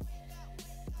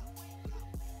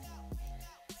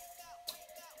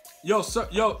 Yo, sir,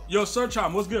 yo, Sir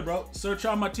Chom, what's good, bro? Sir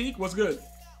Chom Matik, what's good?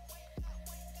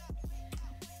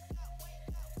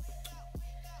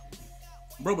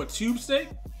 Bro, but tube steak?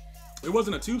 It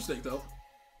wasn't a tube steak though.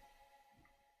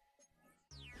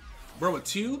 Bro, a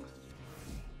tube?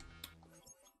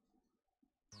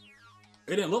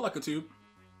 It didn't look like a tube.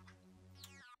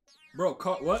 Bro,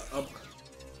 what?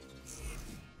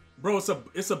 Bro,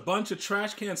 it's a bunch of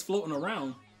trash cans floating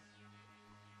around.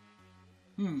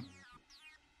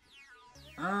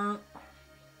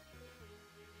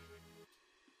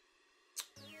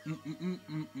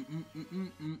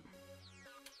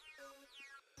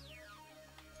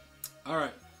 All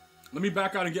right, let me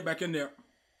back out and get back in there.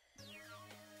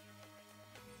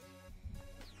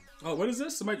 Oh, what is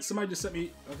this? Somebody just sent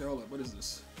me. Okay, hold up. What is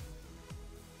this?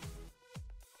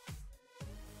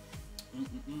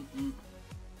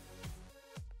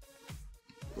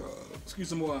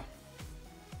 Excuse me, more.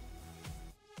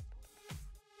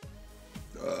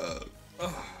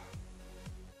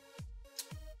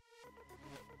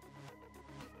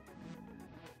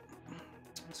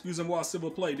 Excuse me while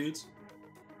civil play, dudes.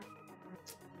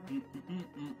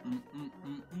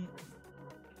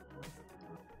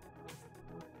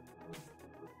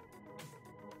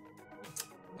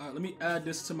 Alright, let me add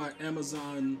this to my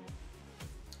Amazon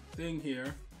thing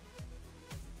here.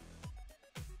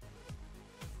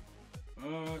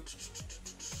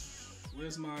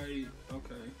 Where's my...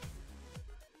 Okay.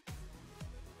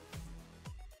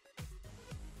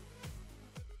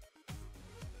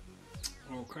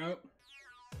 Oh, crap.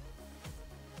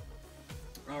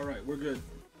 Alright, we're good.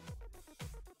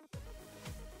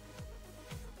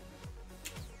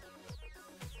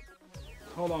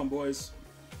 Hold on, boys.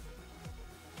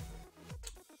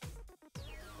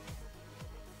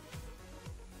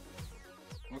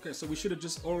 Okay, so we should have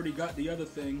just already got the other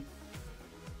thing.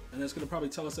 And it's going to probably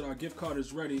tell us that our gift card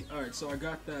is ready. Alright, so I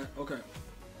got that. Okay.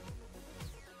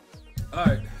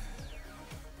 Alright.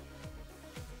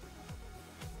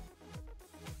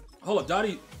 Hold up,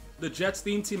 Dottie. The Jets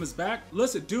theme team is back.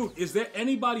 Listen, dude, is there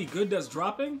anybody good that's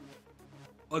dropping?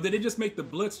 Or did they just make the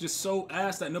blitz just so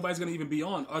ass that nobody's going to even be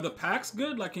on? Are the packs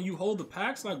good? Like, can you hold the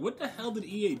packs? Like, what the hell did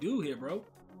EA do here, bro?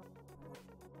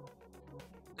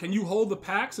 Can you hold the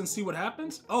packs and see what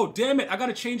happens? Oh, damn it. I got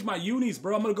to change my unis,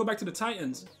 bro. I'm going to go back to the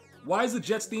Titans. Why is the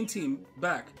Jets theme team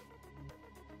back?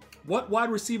 What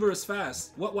wide receiver is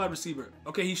fast? What wide receiver?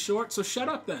 Okay, he's short, so shut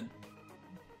up then.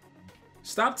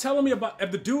 Stop telling me about...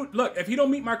 If the dude... Look, if he don't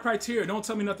meet my criteria, don't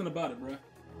tell me nothing about it, bro.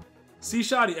 See,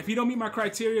 Shotty, if he don't meet my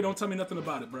criteria, don't tell me nothing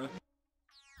about it, bro.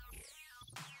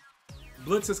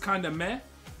 Blitz is kind of meh.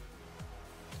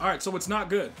 Alright, so it's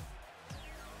not good.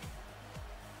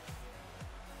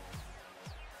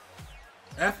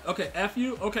 Okay, F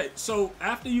you? Okay, so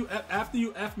after you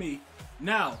F me,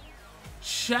 now,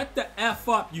 shut the F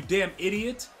up, you damn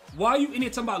idiot. Why are you in here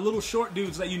talking about little short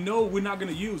dudes that you know we're not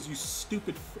going to use, you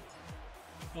stupid...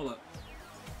 Hold up.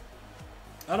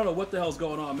 I don't know what the hell's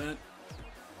going on, man.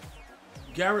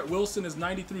 Garrett Wilson is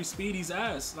 93 speed. He's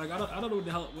ass. Like, I don't know what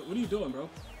the hell. What are you doing, bro?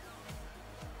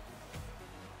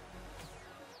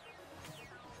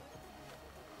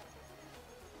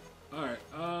 All right.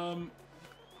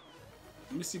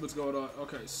 Let me see what's going on.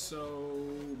 Okay, so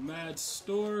Mad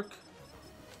Stork.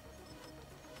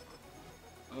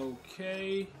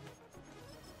 Okay.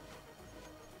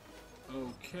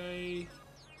 Okay.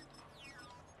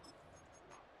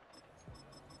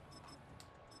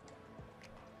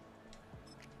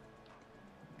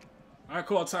 All right,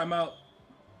 call timeout.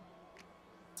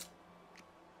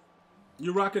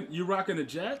 You rocking the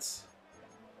Jets?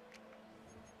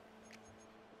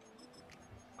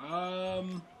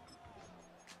 I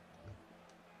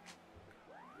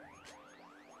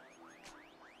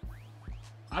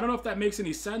don't know if that makes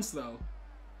any sense though.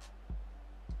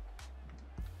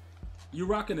 You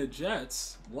rocking the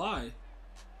Jets? Why?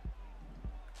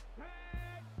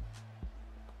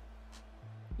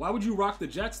 Why would you rock the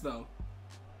Jets though?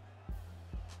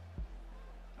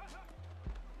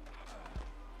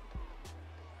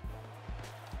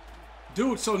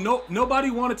 Dude, so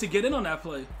nobody wanted to get in on that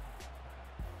play.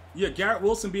 Yeah, Garrett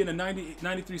Wilson being a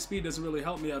 93 speed doesn't really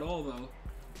help me at all, though.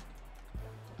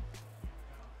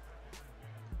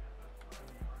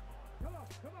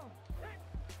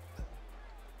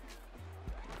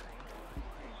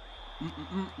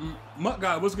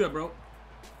 guy? What's good, bro?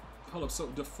 Hold up. So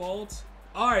default.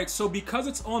 All right. So because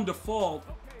it's on default,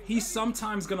 he's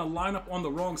sometimes gonna line up on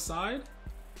the wrong side.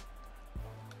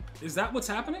 Is that what's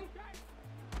happening?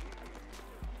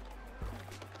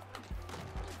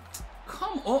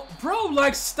 Come on, bro.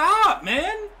 Like, stop,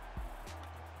 man.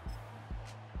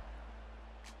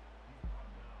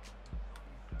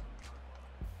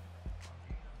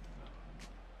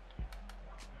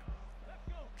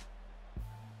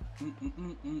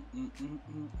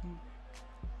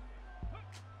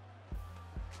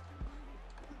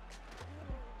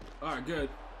 All right, good.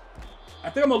 I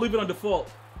think I'm gonna leave it on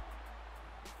default.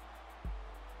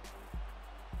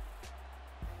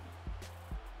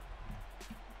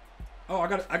 Oh,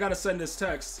 I gotta send this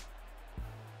text.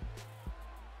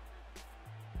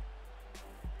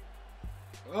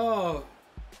 Oh.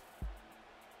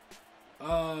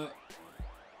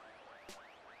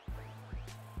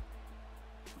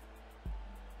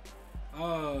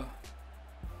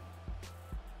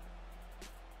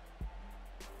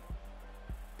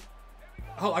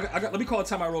 Hold on, let me call a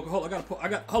timeout real quick. Hold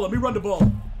on, let me run the ball.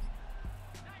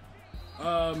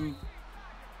 Hold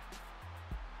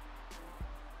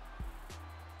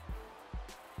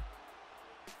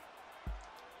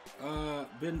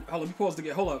on, let me pause the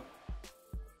game. Hold up.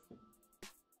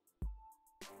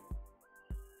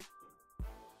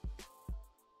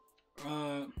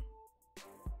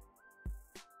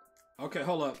 Okay,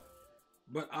 hold up.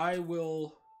 But I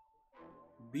will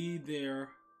be there.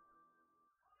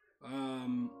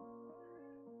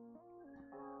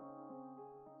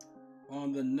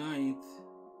 On the 9th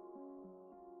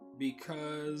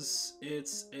because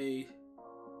it's a...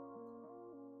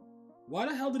 Why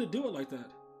the hell did it do it like that?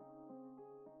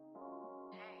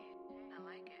 Hey, I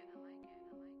like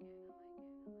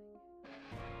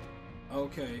it.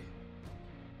 Okay.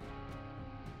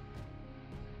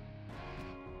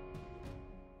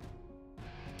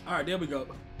 All right, there we go.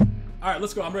 All right,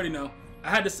 let's go. I'm ready now. I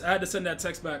had to send that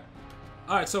text back.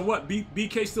 All right, so what?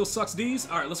 BK still sucks D's?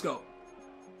 All right, let's go.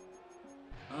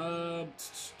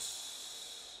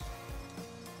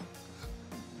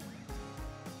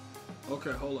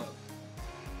 Okay, hold up.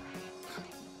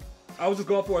 I was just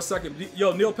going for a second.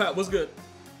 Yo, Neil Pat, what's good?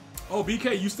 Oh,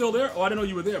 BK, you still there? Oh, I didn't know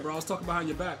you were there, bro. I was talking behind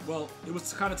your back. Well, it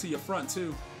was kind of to your front,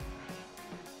 too.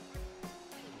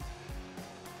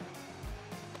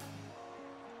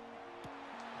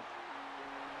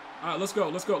 All right, let's go.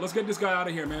 Let's get this guy out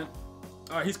of here, man.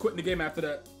 All right, he's quitting the game after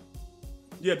that.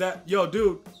 Yeah, yo,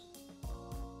 dude.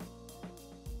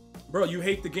 Bro, you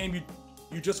hate the game.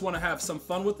 You just want to have some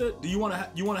fun with it? Do you want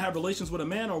to have relations with a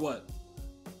man or what?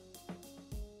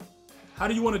 How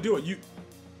do you want to do it?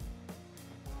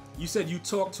 You said you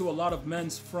talk to a lot of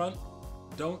men's front.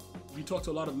 Don't you talk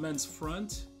to a lot of men's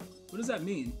front? What does that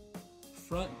mean?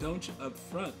 Front, don't you? Up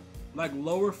front. Like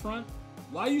lower front?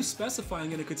 Why are you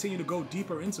specifying it and continue to go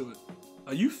deeper into it?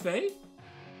 Are you Faye?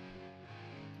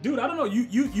 Dude, I don't know.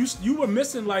 You were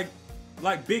missing like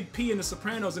Big P in The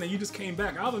Sopranos and then you just came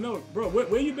back. I don't know. Bro,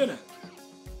 where you been at?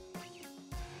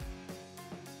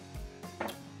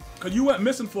 Cause you went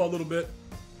missing for a little bit.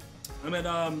 And then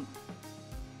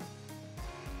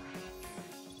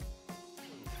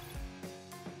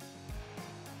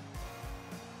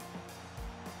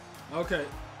okay.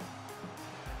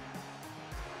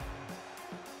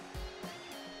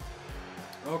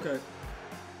 Okay.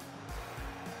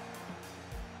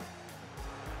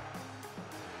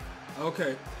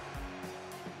 Okay.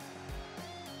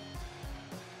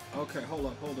 Okay, hold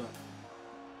up.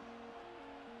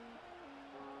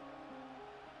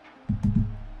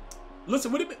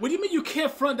 Listen, what do you mean you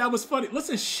can't front? That was funny.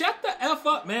 Listen, shut the F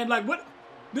up, man. Like, what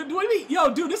do you mean?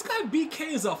 Yo, dude, this guy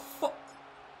BK is a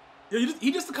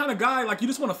he just the kind of guy, like, you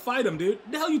just want to fight him, dude.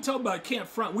 What the hell you talking about can't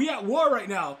front? We at war right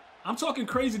now. I'm talking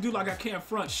crazy, dude, like I can't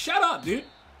front. Shut up, dude.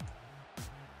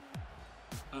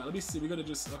 Let me see. We're going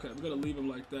to leave him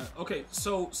like that. Okay,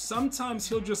 so sometimes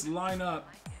he'll just line up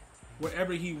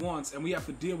wherever he wants, and we have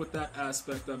to deal with that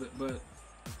aspect of it,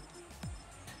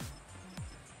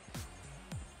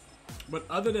 But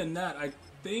other than that, I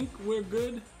think we're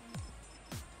good.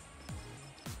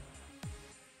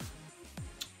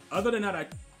 Other than that, I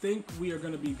think we are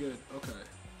going to be good. Okay.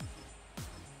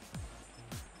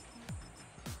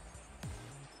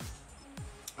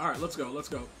 All right, let's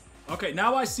go. Okay,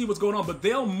 now I see what's going on, but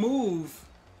they'll move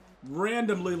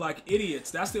randomly like idiots.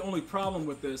 That's the only problem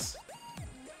with this.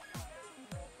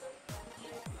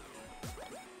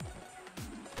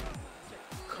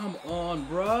 Come on,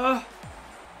 bruh.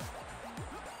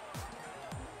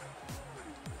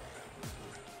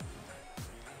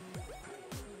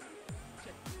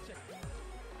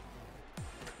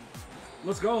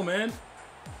 Let's go, man.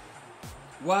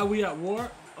 Why we at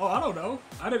war? Oh, I don't know.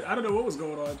 I don't know what was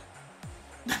going on.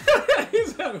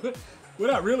 We're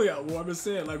not really at war. I'm just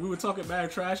saying, like, we were talking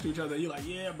bad trash to each other. You're like,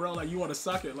 yeah, bro, like, you want to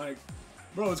suck it. Like,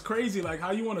 bro, it's crazy, like,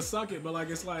 how you want to suck it, but, like,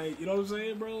 it's like, you know what I'm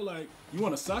saying, bro? Like, you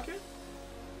want to suck it?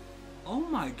 Oh,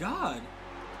 my God.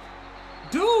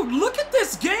 Dude, look at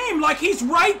this game. Like, he's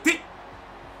right there.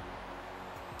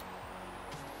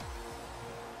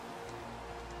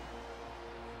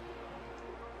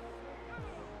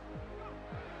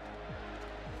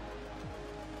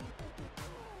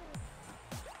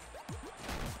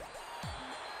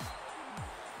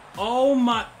 Oh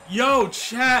my, yo,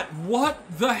 chat, what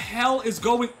the hell is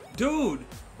going, dude?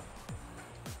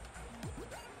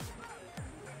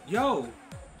 Yo.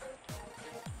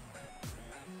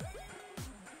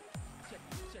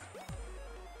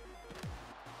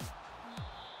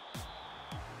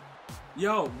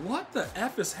 Yo, what the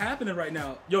F is happening right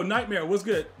now? Yo, Nightmare, what's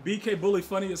good? BK Bully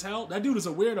funny as hell? That dude is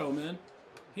a weirdo, man.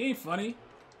 He ain't funny.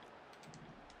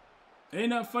 Ain't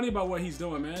nothing funny about what he's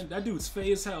doing, man. That dude's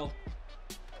fey as hell.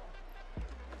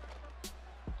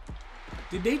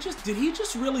 Did he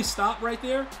just really stop right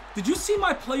there? Did you see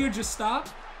my player just stop?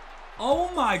 Oh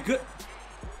my good.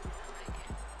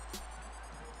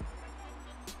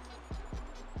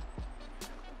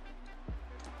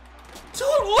 Dude,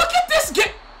 look at this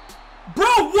game. Bro,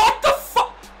 what the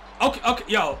fuck? Okay,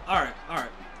 yo, alright.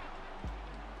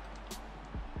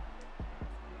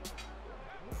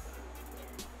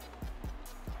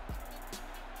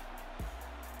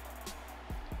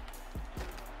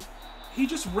 He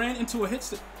just ran into a hit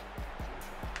stick.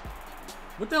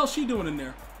 What the hell is she doing in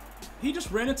there? He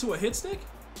just ran into a hit stick?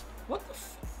 What the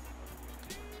f...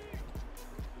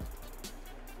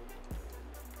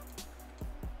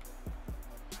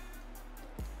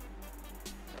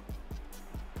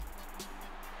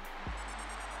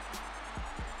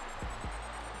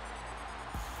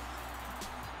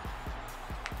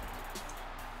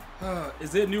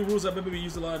 Is there new rules I've ever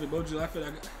used a lot of emoji laughing?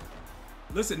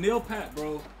 Listen, Neil Pat,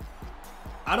 bro.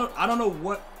 I don't know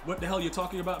what the hell you're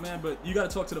talking about, man, but you gotta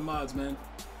talk to the mods, man.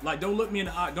 Like, don't look me in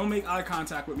the eye. Don't make eye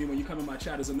contact with me when you come in my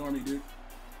chat as a normie, dude.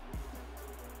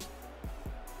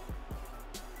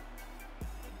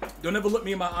 Don't ever look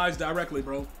me in my eyes directly,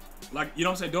 bro. Like, you know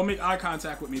what I'm saying? Don't make eye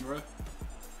contact with me, bro.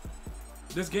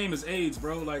 This game is AIDS,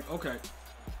 bro. Like, okay.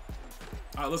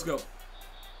 All right, let's go.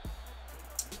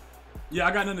 Yeah,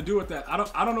 I got nothing to do with that. I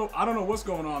don't know what's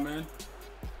going on, man.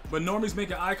 But normies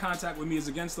making eye contact with me is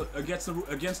against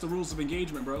the rules of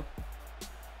engagement, bro.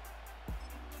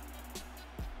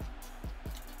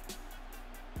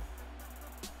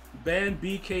 Ban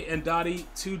BK and Dottie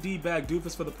 2D bag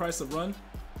doofus for the price of run.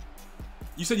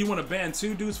 You said you want to ban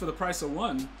 2 dudes for the price of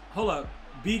 1. Hold up,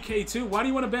 BK2. Why do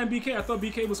you want to ban BK? I thought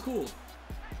BK was cool.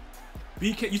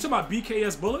 BK, you talking about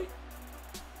BKS Bully?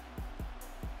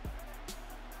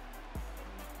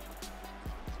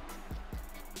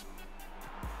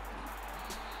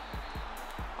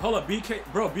 Hold up, BK,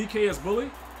 bro, BKS Bully?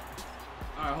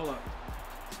 Alright, hold up.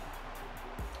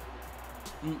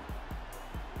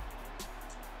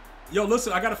 Yo,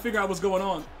 listen, I gotta figure out what's going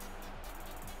on.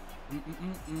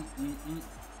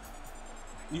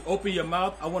 You open your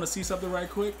mouth, I wanna see something right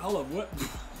quick. Hold up, what?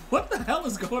 What the hell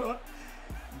is going on?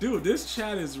 Dude, this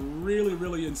chat is really,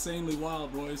 really insanely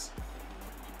wild, boys.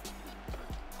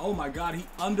 Oh my god, he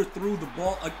underthrew the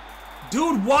ball.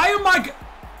 Dude, why am I...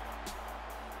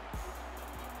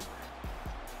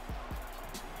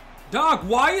 Dog,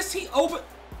 why is he over...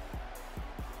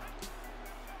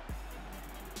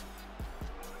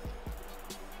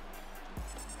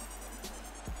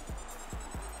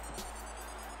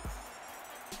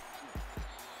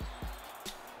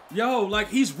 Yo, like,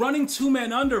 he's running 2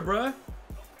 men under, bruh.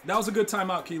 That was a good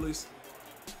timeout, Keelys.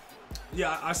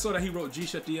 Yeah, I saw that he wrote G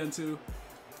at the end, too.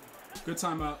 Good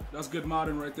timeout. That's good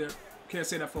modern right there. Can't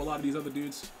say that for a lot of these other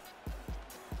dudes.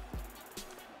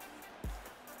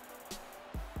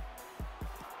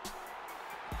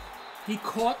 He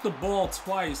caught the ball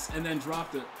twice and then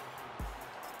dropped it.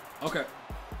 Okay.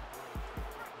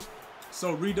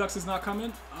 So Redux is not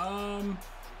coming?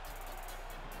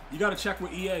 You gotta check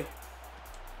with EA.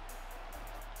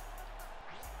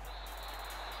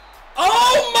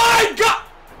 Oh my god!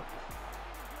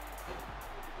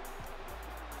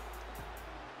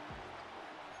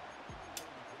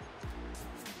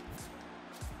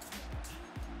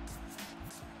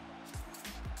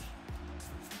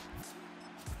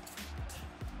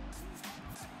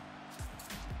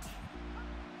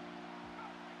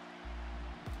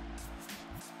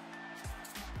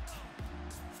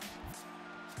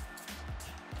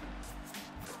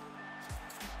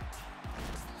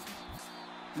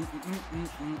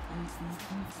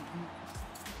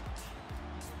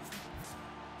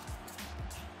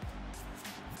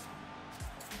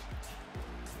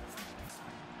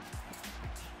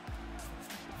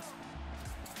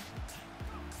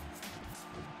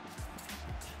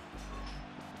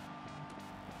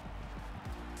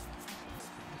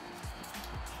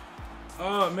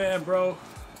 Oh, man, bro.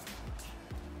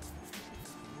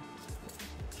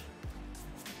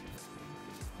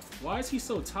 Why is he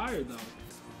so tired, though?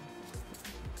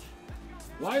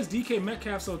 Why is DK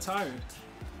Metcalf so tired?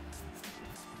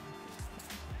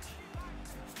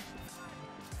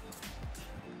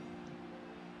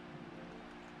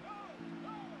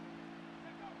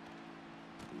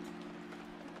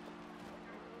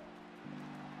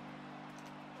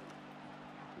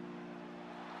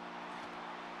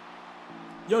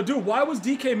 Yo, dude, why was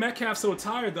DK Metcalf so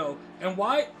tired, though? And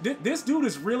why? This dude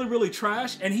is really, really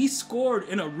trash, and he scored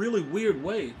in a really weird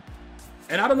way.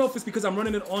 And I don't know if it's because I'm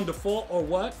running it on default or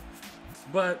what,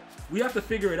 but we have to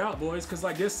figure it out, boys, because,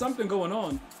 like, there's something going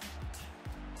on.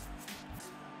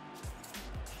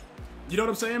 You know what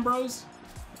I'm saying, bros?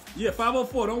 Yeah,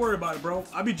 504, don't worry about it, bro.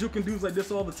 I be juking dudes like this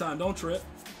all the time. Don't trip.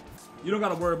 You don't got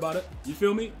to worry about it. You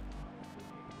feel me?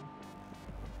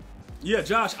 Yeah,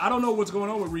 Josh, I don't know what's going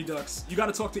on with Redux. You got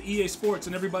to talk to EA Sports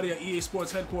and everybody at EA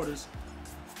Sports headquarters.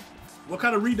 What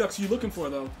kind of Redux are you looking for,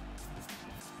 though?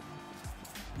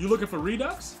 You looking for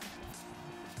Redux?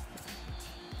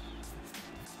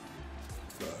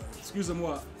 Excuse me,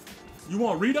 what? You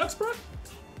want Redux, bro?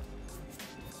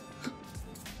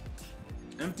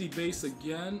 Empty base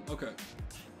again? Okay.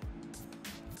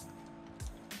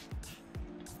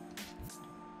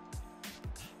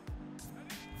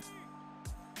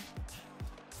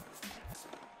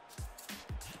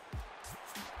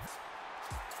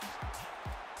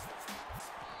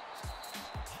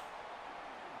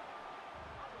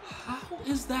 How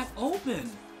is that open?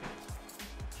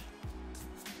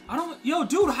 I don't... Yo,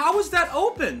 dude, how is that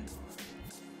open?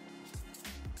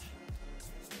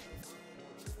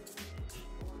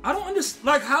 I don't understand.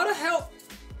 Like, how the hell...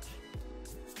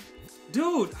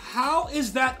 Dude, how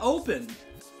is that open?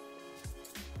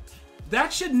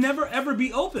 That should never, ever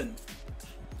be open.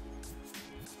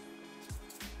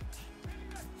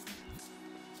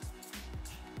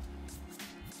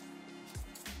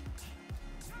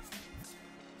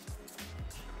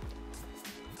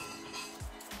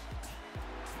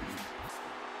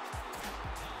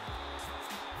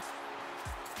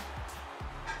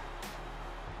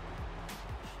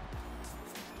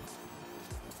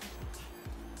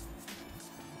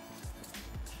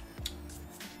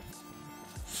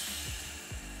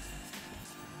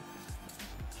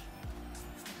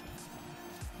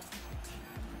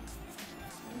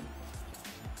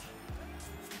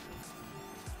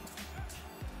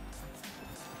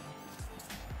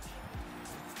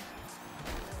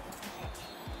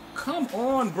 Come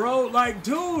on, bro. Like,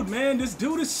 dude, man, this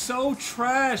dude is so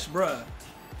trash, bruh.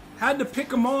 Had to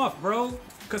pick him off, bro.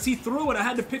 Because he threw it. I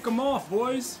had to pick him off,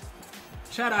 boys.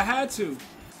 Chat, I had to.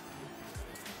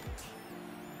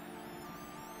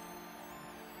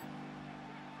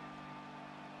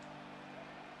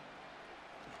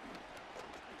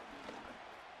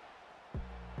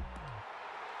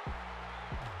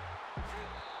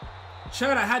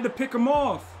 Chat, I had to pick him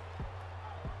off.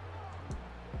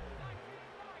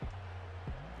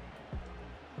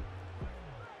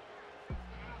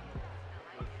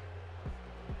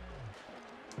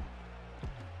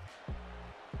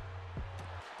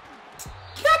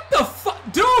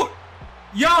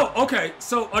 Yo, okay,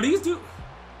 so are these dudes?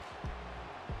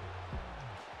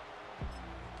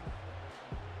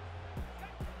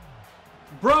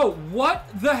 Bro, what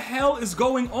the hell is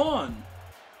going on?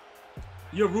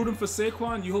 You're rooting for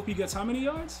Saquon? You hope he gets how many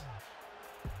yards?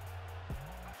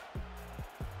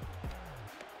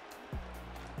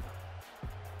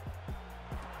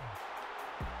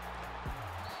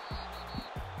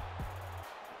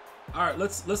 All right,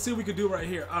 let's see what we can do right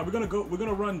here. All right, we're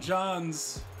gonna run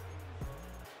John's.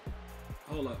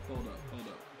 Hold up.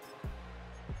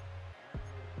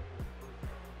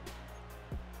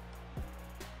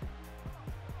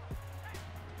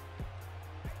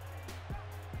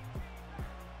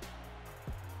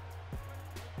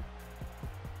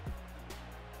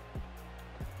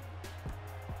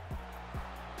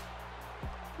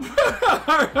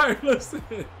 Alright, listen.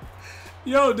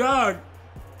 Yo, dog.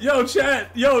 Yo, chat.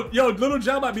 Yo, Little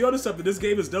John might be onto something. This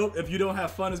game is dope. If you don't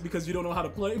have fun, it's because you don't know how to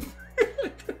play.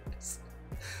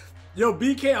 Yo,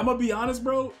 BK, I'm gonna be honest,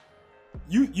 bro.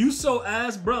 You so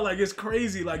ass, bro. Like, it's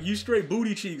crazy. Like, you straight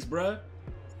booty cheeks, bro.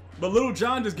 But Little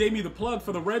John just gave me the plug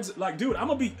for the Reds. Like, dude, I'm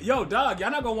gonna be... Yo, dog,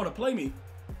 y'all not gonna want to play me.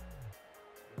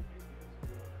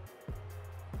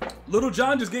 Little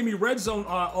John just gave me red zone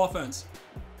offense.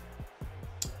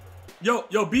 Yo,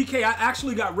 BK, I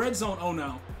actually got red zone O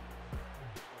now.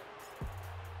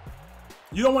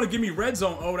 You don't want to give me red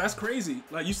zone O. That's crazy.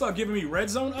 Like, you start giving me red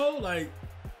zone O? Like...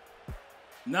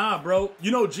 Nah, bro. You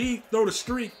know G throw the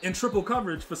streak in triple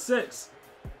coverage for 6.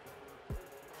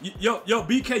 Yo,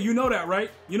 BK, you know that, right?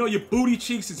 You know your booty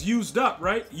cheeks is used up,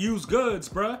 right? Used goods,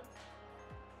 bruh.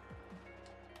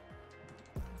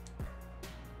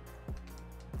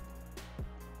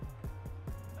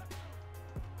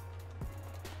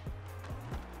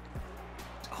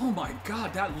 Oh my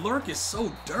God, that lurk is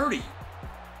so dirty.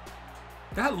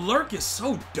 That lurk is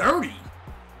so dirty.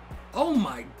 Oh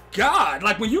my God.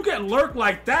 Like when you get lurk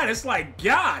like that, it's like,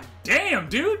 God damn,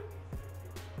 dude.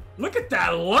 Look at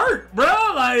that lurk, bro.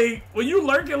 Like when you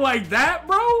lurking like that,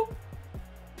 bro.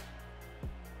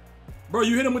 Bro,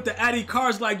 you hit him with the Addy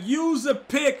cards like use a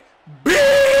pick,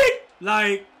 big.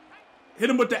 Like hit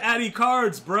him with the Addy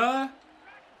cards, bruh.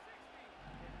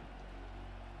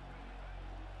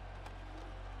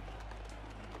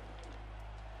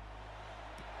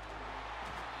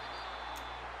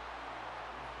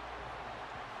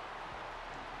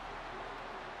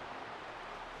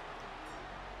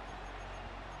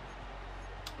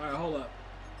 All right, hold up.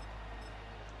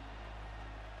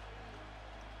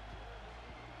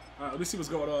 All right, let me see what's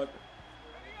going on.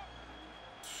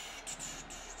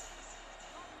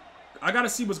 I gotta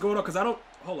see what's going on because I don't.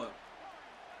 Hold up.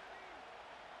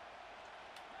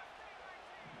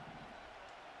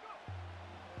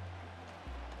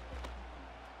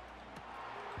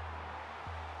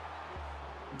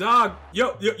 Dog,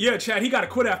 yeah, Chad, he got to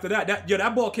quit after that.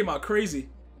 That ball came out crazy.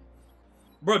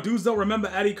 Bro, dudes don't remember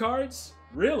Addy cards?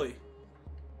 Really?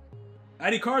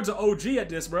 Addy cards are OG at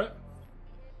this, bro.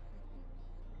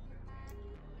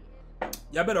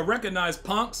 Y'all better recognize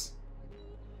punks.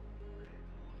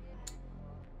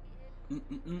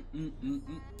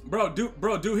 Bro,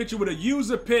 dude hit you with a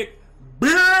user pick.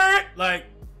 Like,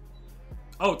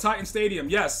 oh, Titan Stadium,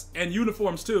 yes. And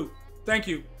uniforms, too. Thank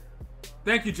you.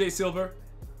 Thank you, Jay Silver.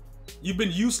 You've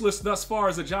been useless thus far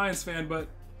as a Giants fan, but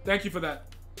thank you for that.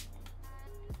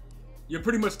 You're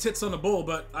pretty much tits on the bull,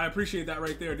 but I appreciate that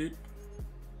right there, dude.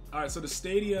 All right, so the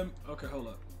stadium. Okay, hold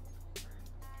up.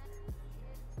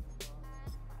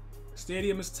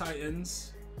 Stadium is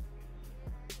Titans.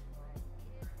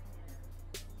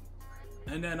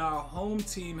 And then our home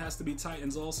team has to be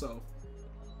Titans also.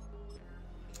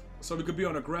 So we could be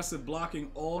on aggressive blocking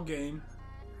all game.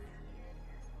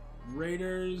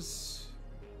 Raiders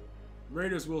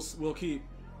will keep.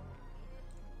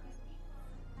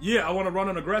 Yeah, I want to run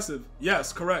on aggressive.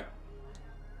 Yes, correct.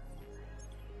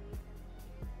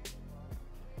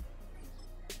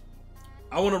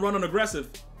 I want to run on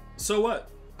aggressive. So what?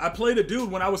 I played a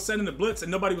dude when I was sending the blitz and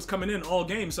nobody was coming in all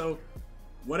game, so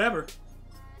whatever.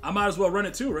 I might as well run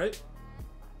it too, right?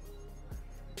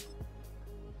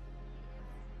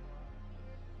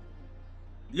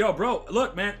 Yo, bro,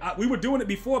 look, man, we were doing it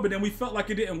before, but then we felt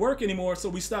like it didn't work anymore, so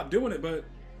we stopped doing it, but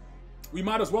we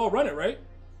might as well run it, right?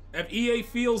 If EA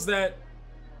feels that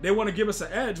they want to give us an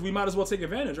edge, we might as well take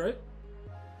advantage, right?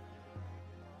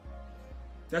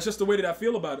 That's just the way that I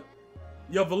feel about it.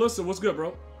 Yo, Velissa, what's good,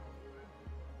 bro?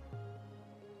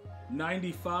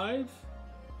 95?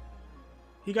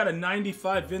 He got a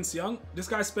 95 Vince Young. This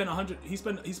guy spent 100. He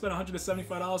spent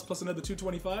 $175 plus another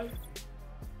 $225.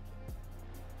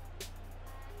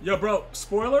 Yo, bro,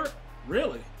 spoiler?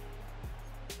 Really?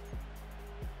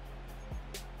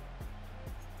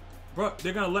 Bro,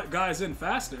 they're gonna let guys in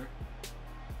faster.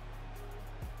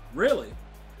 Really?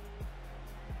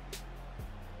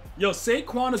 Yo,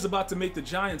 Saquon is about to make the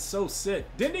Giants so sick.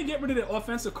 Didn't they get rid of the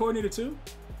offensive coordinator too?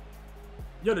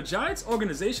 Yo, the Giants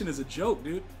organization is a joke,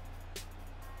 dude.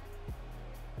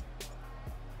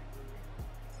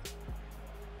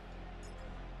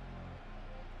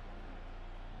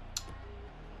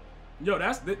 Yo,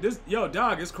 yo,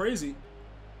 dog, it's crazy.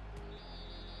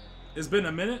 It's been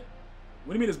a minute?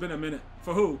 What do you mean it's been a minute?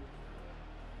 For who?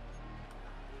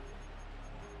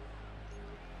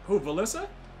 Who, Velissa?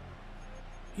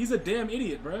 He's a damn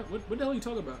idiot, bro. What the hell are you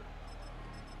talking about?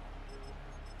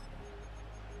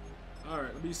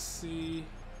 Alright, let me see.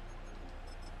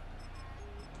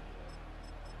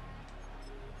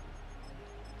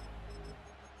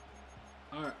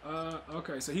 Alright,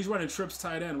 okay, so he's running trips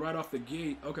tight end right off the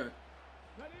gate. Okay.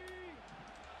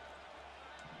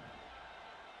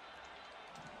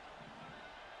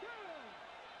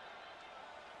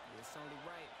 It's only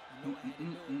right. You know what I had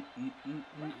to do.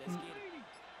 Right, let's get it.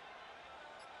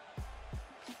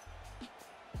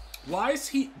 Why is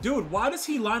he... Dude, why does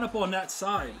he line up on that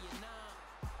side?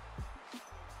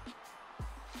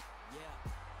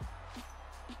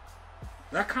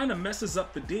 That kind of messes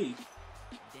up the D.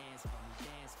 Dance for me,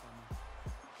 dance for me.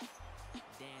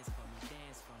 Dance for me,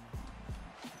 dance for me.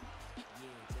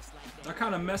 Yeah, just like that. That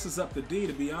kind of messes up the D,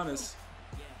 to be honest.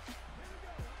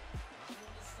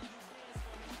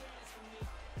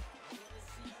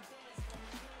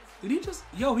 Did he just...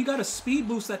 Yo, he got a speed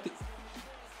boost at the...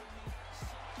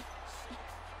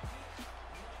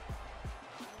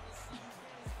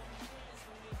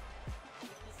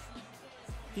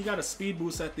 He got a speed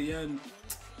boost at the end.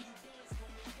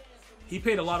 He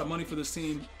paid a lot of money for this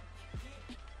team.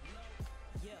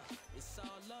 Yeah, it's all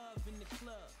love in the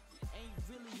club. Ain't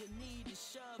really a need to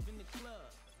shove in the club.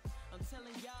 I'm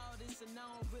telling y'all this a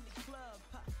non really club.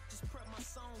 Ha, just prep my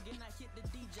song and I hit the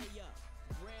DJ up.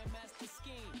 Grandmaster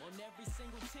scheme on every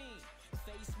single team.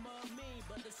 Face mud mean,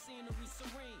 but the scenery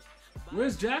serene.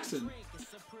 Where's Jackson?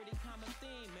 It's a pretty common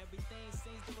theme. Everything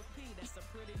seems to repeat. That's a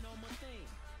pretty normal thing.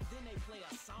 Then they play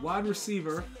a song. Wide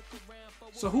receiver.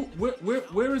 So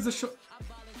where is the show?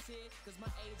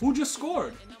 Who just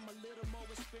scored?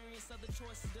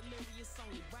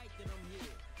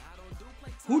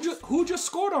 Who just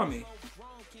scored on me?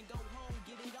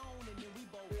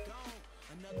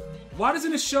 Why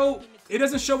doesn't it show? It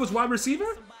doesn't show as wide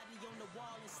receiver?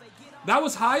 That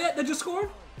was Hyatt that just scored?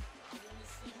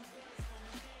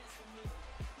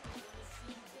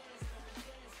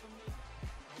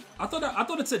 I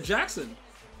thought it said Jackson.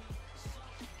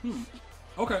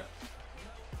 Okay.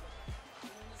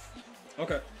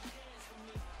 Okay.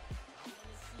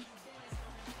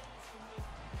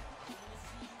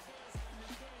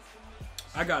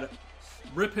 I got it.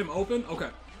 Rip him open? Okay.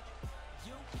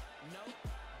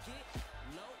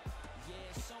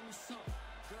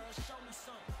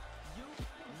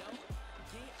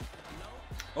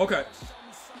 Okay.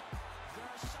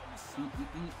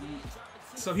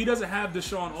 So he doesn't have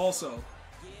Deshaun also.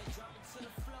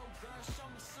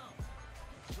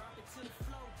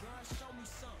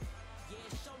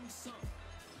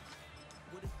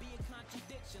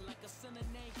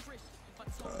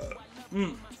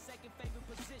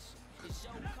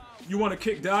 You want to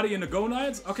kick Dottie into go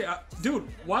nights? Okay, dude.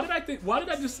 Why did I think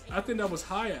that was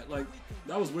Hyatt? Like,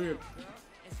 that was weird.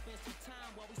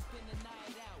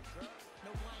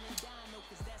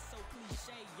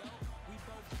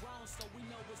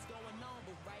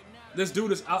 This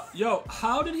dude is out. Yo,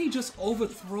 how did he just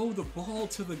overthrow the ball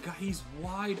to the guy? He's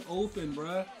wide open,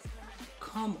 bruh.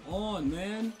 Come on,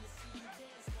 man.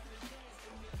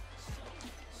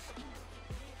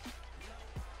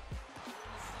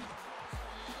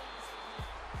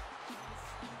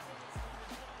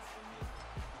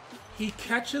 He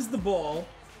catches the ball,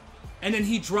 and then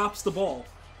he drops the ball.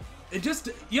 It just,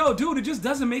 yo, dude, it just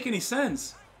doesn't make any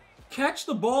sense. Catch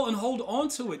the ball and hold on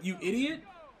to it, you idiot.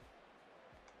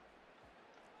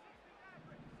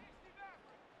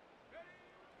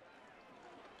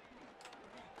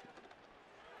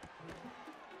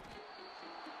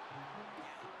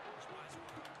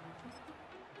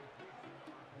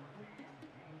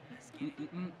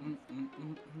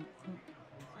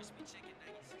 Crispy chicken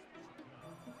nuggets.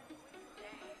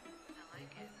 I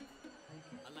like it.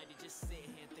 I like to just sit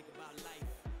here and think about life.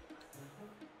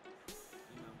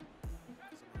 You know,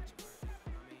 so much work. I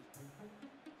mean,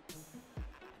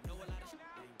 I know a lot of shit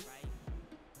ain't right.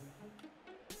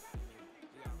 I mean,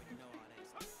 you already know all that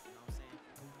stuff. You know what I'm saying?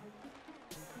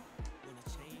 Wanna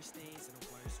change things in the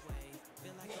worst way.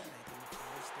 Feel like I'm back in the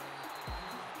first day.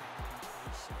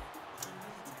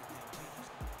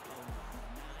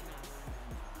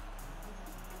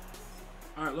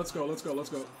 All right, let's go, let's go, let's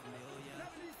go.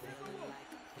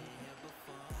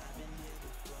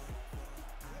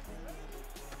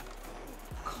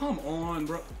 Come on,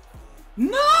 bro.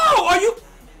 No! Are you...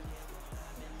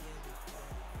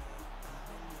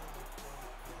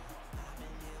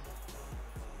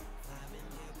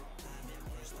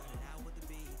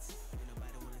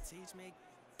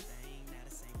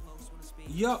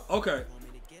 Yo, okay.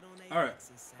 All right,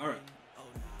 all right.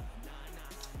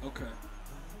 Okay.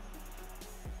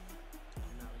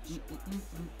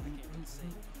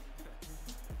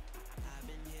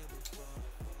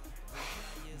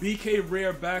 BK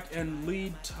rear back and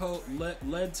lead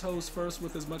toes first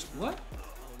with as much. What?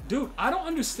 Dude, I don't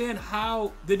understand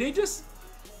how. Did they just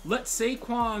let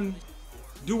Saquon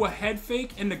do a head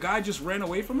fake and the guy just ran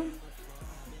away from him?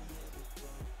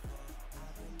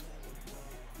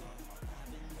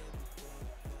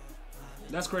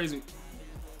 That's crazy.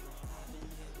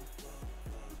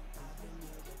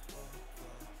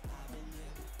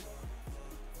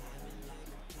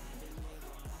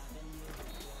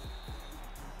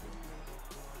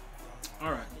 All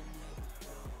right.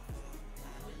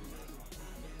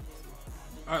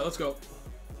 All right, let's go.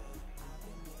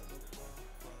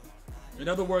 In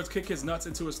other words, kick his nuts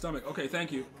into his stomach. Okay,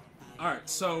 thank you. All right,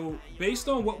 so based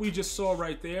on what we just saw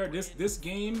right there, this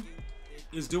game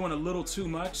is doing a little too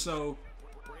much, so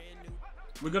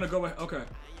we're gonna go ahead. Okay.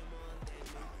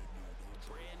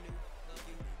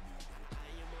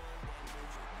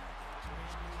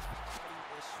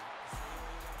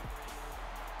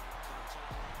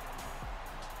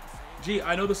 Gee,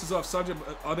 I know this is off subject,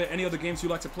 but are there any other games you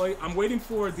like to play? I'm waiting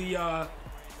for the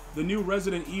new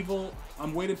Resident Evil.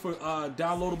 I'm waiting for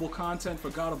downloadable content for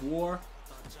God of War.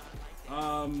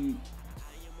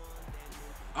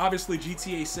 Obviously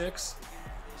GTA 6.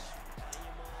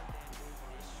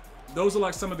 Those are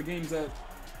like some of the games that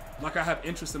like I have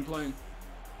interest in playing.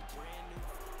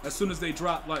 As soon as they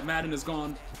drop, like Madden is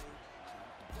gone.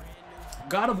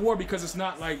 God of War, because it's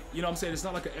not like, you know what I'm saying, it's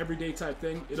not like an everyday type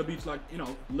thing. It'll be like, you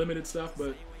know, limited stuff,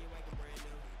 but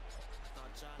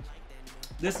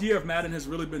this year of Madden has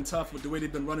really been tough with the way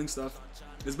they've been running stuff.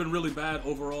 It's been really bad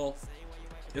overall.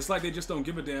 It's like they just don't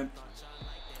give a damn.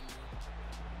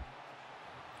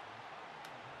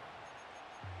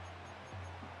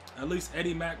 At least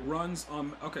Eddie Mac runs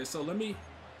on. Okay, so let me.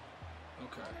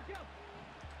 Okay.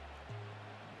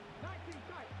 19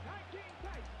 tight, 19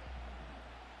 tight.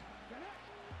 Get up.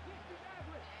 60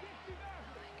 average, 60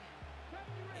 average.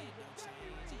 70 range, 70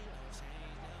 range.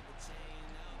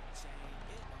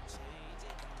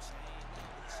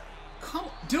 Come,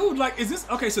 dude, like, is this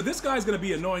okay? So this guy's gonna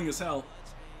be annoying as hell.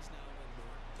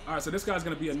 All right, so this guy's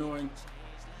gonna be annoying.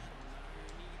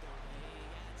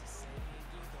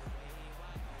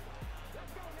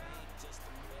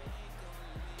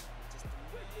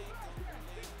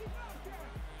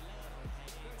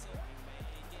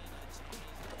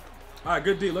 All right,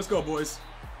 good deal. Let's go, boys.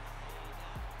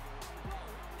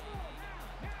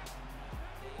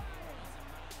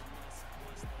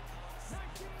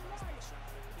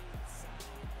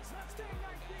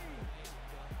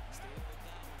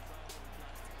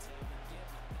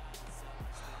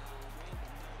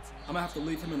 I'm gonna have to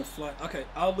leave him in a flat. Okay,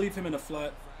 I'll leave him in a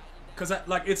flat, cause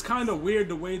like it's kind of weird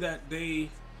the way that they're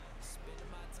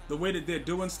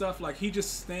doing stuff. Like he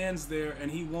just stands there and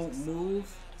he won't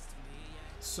move.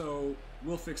 So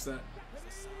we'll fix that.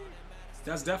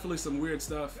 That's definitely some weird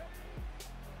stuff.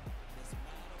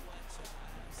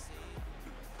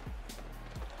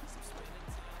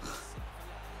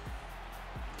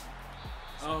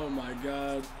 Oh my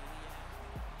God.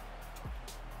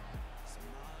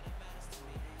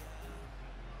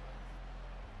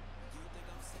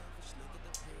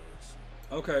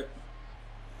 Okay.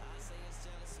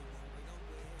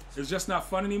 It's just not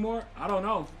fun anymore? I don't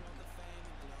know.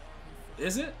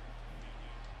 Is it?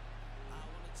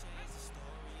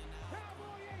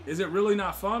 Is it really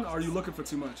not fun, or are you looking for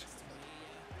too much?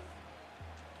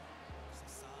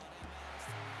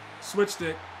 Switch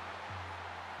stick.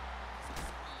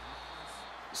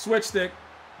 Switch stick.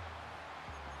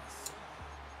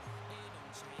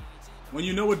 When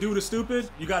you know a dude is stupid,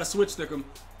 you gotta switch stick him.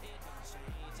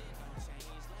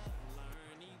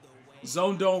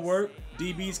 Zone don't work.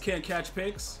 DBs can't catch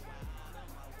picks.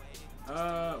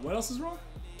 What else is wrong?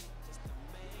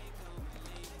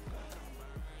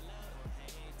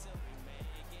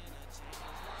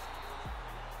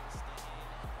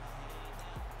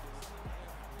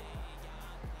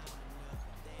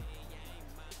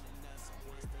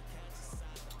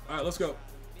 All right, let's go.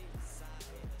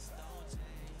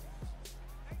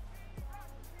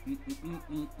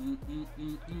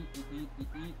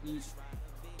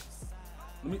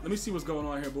 Let me see what's going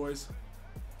on here, boys.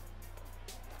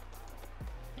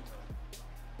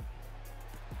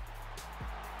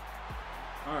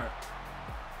 All right.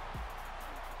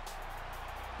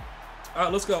 All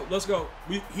right, let's go. Let's go.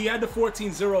 He had the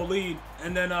 14-0 lead,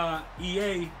 and then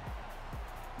EA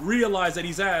realized that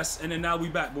he's ass, and then now we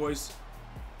back, boys.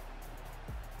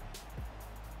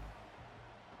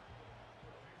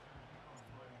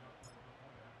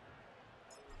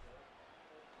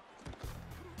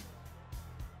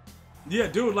 Yeah,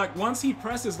 dude, like once he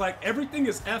presses, like everything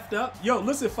is effed up. Yo,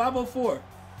 listen, 504.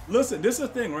 Listen, this is the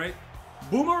thing, right?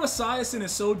 Boomer Esiason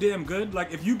is so damn good.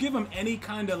 Like if you give him any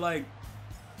kind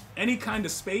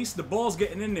of space, the ball's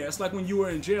getting in there. It's like when you were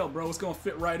in jail, bro. It's gonna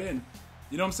fit right in.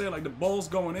 You know what I'm saying? Like the ball's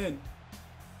going in.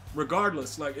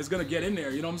 Regardless, like it's gonna get in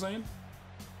there, you know what I'm saying?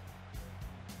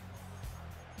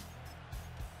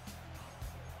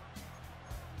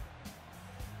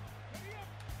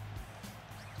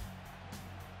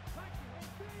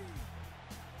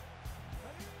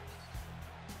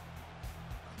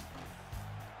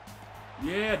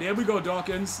 Yeah, there we go,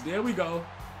 Dawkins. There we go.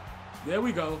 There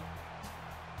we go.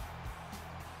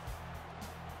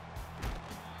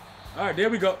 All right, there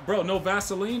we go. Bro, no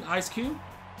Vaseline, Ice Cube.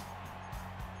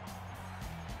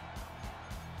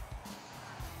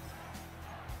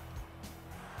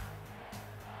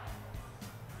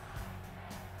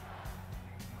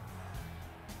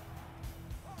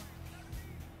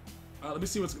 All right, let me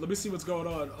see what's going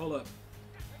on. Hold up.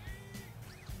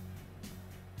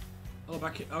 Oh, I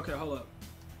can't. Okay, hold up.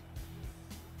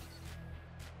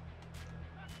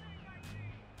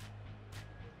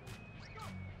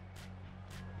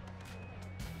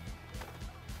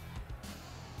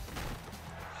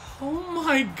 Oh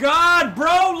my god,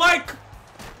 bro! Like,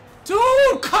 dude,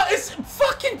 it's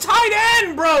fucking tight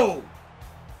end, bro!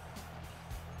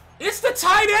 It's the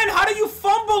tight end! How do you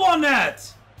fumble on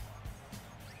that?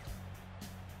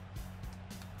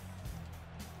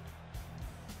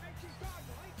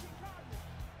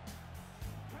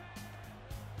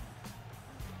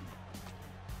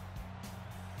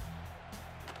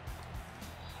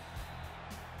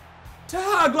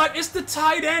 Dog, like, it's the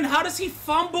tight end. How does he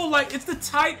fumble? Like, it's the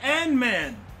tight end,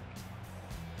 man.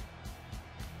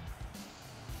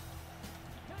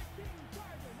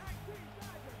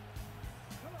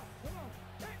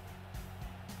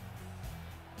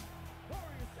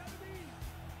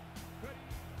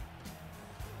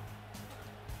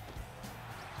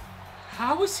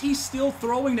 How is he still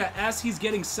throwing that as he's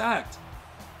getting sacked?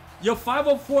 Yo,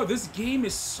 504, this game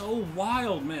is so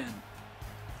wild, man.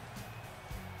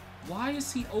 Why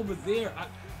is he over there?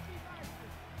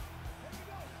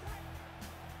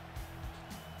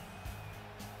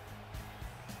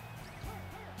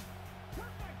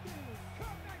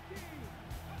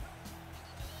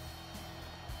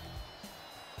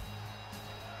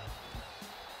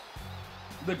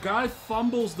 The guy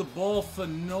fumbles the ball for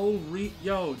no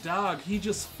Yo, dog, he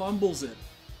just fumbles it.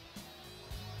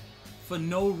 For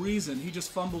no reason. He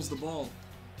just fumbles the ball.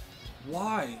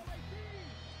 Why?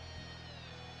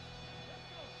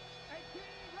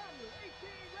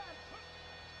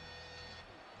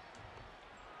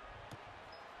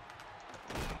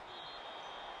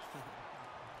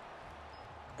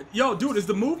 Yo, dude, is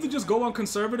the move to just go on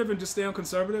conservative and just stay on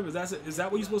conservative? Is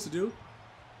that what you're supposed to do?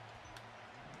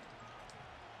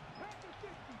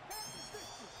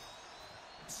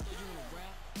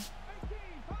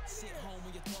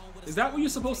 Is that what you're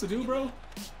supposed to do, bro?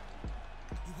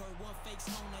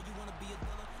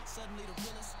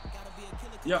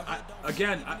 Yeah,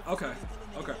 okay.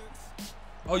 Okay.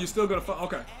 Oh, you're still gonna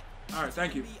okay. Alright,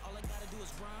 thank you.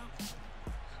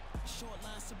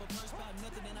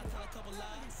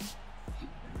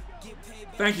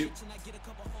 Thank you.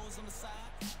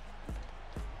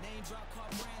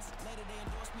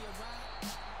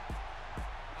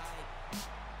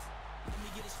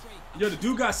 Yo, the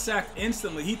dude got sacked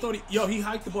instantly. He thought he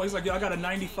hiked the ball. He's like, yo, I got a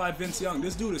 95 Vince Young.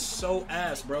 This dude is so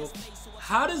ass, bro.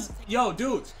 How does,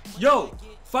 dude,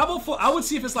 504, I would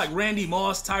see if it's like Randy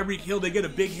Moss, Tyreek Hill, they get a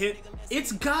big hit.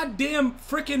 It's goddamn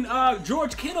freaking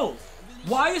George Kittle.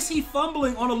 Why is he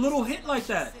fumbling on a little hit like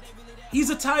that?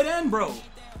 He's a tight end, bro.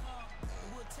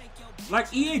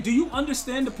 Like, EA, do you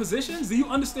understand the positions? Do you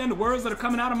understand the words that are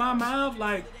coming out of my mouth?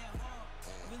 Like,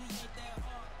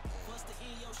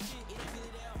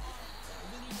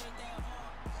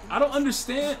 I don't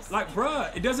understand. Like,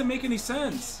 bruh, it doesn't make any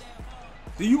sense.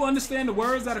 Do you understand the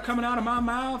words that are coming out of my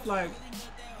mouth? Like,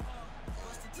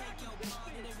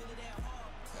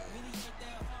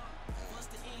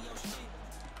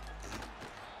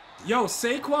 yo,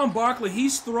 Saquon Barkley,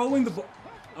 he's throwing the ball.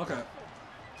 Okay.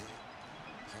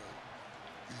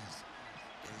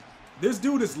 This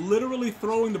dude is literally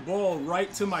throwing the ball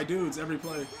right to my dudes every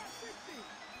play.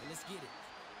 Let's get it.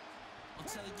 I'm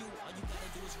telling you, all you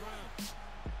gotta do is run.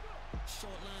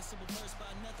 Short line, simple verse, by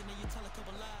nothing, and you tell a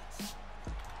couple lies.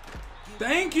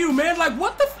 Thank you, man. Like,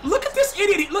 what the? Look at this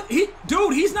idiot. Look,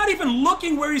 dude, he's not even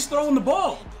looking where he's throwing the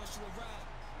ball.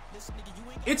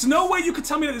 It's no way you could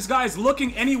tell me that this guy is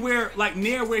looking anywhere, like,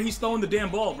 near where he's throwing the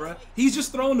damn ball, bruh. He's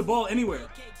just throwing the ball anywhere.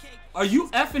 Are you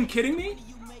effing kidding me?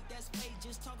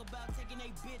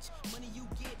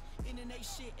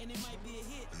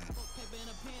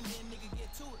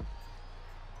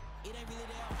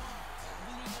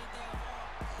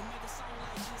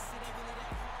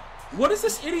 What is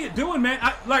this idiot doing, man?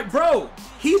 Like, bro,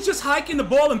 he's just hiking the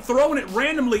ball and throwing it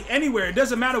randomly anywhere. It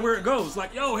doesn't matter where it goes.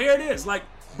 Like, yo, here it is. Like,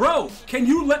 bro, can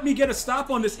you let me get a stop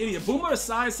on this idiot? Boomer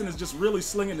Esiason is just really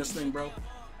slinging this thing, bro.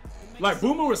 Like,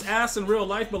 Boomer was ass in real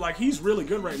life, but, like, he's really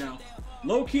good right now.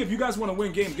 Low key, if you guys want to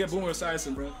win games, get Boomer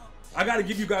Esiason, bro. I got to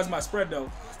give you guys my spread,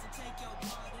 though.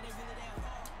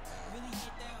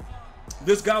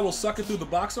 This guy will suck it through the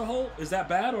boxer hole? Is that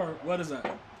bad, or what is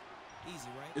that?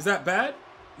 Is that bad?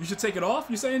 You should take it off,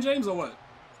 you saying, James, or what?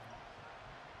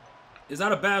 Is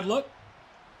that a bad look?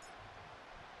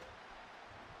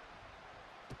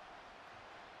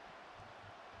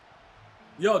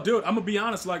 Yo, dude, I'm gonna be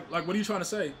honest, like what are you trying to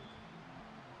say?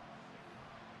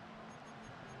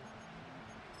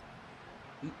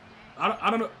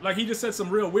 I don't know, like, he just said some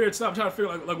real weird stuff. I'm trying to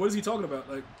figure out, like what is he talking about?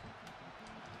 Like,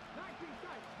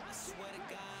 I swear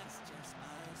to God, it's just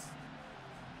us.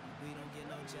 We don't get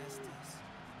no justice.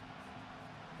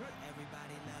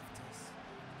 Everybody left us.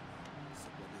 So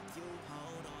what did you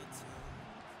hold on to?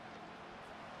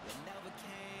 What never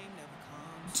came,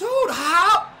 Dude,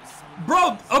 how?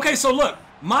 Bro, okay, so look.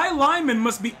 My lineman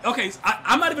must be... Okay,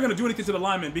 I'm not even going to do anything to the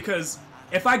lineman because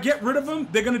if I get rid of them,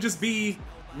 they're going to just be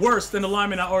worse than the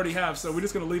lineman I already have. So we're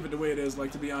just going to leave it the way it is,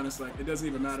 like, to be honest. Like, it doesn't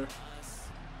even matter.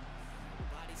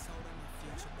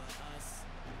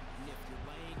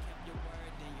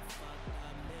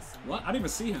 What? I didn't even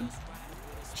see him.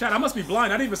 Chat, I must be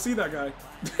blind. I didn't even see that guy.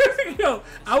 Yo,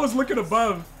 I was looking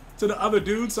above to the other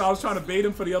dude, so I was trying to bait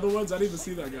him for the other ones. I didn't even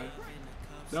see that guy.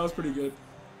 That was pretty good.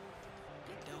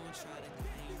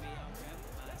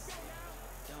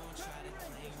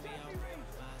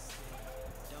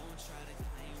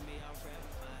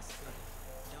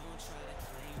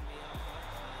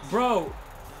 Bro,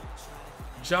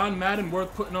 John Madden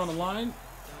worth putting on the line?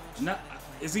 Not,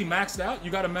 is he maxed out?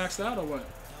 You got him maxed out or what?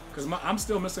 Because I'm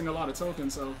still missing a lot of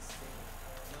tokens, so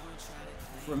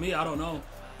for me, I don't know.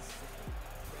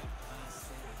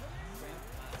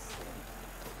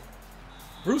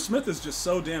 Bruce Smith is just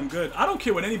so damn good. I don't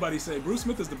care what anybody say. Bruce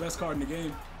Smith is the best card in the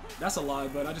game. That's a lie,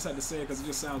 but I just had to say it because it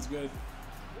just sounds good.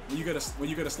 When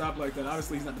you get a stop like that,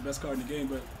 obviously he's not the best card in the game,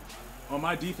 but on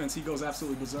my defense, he goes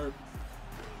absolutely berserk.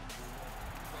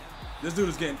 This dude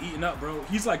is getting eaten up, bro.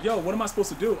 He's like, yo, what am I supposed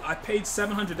to do? I paid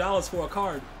 $700 for a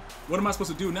card. What am I supposed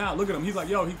to do now? Look at him. He's like,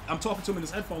 yo, I'm talking to him in his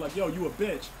headphone like, yo, you a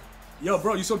bitch. Yo,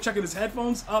 bro, you still checking his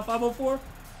headphones, 504?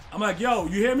 I'm like, yo,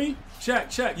 you hear me?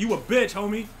 Check. You a bitch,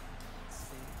 homie.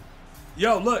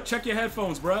 Yo, look, check your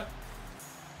headphones, bruh.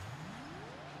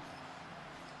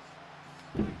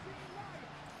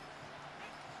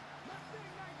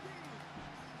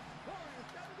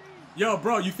 Yo,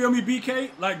 bro, you feel me,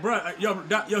 BK? Like, bro, yo,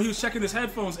 he was checking his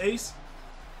headphones, Ace.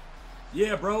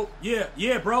 Yeah, bro. Yeah,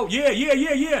 bro. Yeah,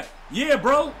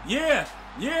 bro. Yeah,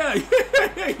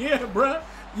 bro.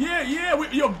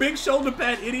 Yeah. Yo, big shoulder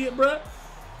pad, idiot, bro.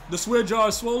 The swear jar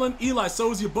is swollen. Eli,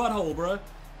 so is your butthole, bro.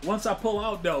 Once I pull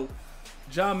out, though,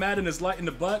 John Madden is light in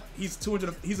the butt. He's a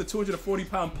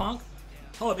 240-pound punk.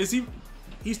 Hold up, is he?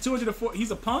 He's 240.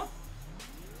 He's a punk.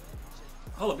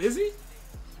 Hold up, is he?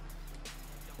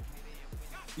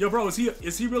 Yo, bro, is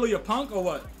he really a punk or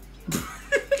what?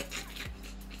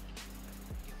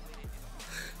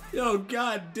 Yo,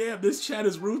 god damn, this chat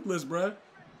is ruthless, bro.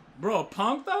 Bro, a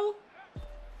punk though?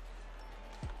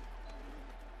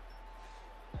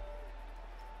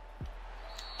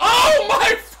 Oh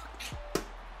my!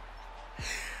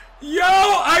 Yo,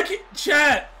 I can't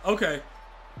chat. Okay.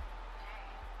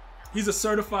 He's a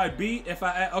certified B. If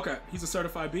I add, okay, he's a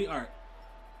certified B. All right.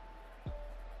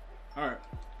 All right.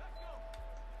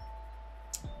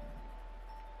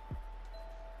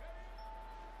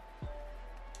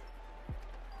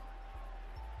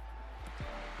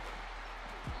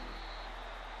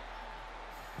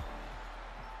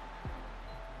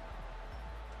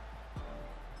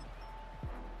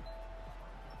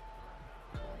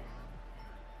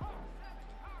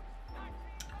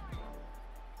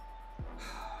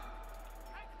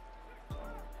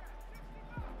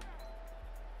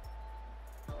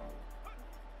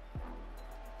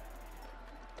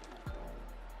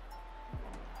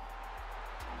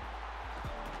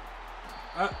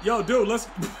 Yo, dude, let's.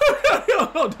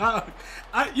 Yo, dog.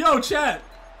 Yo, chat.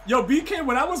 Yo, BK,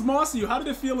 when I was mossing you, how did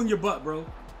it feel in your butt, bro?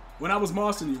 When I was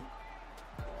mossing you,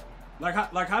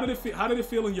 how did it feel? How did it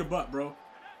feel in your butt, bro?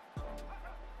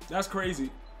 That's crazy.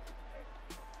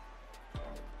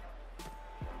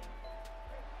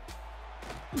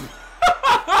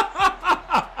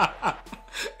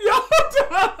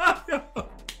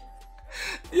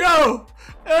 Yo,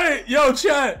 hey, yo,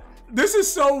 chat. This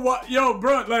is so what, yo,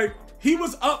 bro, like. He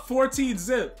was up 14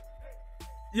 zip.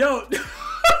 Yo,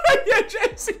 yeah,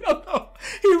 JC don't know.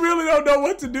 He really don't know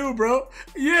what to do, bro.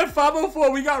 Yeah,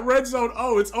 504, we got red zone.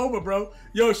 Oh, it's over, bro.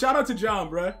 Yo, shout out to John,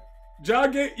 bro.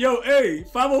 John gave, yo, hey,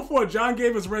 504, John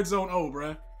gave us red zone O,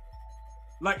 bro.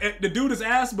 Like, the dude is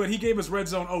ass, but he gave us red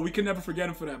zone O. We can never forget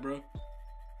him for that, bro.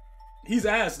 He's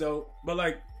ass, though. But,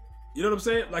 like, you know what I'm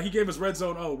saying? Like, he gave us red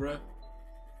zone O, bro.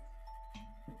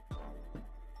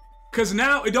 Because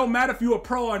now it don't matter if you're a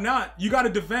pro or not. You got to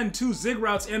defend 2 zig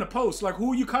routes and a post. Like,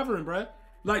 who are you covering, bruh?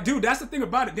 Like, dude, that's the thing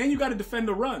about it. Then you got to defend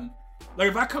the run. Like,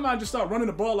 if I come out and just start running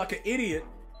the ball like an idiot,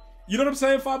 you know what I'm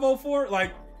saying, 504?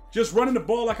 Like, just running the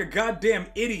ball like a goddamn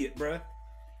idiot, bruh.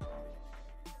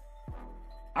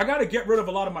 I got to get rid of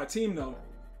a lot of my team, though.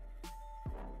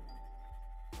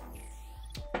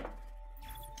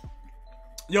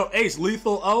 Yo, Ace,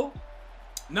 lethal O?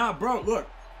 Nah, bro, look.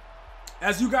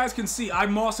 As you guys can see, I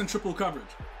moss in triple coverage.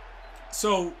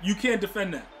 So you can't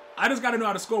defend that. I just got to know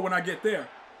how to score when I get there.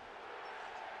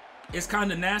 It's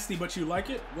kind of nasty, but you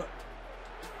like it? What?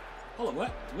 Hold on,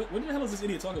 what the hell is this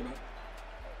idiot talking about?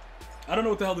 I don't know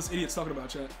what the hell this idiot's talking about,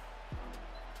 chat.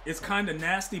 It's kind of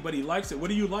nasty, but he likes it. What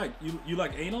do you like? You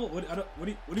like anal? What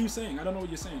are you saying? I don't know what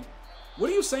you're saying. What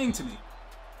are you saying to me?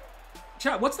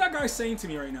 Chat, what's that guy saying to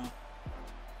me right now?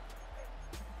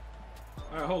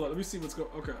 All right, hold on. Let me see what's going.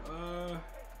 Okay.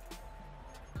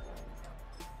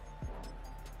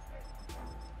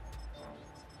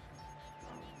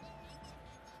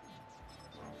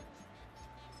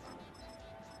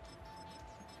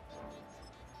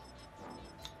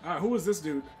 All right, who is this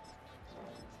dude?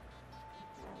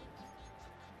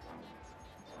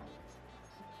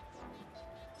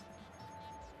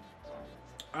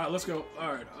 All right, let's go.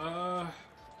 All right.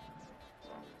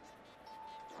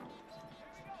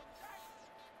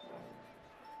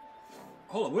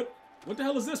 Hold on. What the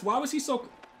hell is this? Why was he so?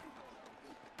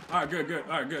 All right, good.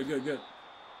 All right, good.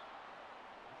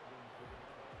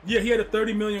 Yeah, he had a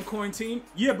 30 million coin team.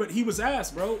 Yeah, but he was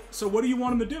ass, bro. So what do you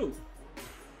want him to do?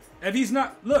 If he's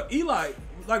not, look, Eli,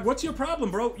 like, what's your problem,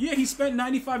 bro? Yeah, he spent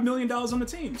 $95 million on the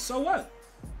team. So what?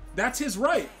 That's his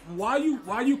right. Why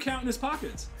you counting his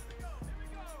pockets?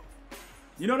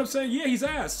 You know what I'm saying? Yeah, he's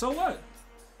ass. So what?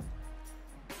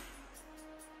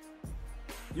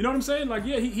 You know what I'm saying? Like,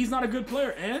 yeah, he's not a good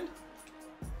player. And?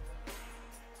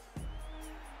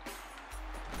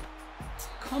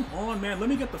 Come on, man. Let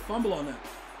me get the fumble on that.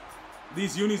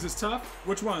 These unis is tough.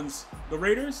 Which ones? The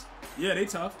Raiders? Yeah, they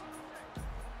tough.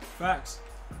 Facts.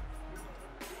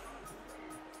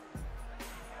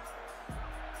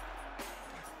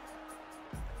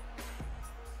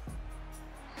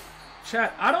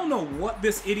 Chat, I don't know what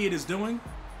this idiot is doing,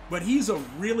 but he's a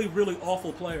really, really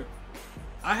awful player.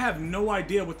 I have no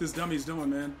idea what this dummy's doing,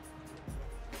 man.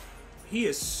 He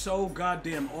is so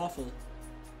goddamn awful.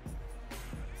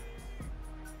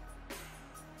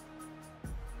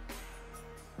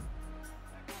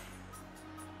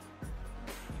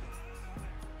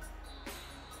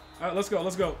 All right, let's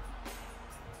go.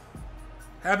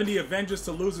 Having the Avengers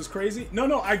to lose is crazy.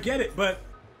 No, I get it, but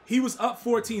he was up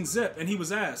 14-0 and he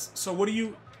was ass. So what do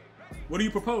you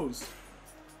propose?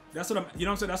 That's what I'm, you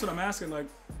know what I'm saying? That's what I'm asking. Like,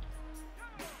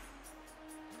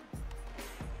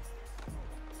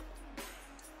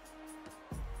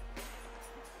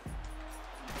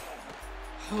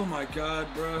 oh my God,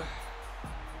 bruh.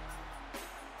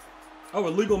 Oh,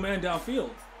 illegal man downfield.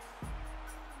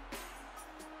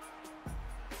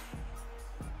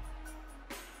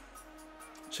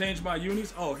 Change my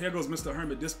unis. Oh, here goes Mr.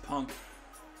 Hermit, this punk.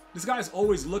 This guy's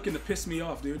always looking to piss me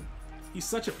off, dude. He's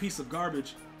such a piece of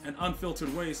garbage and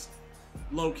unfiltered waste.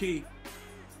 Low key.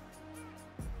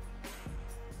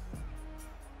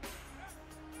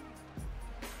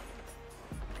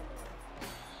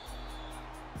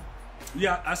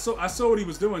 Yeah, I saw what he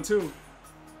was doing too.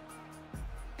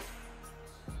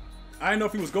 I didn't know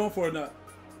if he was going for it or not.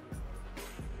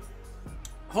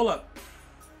 Hold up.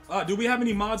 Do we have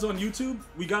any mods on YouTube?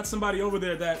 We got somebody over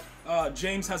there that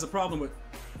James has a problem with.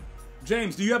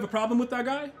 James, do you have a problem with that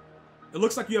guy? It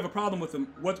looks like you have a problem with him.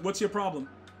 What's your problem?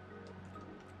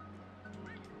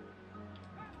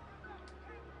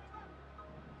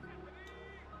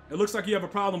 It looks like you have a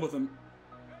problem with him.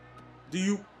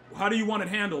 How do you want it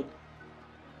handled?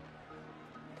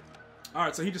 All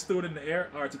right, so he just threw it in the air.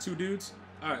 All right, to two dudes.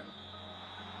 All right.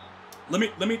 Let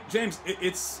me, James,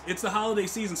 it's the holiday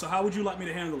season, so how would you like me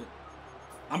to handle it?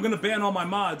 I'm gonna ban all my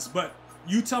mods, but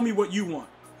you tell me what you want.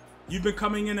 You've been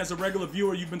coming in as a regular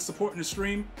viewer, you've been supporting the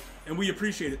stream, and we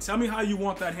appreciate it. Tell me how you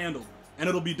want that handled, and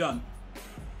it'll be done.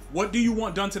 What do you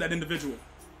want done to that individual?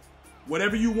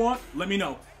 Whatever you want, let me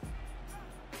know.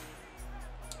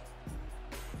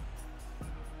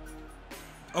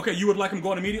 Okay, you would like him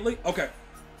going immediately? Okay,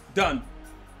 done.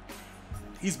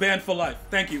 He's banned for life.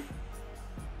 Thank you.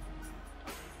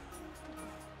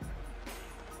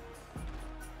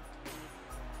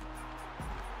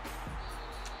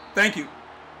 Thank you.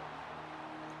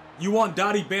 You want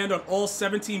Dottie banned on all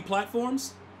 17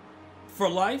 platforms? For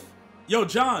life? Yo,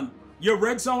 John, your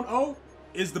Red Zone O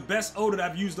is the best O that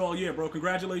I've used all year, bro.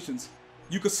 Congratulations.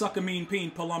 You could suck a mean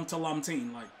peen, palum talam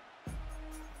teen. Like,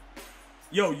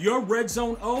 yo, your Red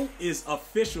Zone O is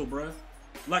official, bruh.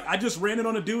 Like, I just ran it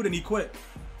on a dude and he quit.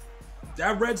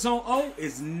 That Red Zone O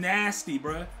is nasty,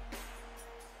 bruh.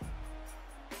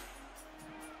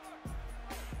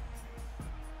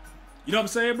 You know what I'm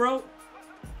saying, bro?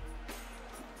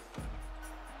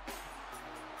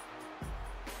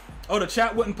 Oh, the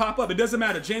chat wouldn't pop up. It doesn't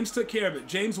matter. James took care of it.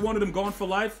 James wanted him gone for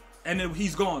life, and then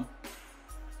he's gone.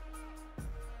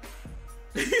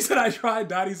 He said, I tried.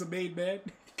 Dottie's a maid man.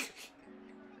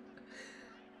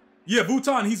 Yeah,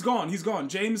 Bhutan, he's gone. He's gone.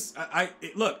 James,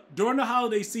 look, during the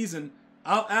holiday season,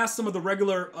 I'll ask some of the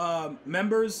regular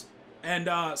members and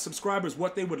subscribers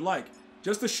what they would like.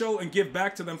 just to show and give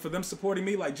back to them for them supporting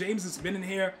me. Like, James has been in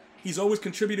here. He's always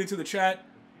contributed to the chat.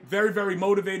 Very, very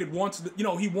motivated. Wants, you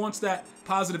know, he wants that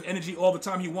positive energy all the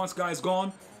time. He wants guys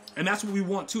gone. And that's what we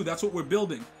want too. That's what we're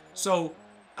building. So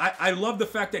I love the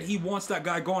fact that he wants that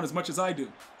guy gone as much as I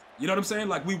do. You know what I'm saying?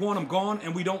 Like, we want him gone,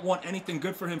 and we don't want anything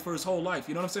good for him for his whole life.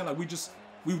 You know what I'm saying? Like, we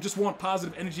just want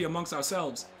positive energy amongst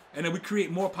ourselves, and then we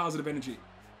create more positive energy.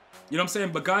 You know what I'm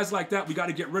saying? But guys like that, we got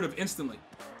to get rid of instantly.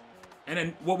 And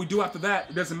then what we do after that,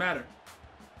 it doesn't matter.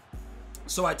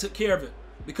 So I took care of it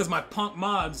because my punk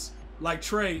mods like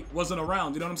Trey wasn't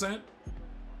around. You know what I'm saying?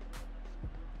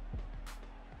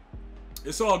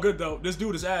 It's all good though. This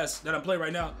dude is ass that I'm playing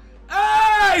right now.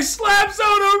 Hey, Slab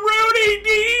Zona Rooney,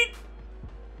 dude.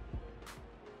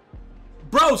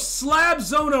 Bro, Slab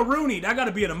Zona Rooney. That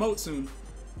gotta be an emote soon.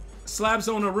 Slab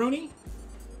Zona Rooney.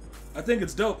 I think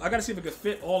it's dope. I gotta see if it could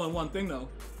fit all in one thing though.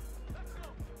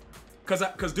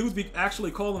 Cause dudes be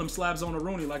actually calling him Slab Zona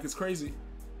Rooney like it's crazy.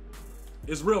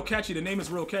 It's real catchy. The name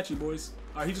is real catchy, boys.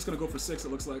 Alright, he's just gonna go for 6,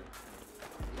 it looks like.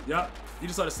 Yup. He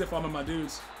just started stiff arming my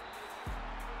dudes.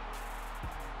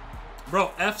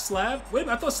 Bro, F Slab? Wait,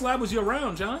 I thought Slab was your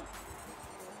round, John.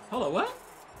 Hold on, what?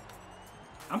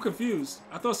 I'm confused.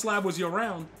 I thought Slab was your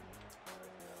round.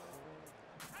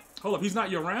 Hold up, he's not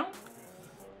your round?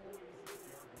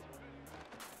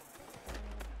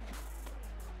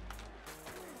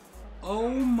 Oh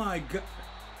my god.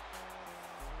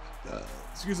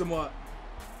 Excusez-moi.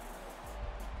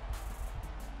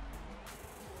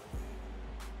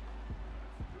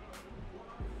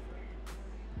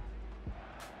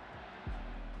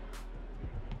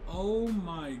 Oh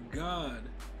my god.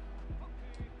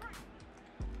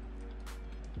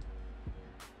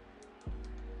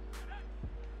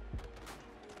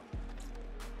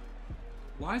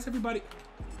 Why is everybody...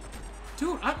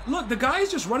 Dude, look, the guy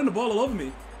is just running the ball all over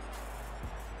me.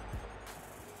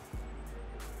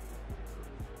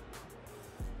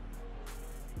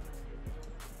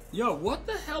 Yo, what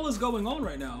the hell is going on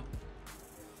right now?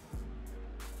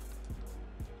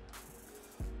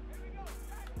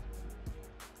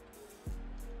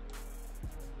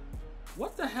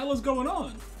 What the hell is going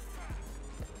on?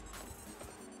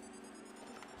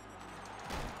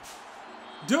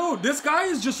 Dude, this guy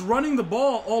is just running the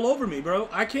ball all over me, bro.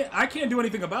 I can't do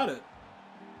anything about it.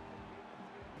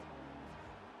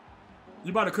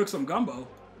 You about to cook some gumbo?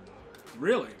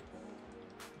 Really?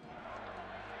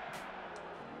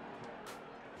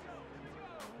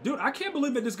 Dude, I can't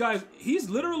believe that this guy, he's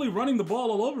literally running the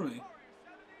ball all over me.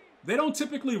 They don't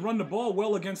typically run the ball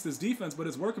well against this defense, but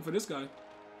it's working for this guy.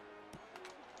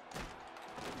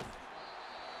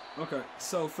 Okay,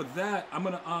 so for that, I'm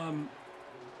gonna,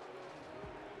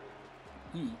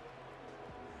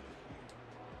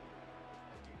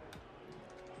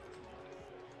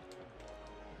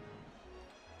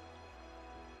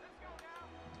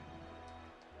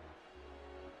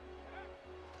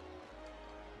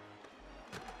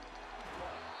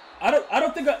 I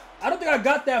don't think I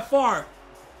got that far.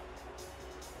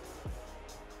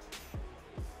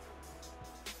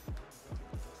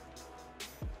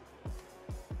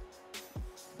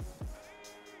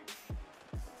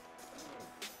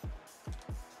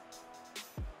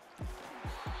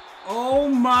 Oh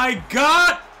my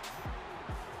god!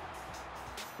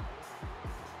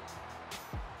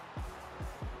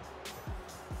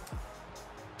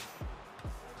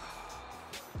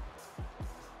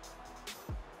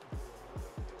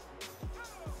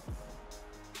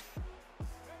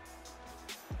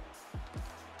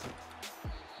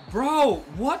 Bro,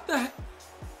 what the heck?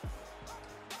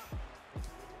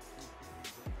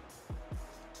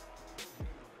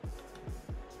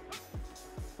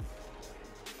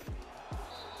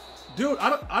 Dude,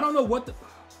 I don't know what the...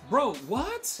 Bro,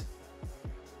 what?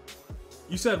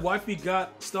 You said wifey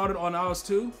got started on ours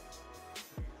too?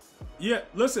 Yeah,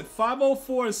 listen,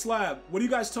 504 and Slab. What are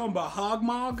you guys talking about?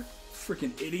 Hogmog?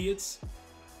 Freaking idiots.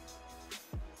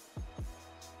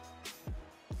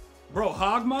 Bro,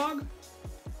 Hogmog?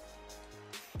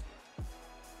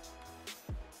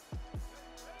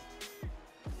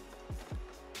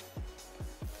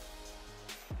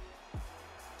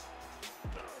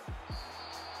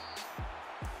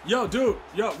 Yo, dude.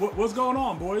 Yo, what's going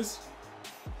on, boys?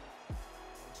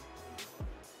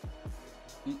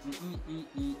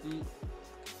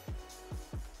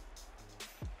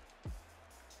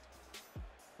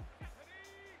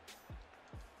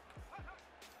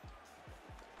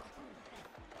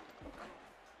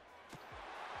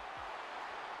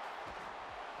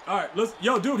 All right, let's...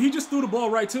 Yo, dude, he just threw the ball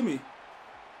right to me.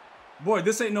 Boy,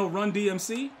 this ain't no run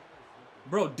DMC.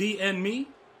 Bro, DN me.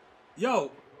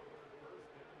 Yo...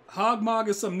 Hogmog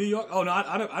is some New York. Oh no,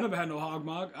 I never had no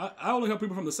Hogmog. I only heard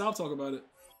people from the South talk about it.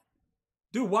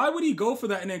 Dude, why would he go for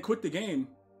that and then quit the game?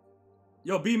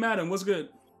 Yo, B Madden, what's good?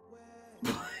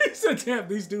 He said, "Damn,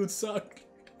 these dudes suck."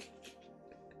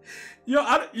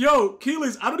 Yo,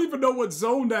 Keelys, I don't even know what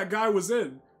zone that guy was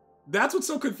in. That's what's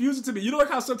so confusing to me. You know, like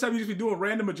how sometimes you just be doing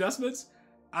random adjustments.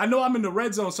 I know I'm in the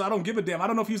red zone, so I don't give a damn. I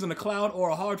don't know if he's in a cloud or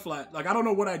a hard flat. Like I don't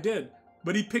know what I did,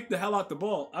 but he picked the hell out the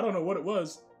ball. I don't know what it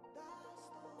was.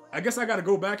 I guess I gotta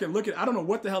go back and look at. I don't know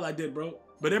what the hell I did, bro.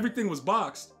 But everything was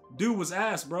boxed. Dude was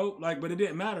ass, bro. Like, but it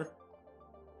didn't matter.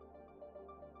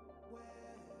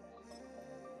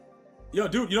 Yo,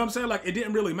 dude, you know what I'm saying? Like, it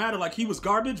didn't really matter. Like, he was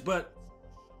garbage, but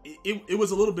it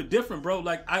was a little bit different, bro.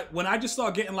 Like, when I just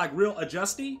start getting, like, real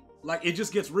adjusty, like, it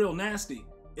just gets real nasty.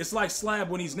 It's like Slab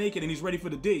when he's naked and he's ready for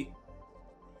the D.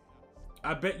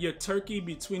 I bet your turkey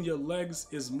between your legs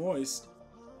is moist.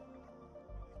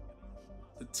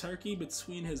 The turkey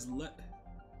between his legs.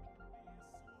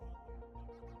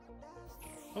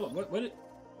 Hold on, what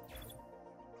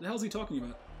the hell is he talking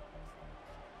about?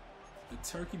 The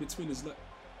turkey between his legs.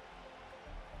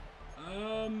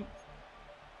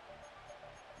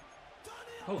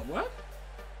 Hold on, what?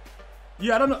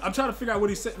 Yeah, I don't know. I'm trying to figure out what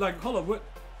he said. Like, hold on, what?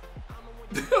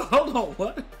 Hold on,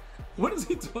 what? What is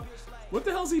he talking? What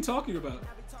the hell is he talking about?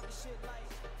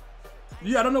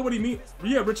 Yeah, I don't know what he means.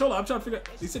 Yeah, Richola, I'm trying to figure out.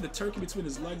 He said the turkey between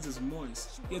his legs is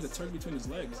moist. He has a turkey between his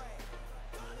legs.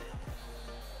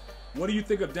 What do you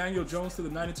think of Daniel Jones to the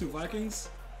 92 Vikings?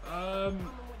 I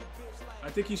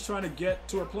think he's trying to get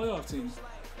to a playoff team.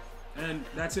 And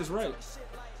that's his right.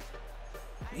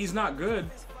 He's not good.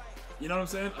 You know what I'm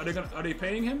saying? Are they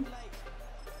paying him?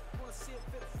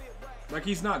 Like,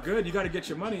 he's not good. You got to get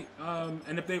your money.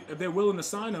 And if they're willing to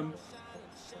sign him,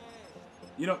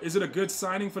 you know, is it a good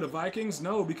signing for the Vikings?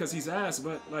 No, because he's ass.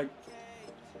 But like,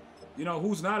 you know,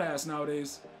 who's not ass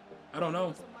nowadays? I don't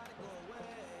know.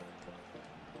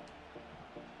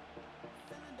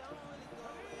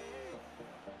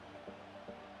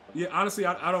 Yeah, honestly,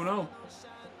 I don't know.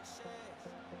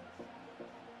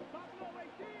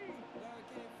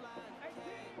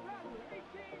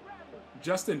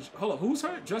 Justin, hold on, who's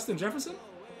hurt? Justin Jefferson?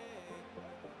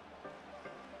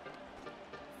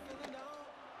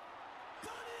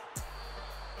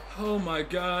 Oh my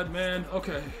God, man.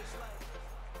 Okay.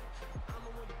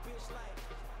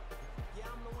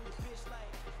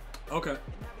 Okay.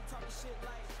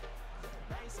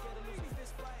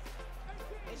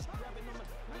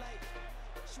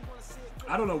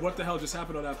 I don't know what the hell just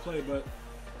happened on that play, but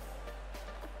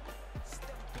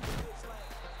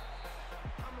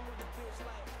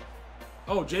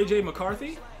oh, JJ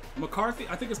McCarthy? McCarthy?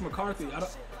 I think it's McCarthy. I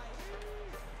don't.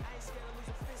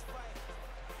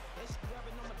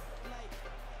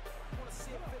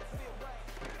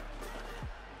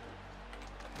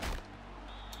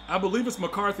 I believe it's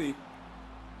McCarthy.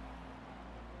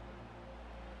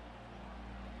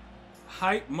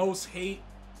 Height most hated.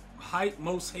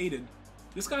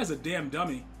 This guy's a damn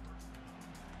dummy.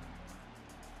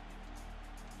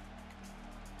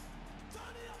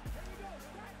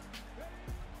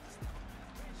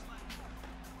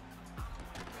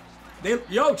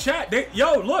 Yo, chat.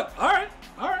 Yo, look. All right.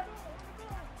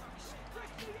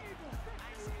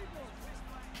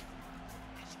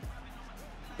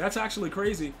 That's actually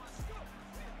crazy.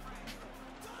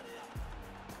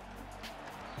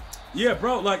 Yeah,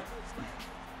 bro, like.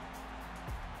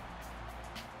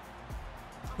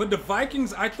 But the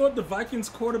Vikings, I thought the Vikings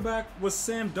quarterback was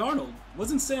Sam Darnold.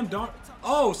 Wasn't Sam Darnold?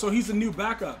 Oh, so he's a new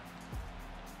backup.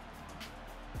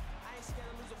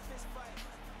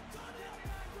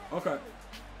 Okay.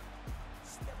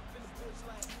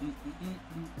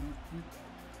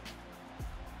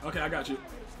 Okay, I got you.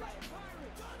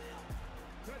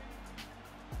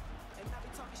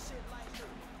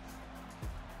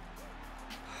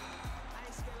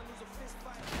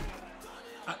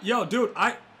 Yo, dude,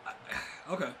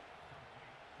 okay.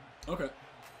 Okay.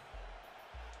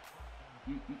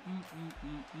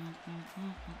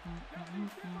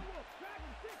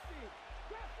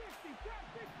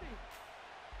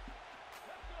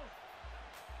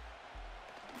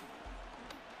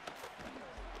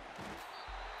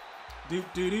 Doop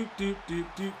doop doop doop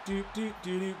doop doop doop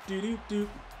doop doop doop.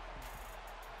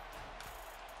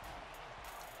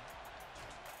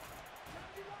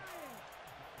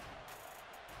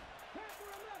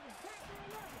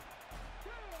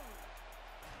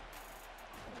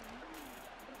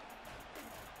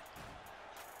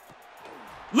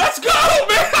 Let's go,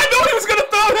 man! I knew he was gonna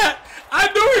throw that!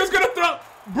 I knew he was gonna throw...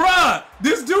 Bruh!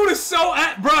 This dude is so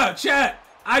bruh, chat.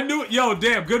 I knew it. Yo,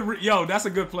 damn, good... Yo, that's a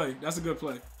good play. That's a good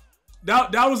play.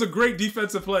 That was a great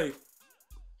defensive play.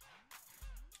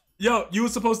 Yo, you were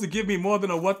supposed to give me more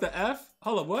than a what the F?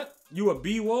 Hold up, what? You a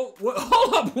B, whoa? What?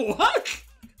 Hold up, what?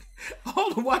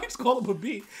 Hold on, why you just call him a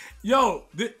B? Yo,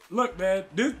 look, man,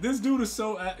 this dude is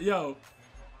so, yo.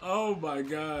 Oh my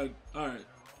God. All right.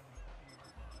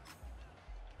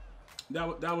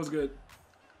 That was good.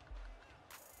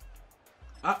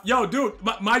 Yo, dude,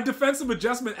 my defensive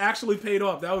adjustment actually paid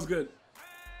off. That was good.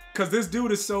 Cause this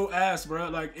dude is so ass, bro.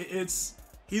 Like he's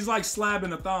like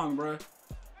slabbing a thong, bro.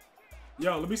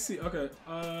 Yo, let me see. Okay.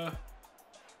 I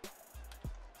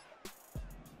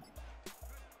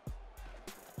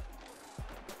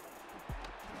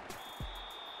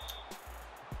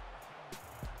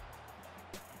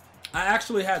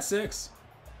actually had 6.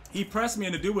 He pressed me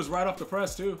and the dude was right off the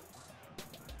press too.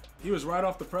 He was right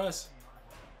off the press.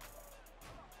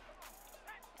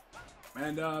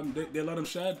 And they let him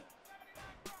shed.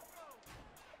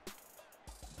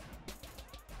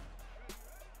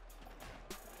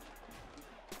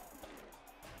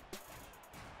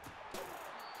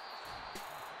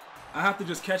 I have to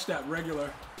just catch that regular.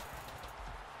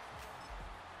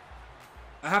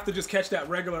 I have to just catch that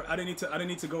regular. I didn't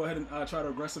need to go ahead and try to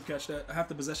aggressive catch that. I have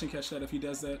to possession catch that if he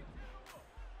does that.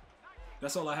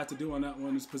 That's all I had to do on that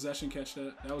one is possession catch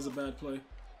that. That was a bad play.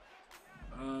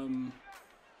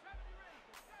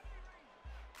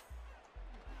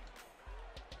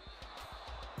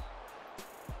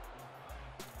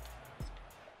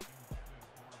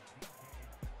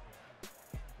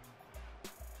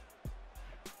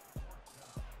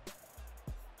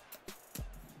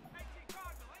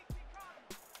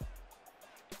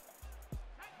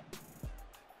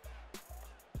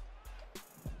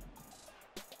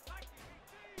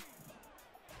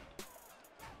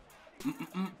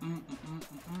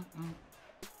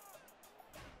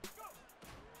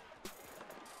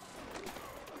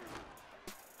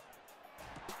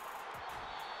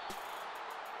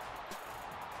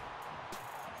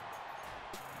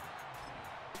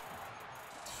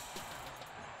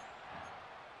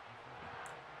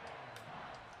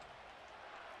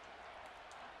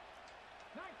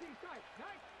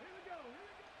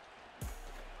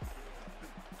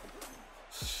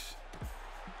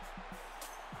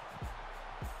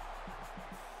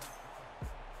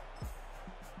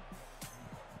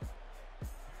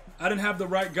 I didn't have the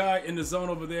right guy in the zone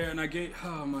over there, and I gave.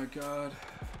 Oh my God.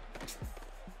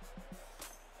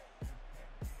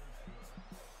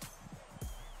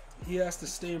 He has to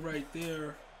stay right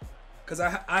there, cause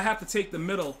I have to take the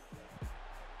middle.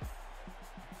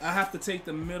 I have to take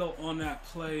the middle on that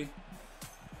play.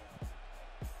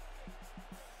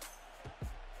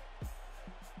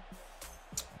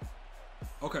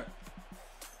 Okay.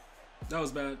 That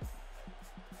was bad.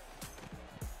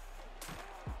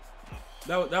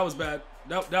 That was bad.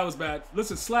 That was bad.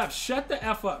 Listen, Slap, shut the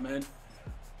F up, man.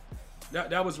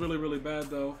 That was really, really bad,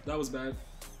 though. That was bad.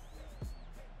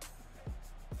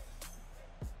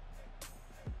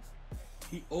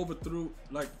 He overthrew,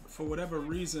 like, for whatever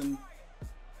reason.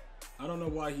 I don't know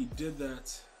why he did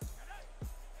that.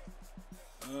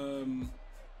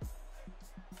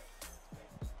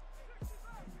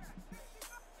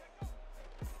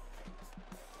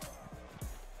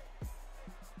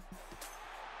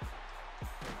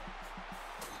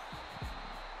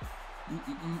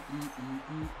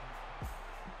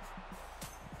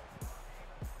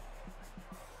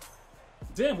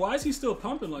 Damn, why is he still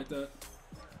pumping like that?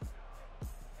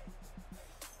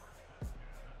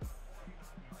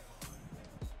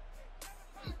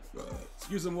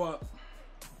 Excuse him, what?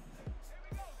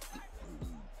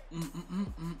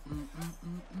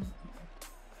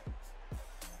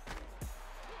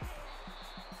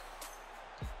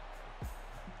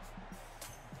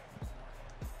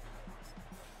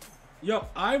 Yo,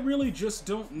 I really just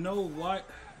don't know why.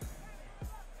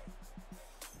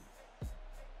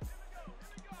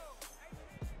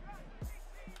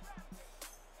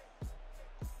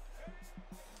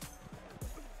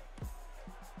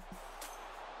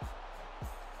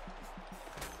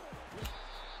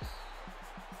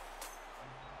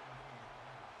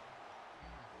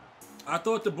 I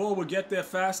thought the ball would get there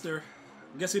faster.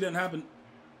 Guess it didn't happen.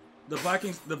 The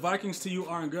Vikings TU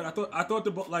aren't good. I thought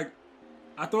the ball, like,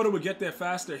 I thought it would get there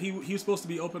faster. He was supposed to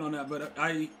be open on that, but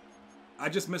I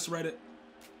just misread it.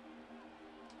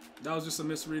 That was just a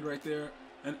misread right there,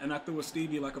 and I threw a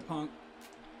Stevie like a punk,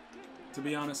 to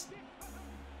be honest.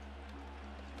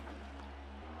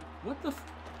 What the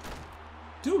f—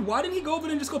 Dude, why didn't he go over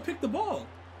there and just go pick the ball?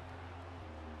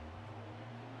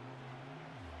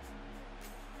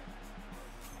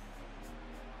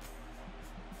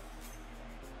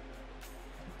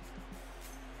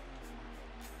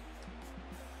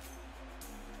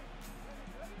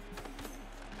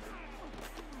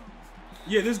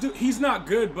 Yeah, this dude, he's not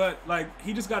good, but like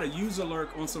he just got a user lurk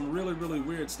on some really, really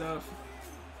weird stuff.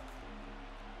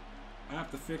 I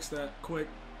have to fix that quick.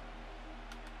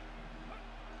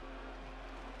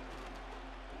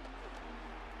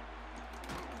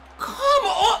 Come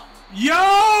on!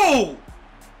 Yo!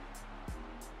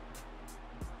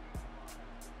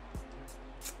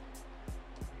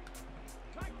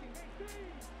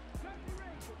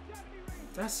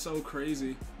 That's so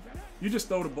crazy. You just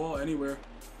throw the ball anywhere.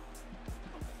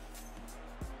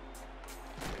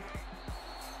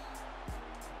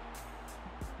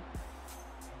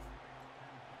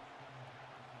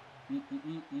 Let's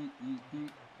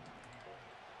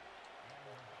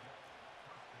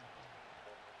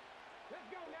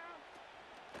go now.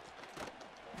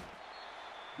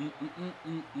 Triple.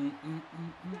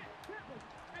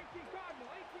 18 Cardinal.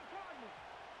 18 Cardinal.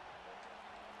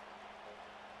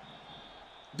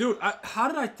 Dude, how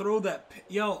did I throw that?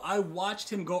 Yo, I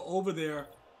watched him go over there,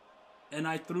 and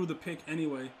I threw the pick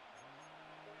anyway.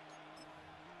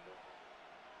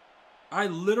 I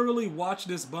literally watched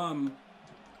this bum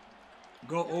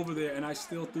go over there, and I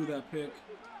still threw that pick.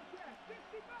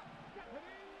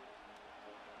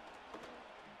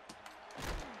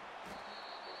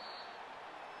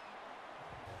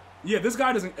 Yeah, this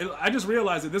guy doesn't... I just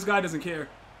realized that this guy doesn't care.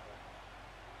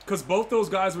 Because both those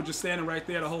guys were just standing right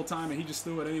there the whole time, and he just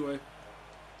threw it anyway.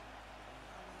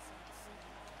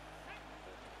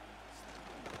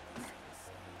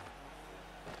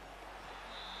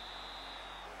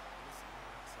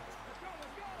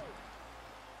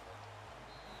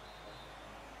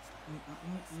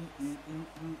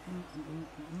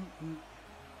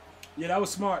 Yeah, that was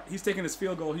smart. He's taking his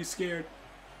field goal. He's scared.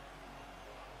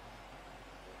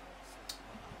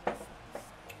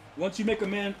 Once you make a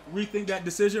man rethink that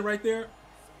decision right there,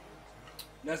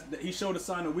 he showed a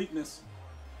sign of weakness.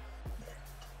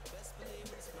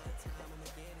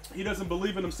 He doesn't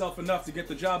believe in himself enough to get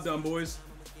the job done, boys.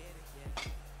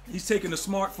 He's taking the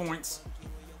smart points.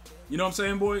 You know what I'm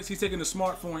saying, boys? He's taking the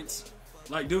smart points.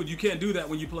 Like, dude, you can't do that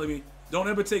when you play me. Don't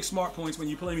ever take smart points when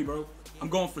you play me, bro. I'm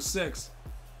going for 6.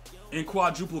 In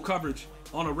quadruple coverage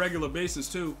on a regular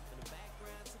basis, too.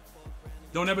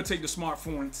 Don't ever take the smart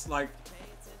points. Like...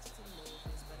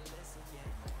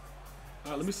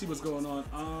 Alright, let me see what's going on.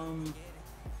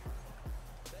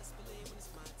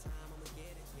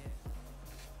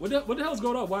 What the hell's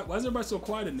going on? Why is everybody so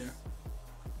quiet in there?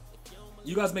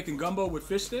 You guys making gumbo with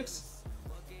fish sticks?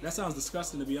 That sounds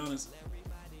disgusting, to be honest.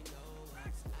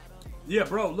 Yeah,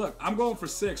 bro, look, I'm going for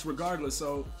 6 regardless,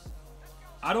 so...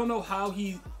 I don't know how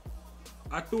he...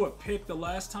 I threw a pick the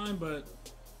last time, but...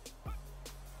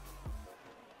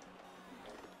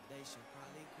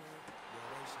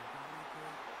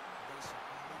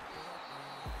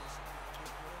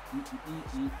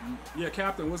 Yeah,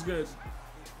 Captain, what's good?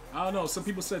 I don't know. Some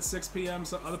people said 6 p.m.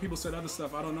 Some other people said other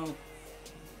stuff. I don't know.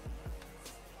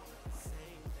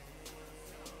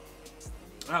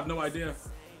 I have no idea.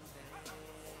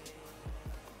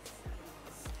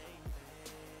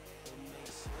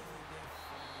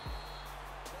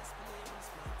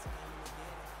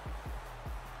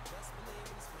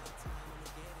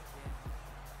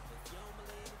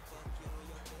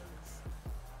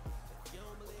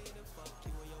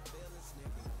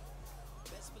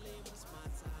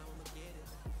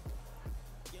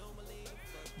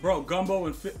 Bro, gumbo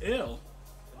and ill.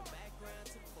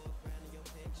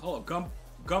 Oh,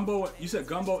 gumbo. You said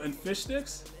gumbo and fish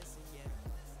sticks?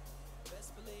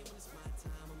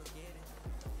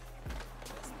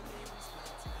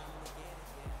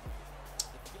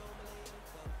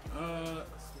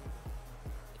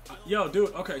 Yo,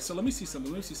 dude. Okay, so let me see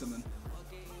something. Let me see something.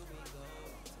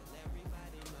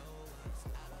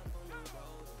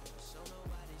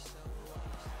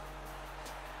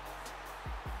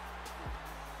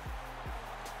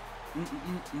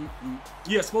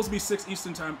 Yeah, it's supposed to be 6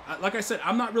 Eastern time. Like I said,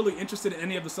 I'm not really interested in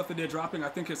any of the stuff that they're dropping. I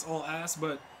think it's all ass,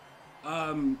 but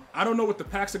I don't know what the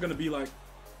packs are going to be like.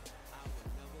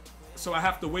 So I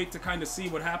have to wait to kind of see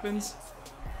what happens,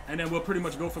 and then we'll pretty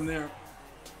much go from there.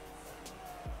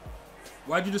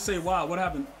 Why'd you just say wow? What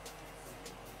happened?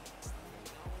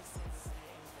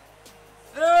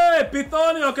 Hey,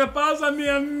 Pitonio, ¿qué pasa, mi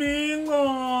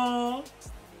amigo?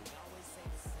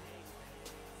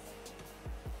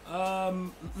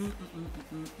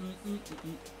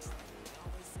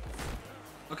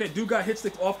 Okay, dude got hit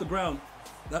stick off the ground.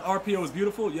 That RPO is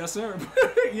beautiful. Yes, sir.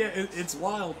 Yeah, it's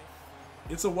wild.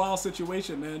 It's a wild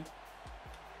situation, man.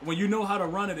 When you know how to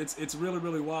run it, it's really,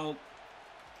 really wild.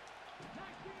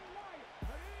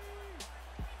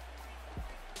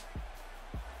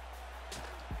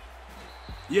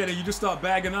 Yeah, then you just start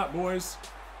bagging up, boys.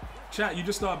 Chat, you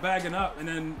just start bagging up, and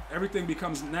then everything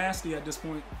becomes nasty at this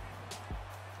point.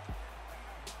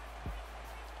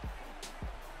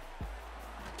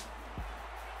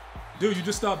 Dude, you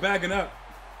just start bagging up.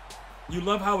 You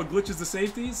love how it glitches the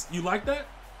safeties? You like that?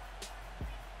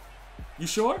 You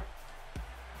sure?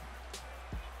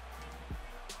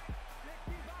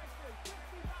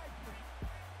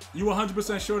 You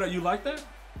 100% sure that you like that?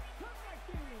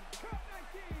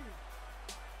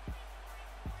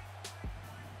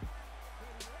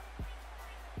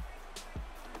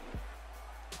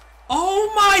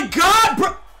 Oh my God,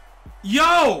 bro!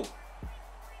 Yo!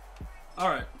 All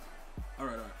right.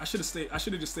 I should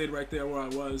have just stayed right there where I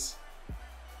was.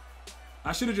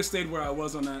 I should have just stayed where I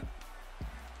was on that.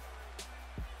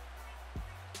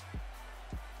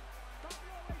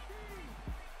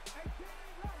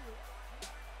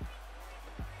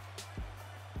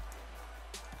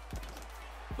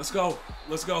 Let's go.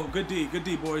 Let's go. Good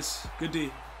D, boys. Good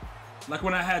D. Like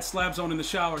when I had Slab Zone in the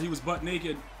shower, he was butt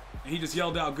naked, and he just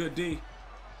yelled out, good D.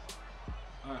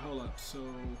 All right, hold up. So...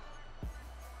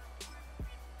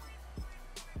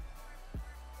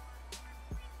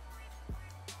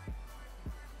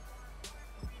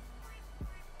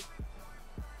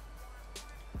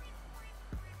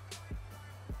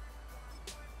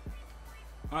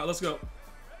 all right, let's go.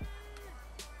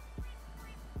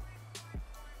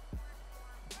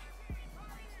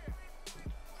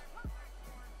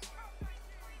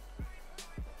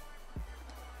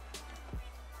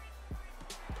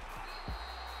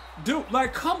 Dude,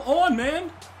 like, come on, man.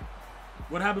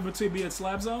 What happened between me and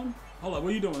Slab Zone? Hold up,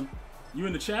 what are you doing? You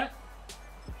in the chat?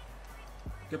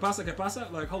 ¿Qué pasa? ¿Qué pasa?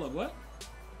 Like, hold up, what?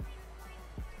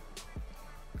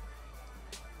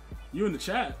 You in the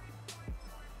chat?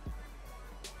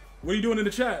 What are you doing in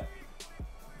the chat?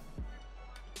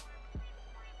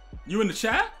 You in the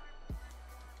chat?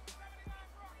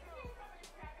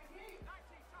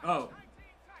 Oh.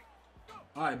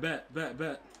 Alright, bet.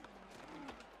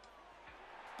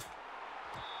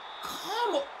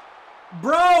 Come on.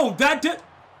 Bro, that did...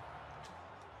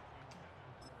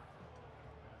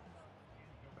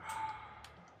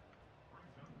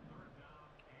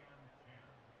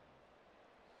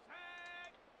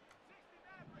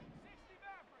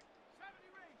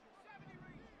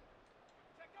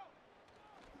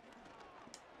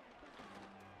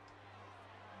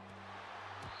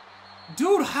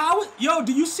 Dude, how... Yo,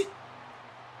 do you see...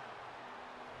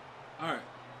 Alright.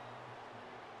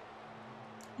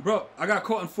 Bro, I got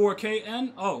caught in 4K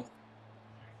and... Oh.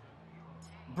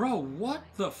 Bro, what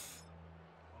the f...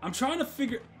 I'm trying to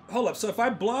figure... Hold up, so if I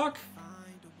block...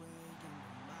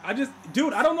 I just...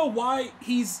 Dude, I don't know why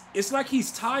he's... It's like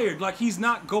he's tired. Like he's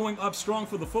not going up strong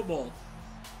for the football.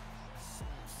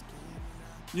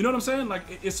 You know what I'm saying? Like,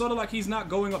 it's sort of like he's not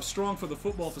going up strong for the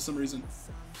football for some reason.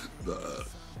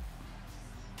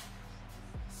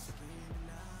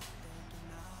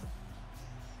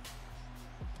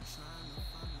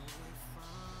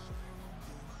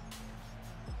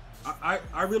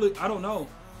 I really, I don't know.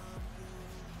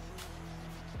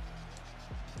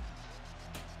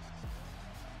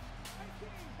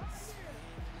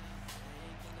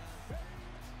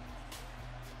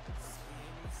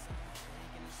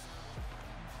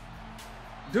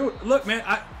 Dude, look, man,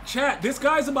 chat, this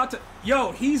guy's about to,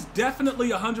 yo, he's definitely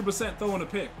 100% throwing a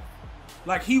pick.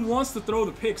 Like, he wants to throw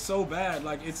the pick so bad.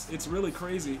 Like, it's really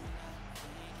crazy.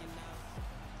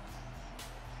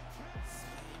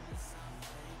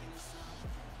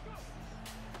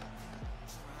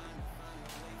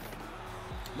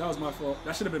 That was my fault.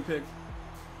 That should have been picked.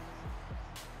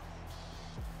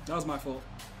 That was my fault.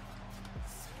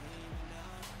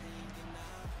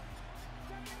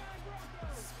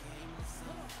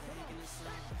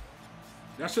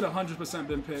 That should have 100%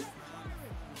 been picked.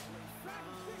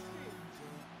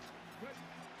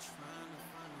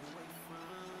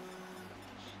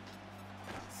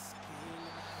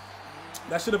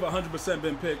 That should have 100%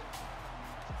 been picked.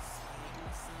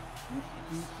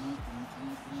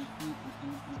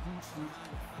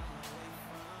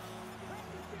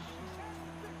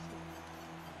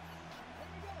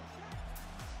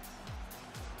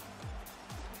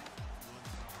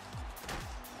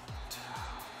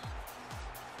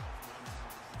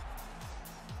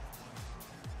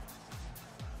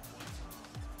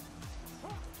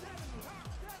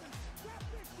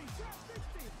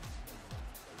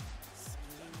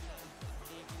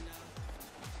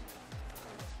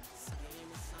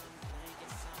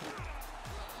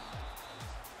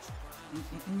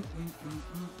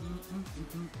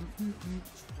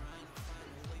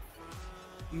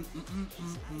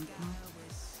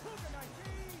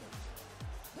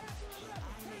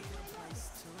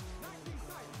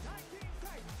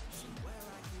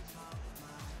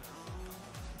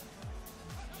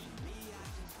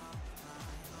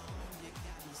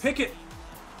 Pick it.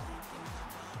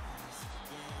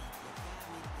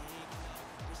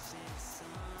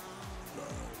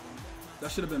 That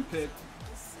should have been picked.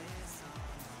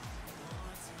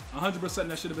 100%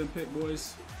 that should have been picked,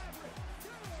 boys.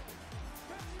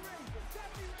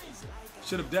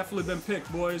 Should have definitely been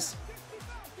picked, boys.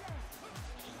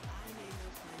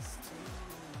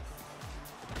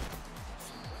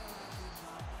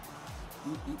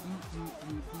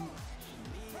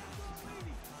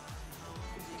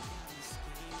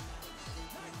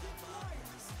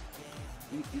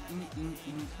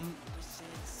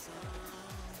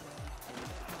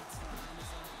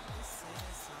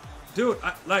 Dude,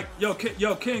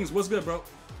 yo, Kings, what's good, bro?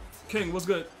 King, what's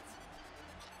good?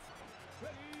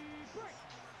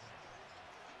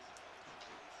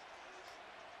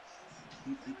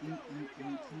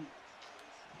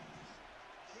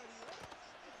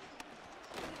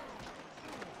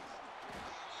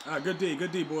 All right,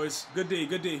 good D, boys. Good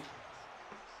D.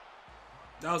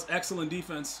 That was excellent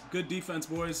defense. Good defense,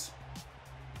 boys.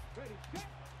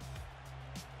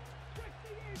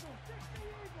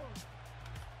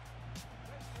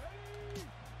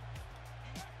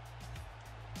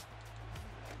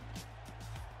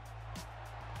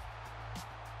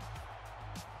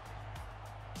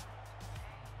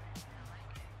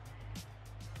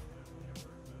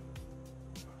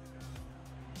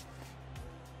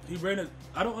 He ran it.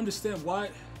 I don't understand why.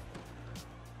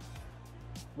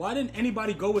 Why didn't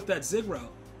anybody go with that zig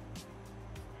route?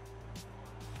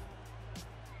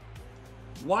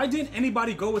 Why didn't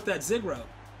anybody go with that zig route?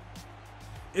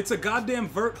 It's a goddamn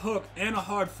vert hook and a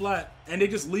hard flat, and they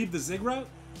just leave the zig route?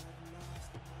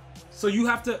 So you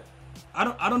have to. I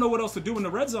don't know what else to do in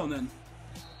the red zone then.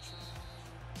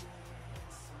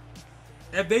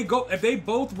 If they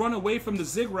both run away from the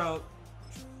zig route,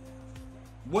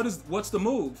 what's the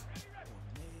move?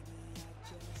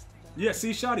 Yeah,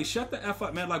 see, Shotty, shut the F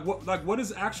up, man. What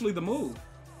is actually the move?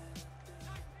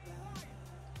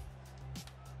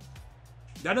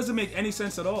 That doesn't make any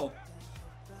sense at all.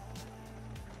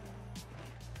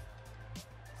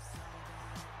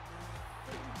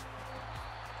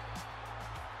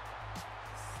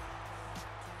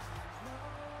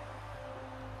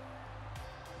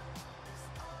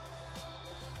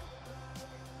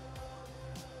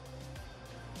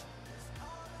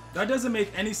 That doesn't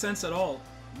make any sense at all.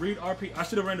 Read RP. I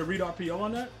should have ran the read RPO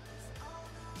on that.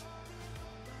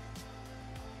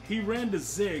 He ran the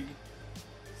zig.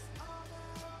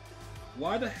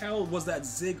 Why the hell was that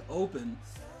zig open?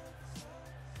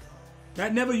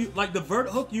 That never, like, the vert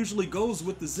hook usually goes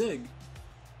with the zig.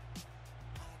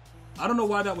 I don't know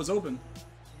why that was open.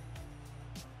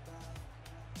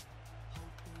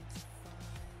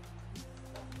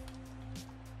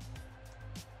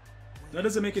 That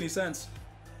doesn't make any sense.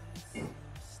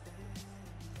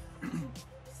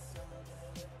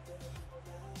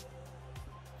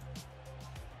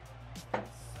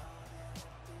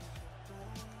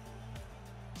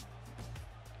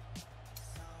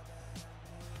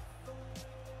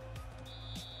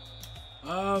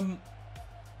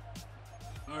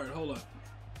 All right, hold up.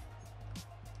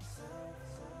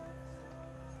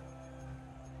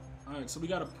 All right, so we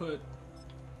got to put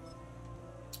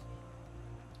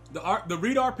the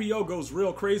read RPO goes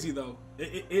real crazy though.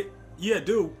 Yeah,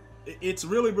 dude, it's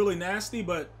really nasty.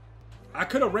 But I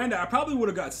could have ran that. I probably would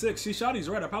have got 6. See, Shotty's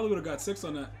right. I probably would have got 6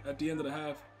 on that at the end of the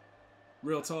half.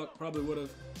 Real talk, probably would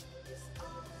have.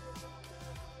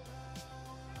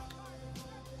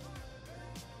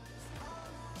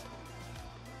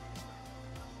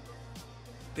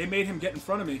 They made him get in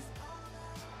front of me.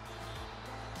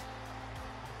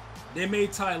 They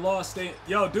made Ty Law stay.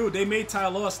 Yo, dude, they made Ty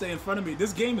Law stay in front of me.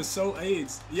 This game is so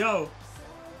AIDS. Yo,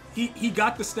 he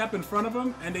got the step in front of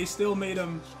him, and they still made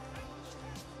him.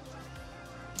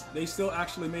 They still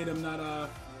actually made him not.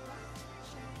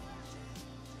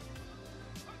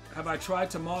 Have I tried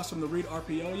to Moss from the read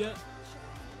RPO yet?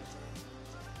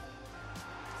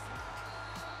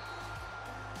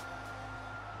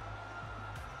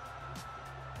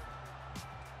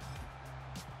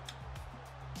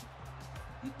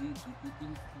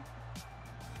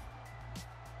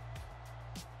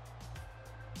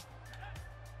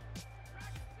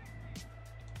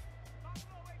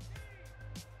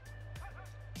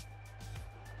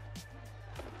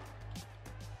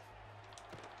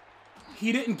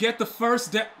 He didn't get the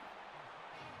first down.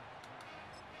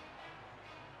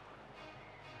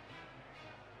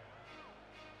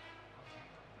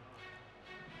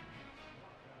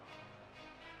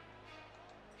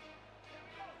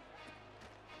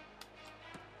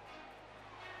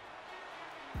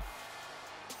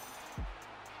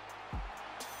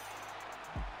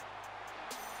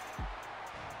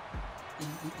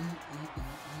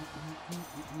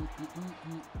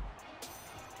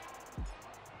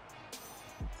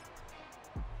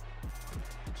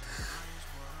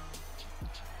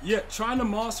 Yeah, trying to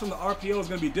moss from the RPO is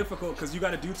going to be difficult because you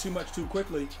got to do too much too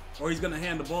quickly or he's going to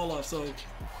hand the ball off. So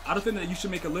I don't think that you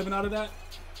should make a living out of that,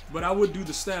 but I would do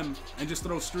the stem and just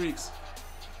throw streaks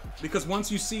because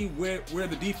once you see where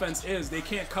the defense is, they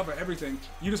can't cover everything.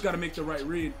 You just got to make the right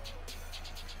read.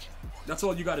 That's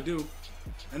all you got to do,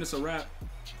 and it's a wrap.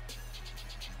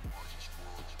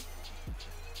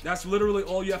 That's literally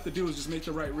all you have to do is just make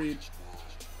the right read.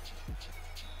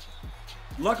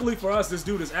 Luckily for us, this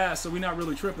dude is ass, so we're not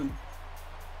really tripping.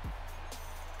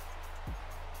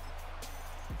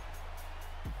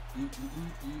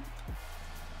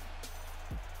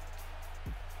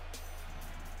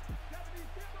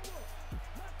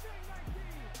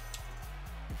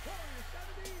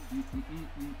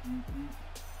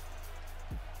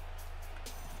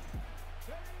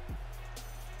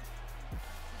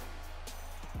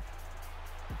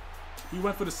 He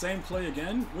went for the same play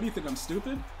again? What do you think, I'm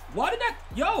stupid? Why did that?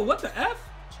 Yo, what the F?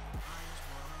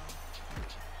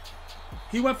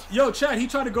 He went, yo, Chad, he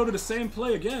tried to go to the same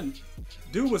play again.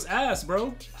 Dude was ass,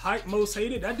 bro. Hype most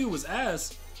hated, that dude was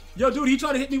ass. Yo, dude, he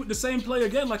tried to hit me with the same play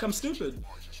again like I'm stupid.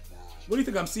 What do you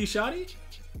think, I'm C-Shotty?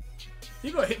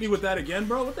 You gonna hit me with that again,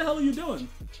 bro? What the hell are you doing?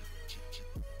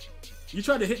 You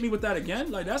tried to hit me with that again?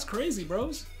 Like, that's crazy,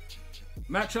 bros.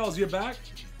 Matt Charles, you're back?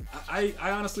 I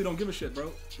honestly don't give a shit,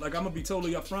 bro. Like, I'm gonna be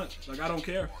totally upfront. Like, I don't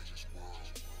care.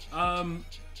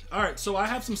 Alright, so I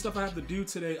have some stuff I have to do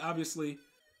today, obviously.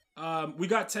 We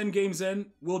got 10 games in.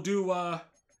 We'll do,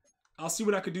 I'll see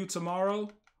what I could do tomorrow.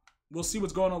 We'll see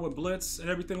what's going on with Blitz and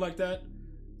everything like that.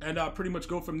 And pretty much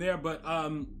go from there. But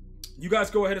you guys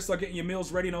go ahead and start getting your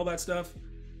meals ready and all that stuff.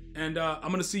 And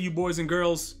I'm gonna see you boys and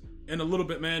girls in a little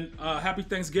bit, man. Happy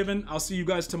Thanksgiving. I'll see you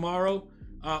guys tomorrow.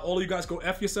 All of you guys go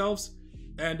F yourselves.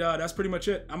 And that's pretty much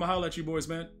it. I'm gonna holler at you boys,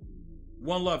 man.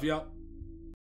 One love, y'all.